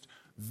just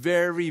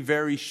very,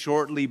 very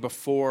shortly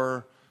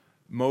before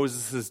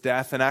Moses'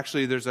 death. And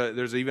actually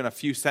there's even a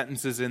few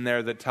sentences in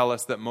there that tell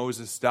us that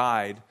Moses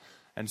died.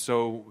 And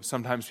so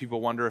sometimes people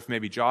wonder if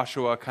maybe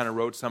Joshua kind of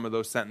wrote some of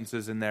those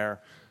sentences in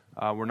there.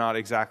 We're not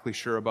exactly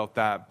sure about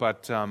that,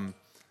 but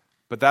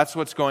that's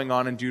what's going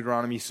on in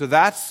Deuteronomy. So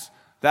that's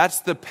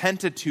the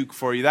Pentateuch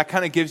for you. That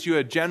kind of gives you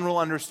a general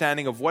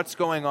understanding of what's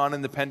going on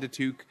in the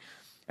Pentateuch.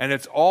 And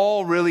it's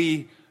all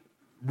really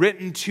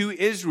written to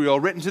Israel,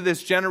 written to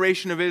this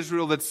generation of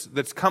Israel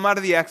that's come out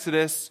of the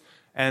Exodus,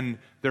 and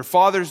their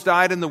fathers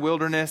died in the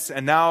wilderness,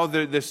 and now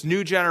this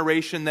new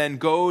generation then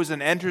goes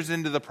and enters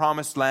into the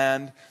promised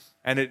land.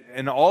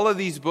 And all of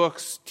these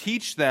books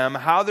teach them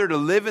how they're to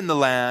live in the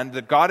land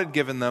that God had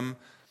given them,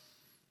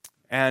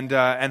 and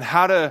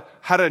how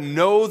to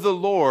know the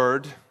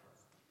Lord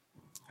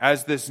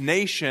as this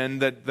nation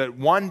that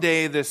one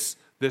day this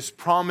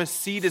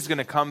promised seed is going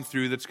to come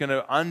through that's going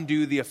to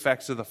undo the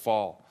effects of the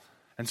fall.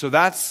 And so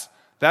that's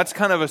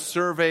kind of a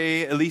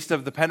survey, at least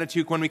of the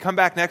Pentateuch. When we come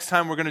back next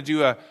time, we're going to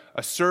do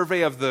a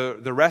survey of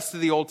the rest of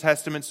the Old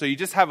Testament, so you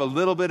just have a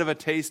little bit of a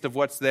taste of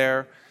what's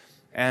there.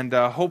 And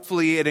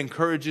hopefully it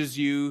encourages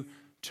you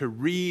to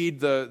read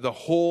the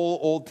whole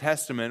Old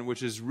Testament,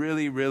 which is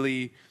really,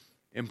 really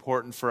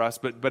important for us.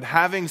 But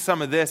having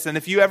some of this, and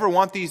if you ever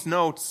want these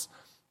notes,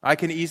 I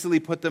can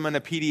easily put them in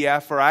a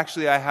PDF, or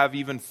actually I have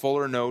even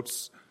fuller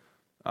notes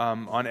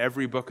on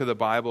every book of the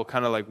Bible,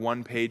 kind of like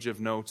 1 page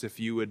of notes if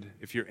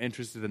you're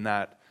interested in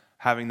that,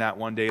 having that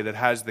one day that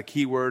has the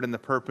keyword and the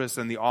purpose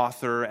and the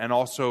author, and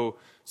also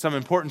some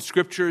important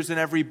scriptures in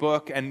every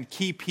book, and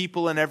key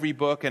people in every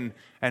book, and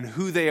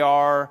who they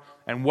are,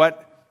 and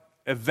what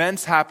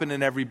events happen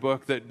in every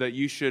book that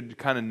you should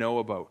kind of know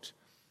about.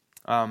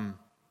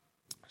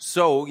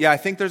 So, I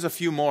think there's a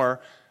few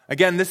more.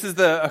 Again, this is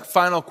the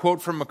final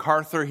quote from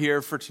MacArthur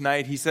here for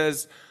tonight. He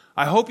says,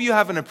 "I hope you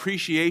have an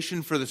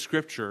appreciation for the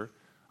Scripture.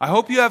 I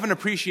hope you have an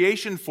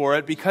appreciation for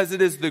it because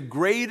it is the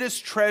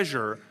greatest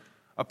treasure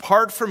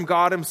apart from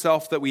God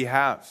Himself that we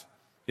have.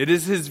 It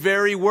is His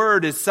very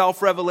word, His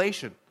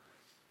self-revelation.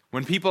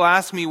 When people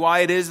ask me why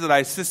it is that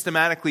I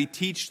systematically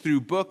teach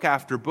through book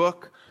after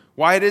book,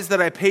 why it is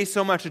that I pay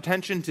so much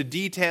attention to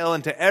detail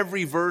and to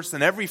every verse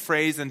and every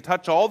phrase and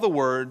touch all the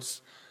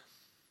words,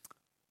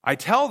 I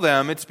tell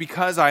them it's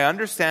because I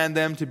understand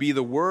them to be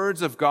the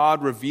words of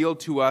God revealed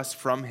to us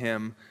from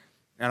Him,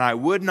 and I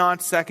would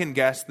not second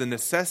guess the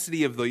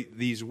necessity of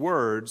these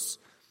words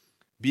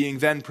being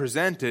then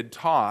presented,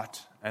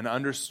 taught, and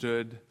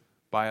understood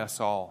by us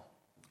all."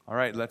 All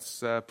right,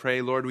 let's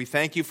pray. Lord, we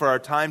thank You for our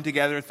time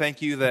together.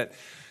 Thank You that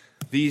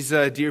these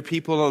dear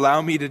people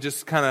allow me to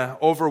just kind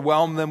of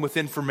overwhelm them with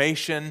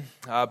information.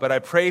 But I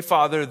pray,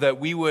 Father, that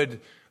we would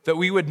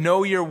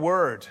know Your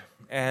word,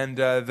 and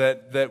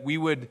that we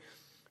would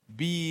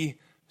be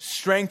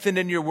strengthened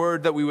in Your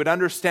word, that we would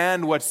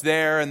understand what's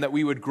there, and that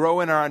we would grow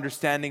in our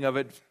understanding of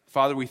it.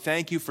 Father, we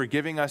thank You for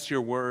giving us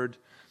Your word,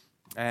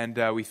 and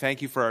we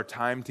thank You for our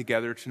time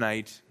together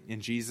tonight.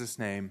 In Jesus'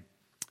 name,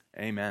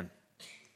 amen.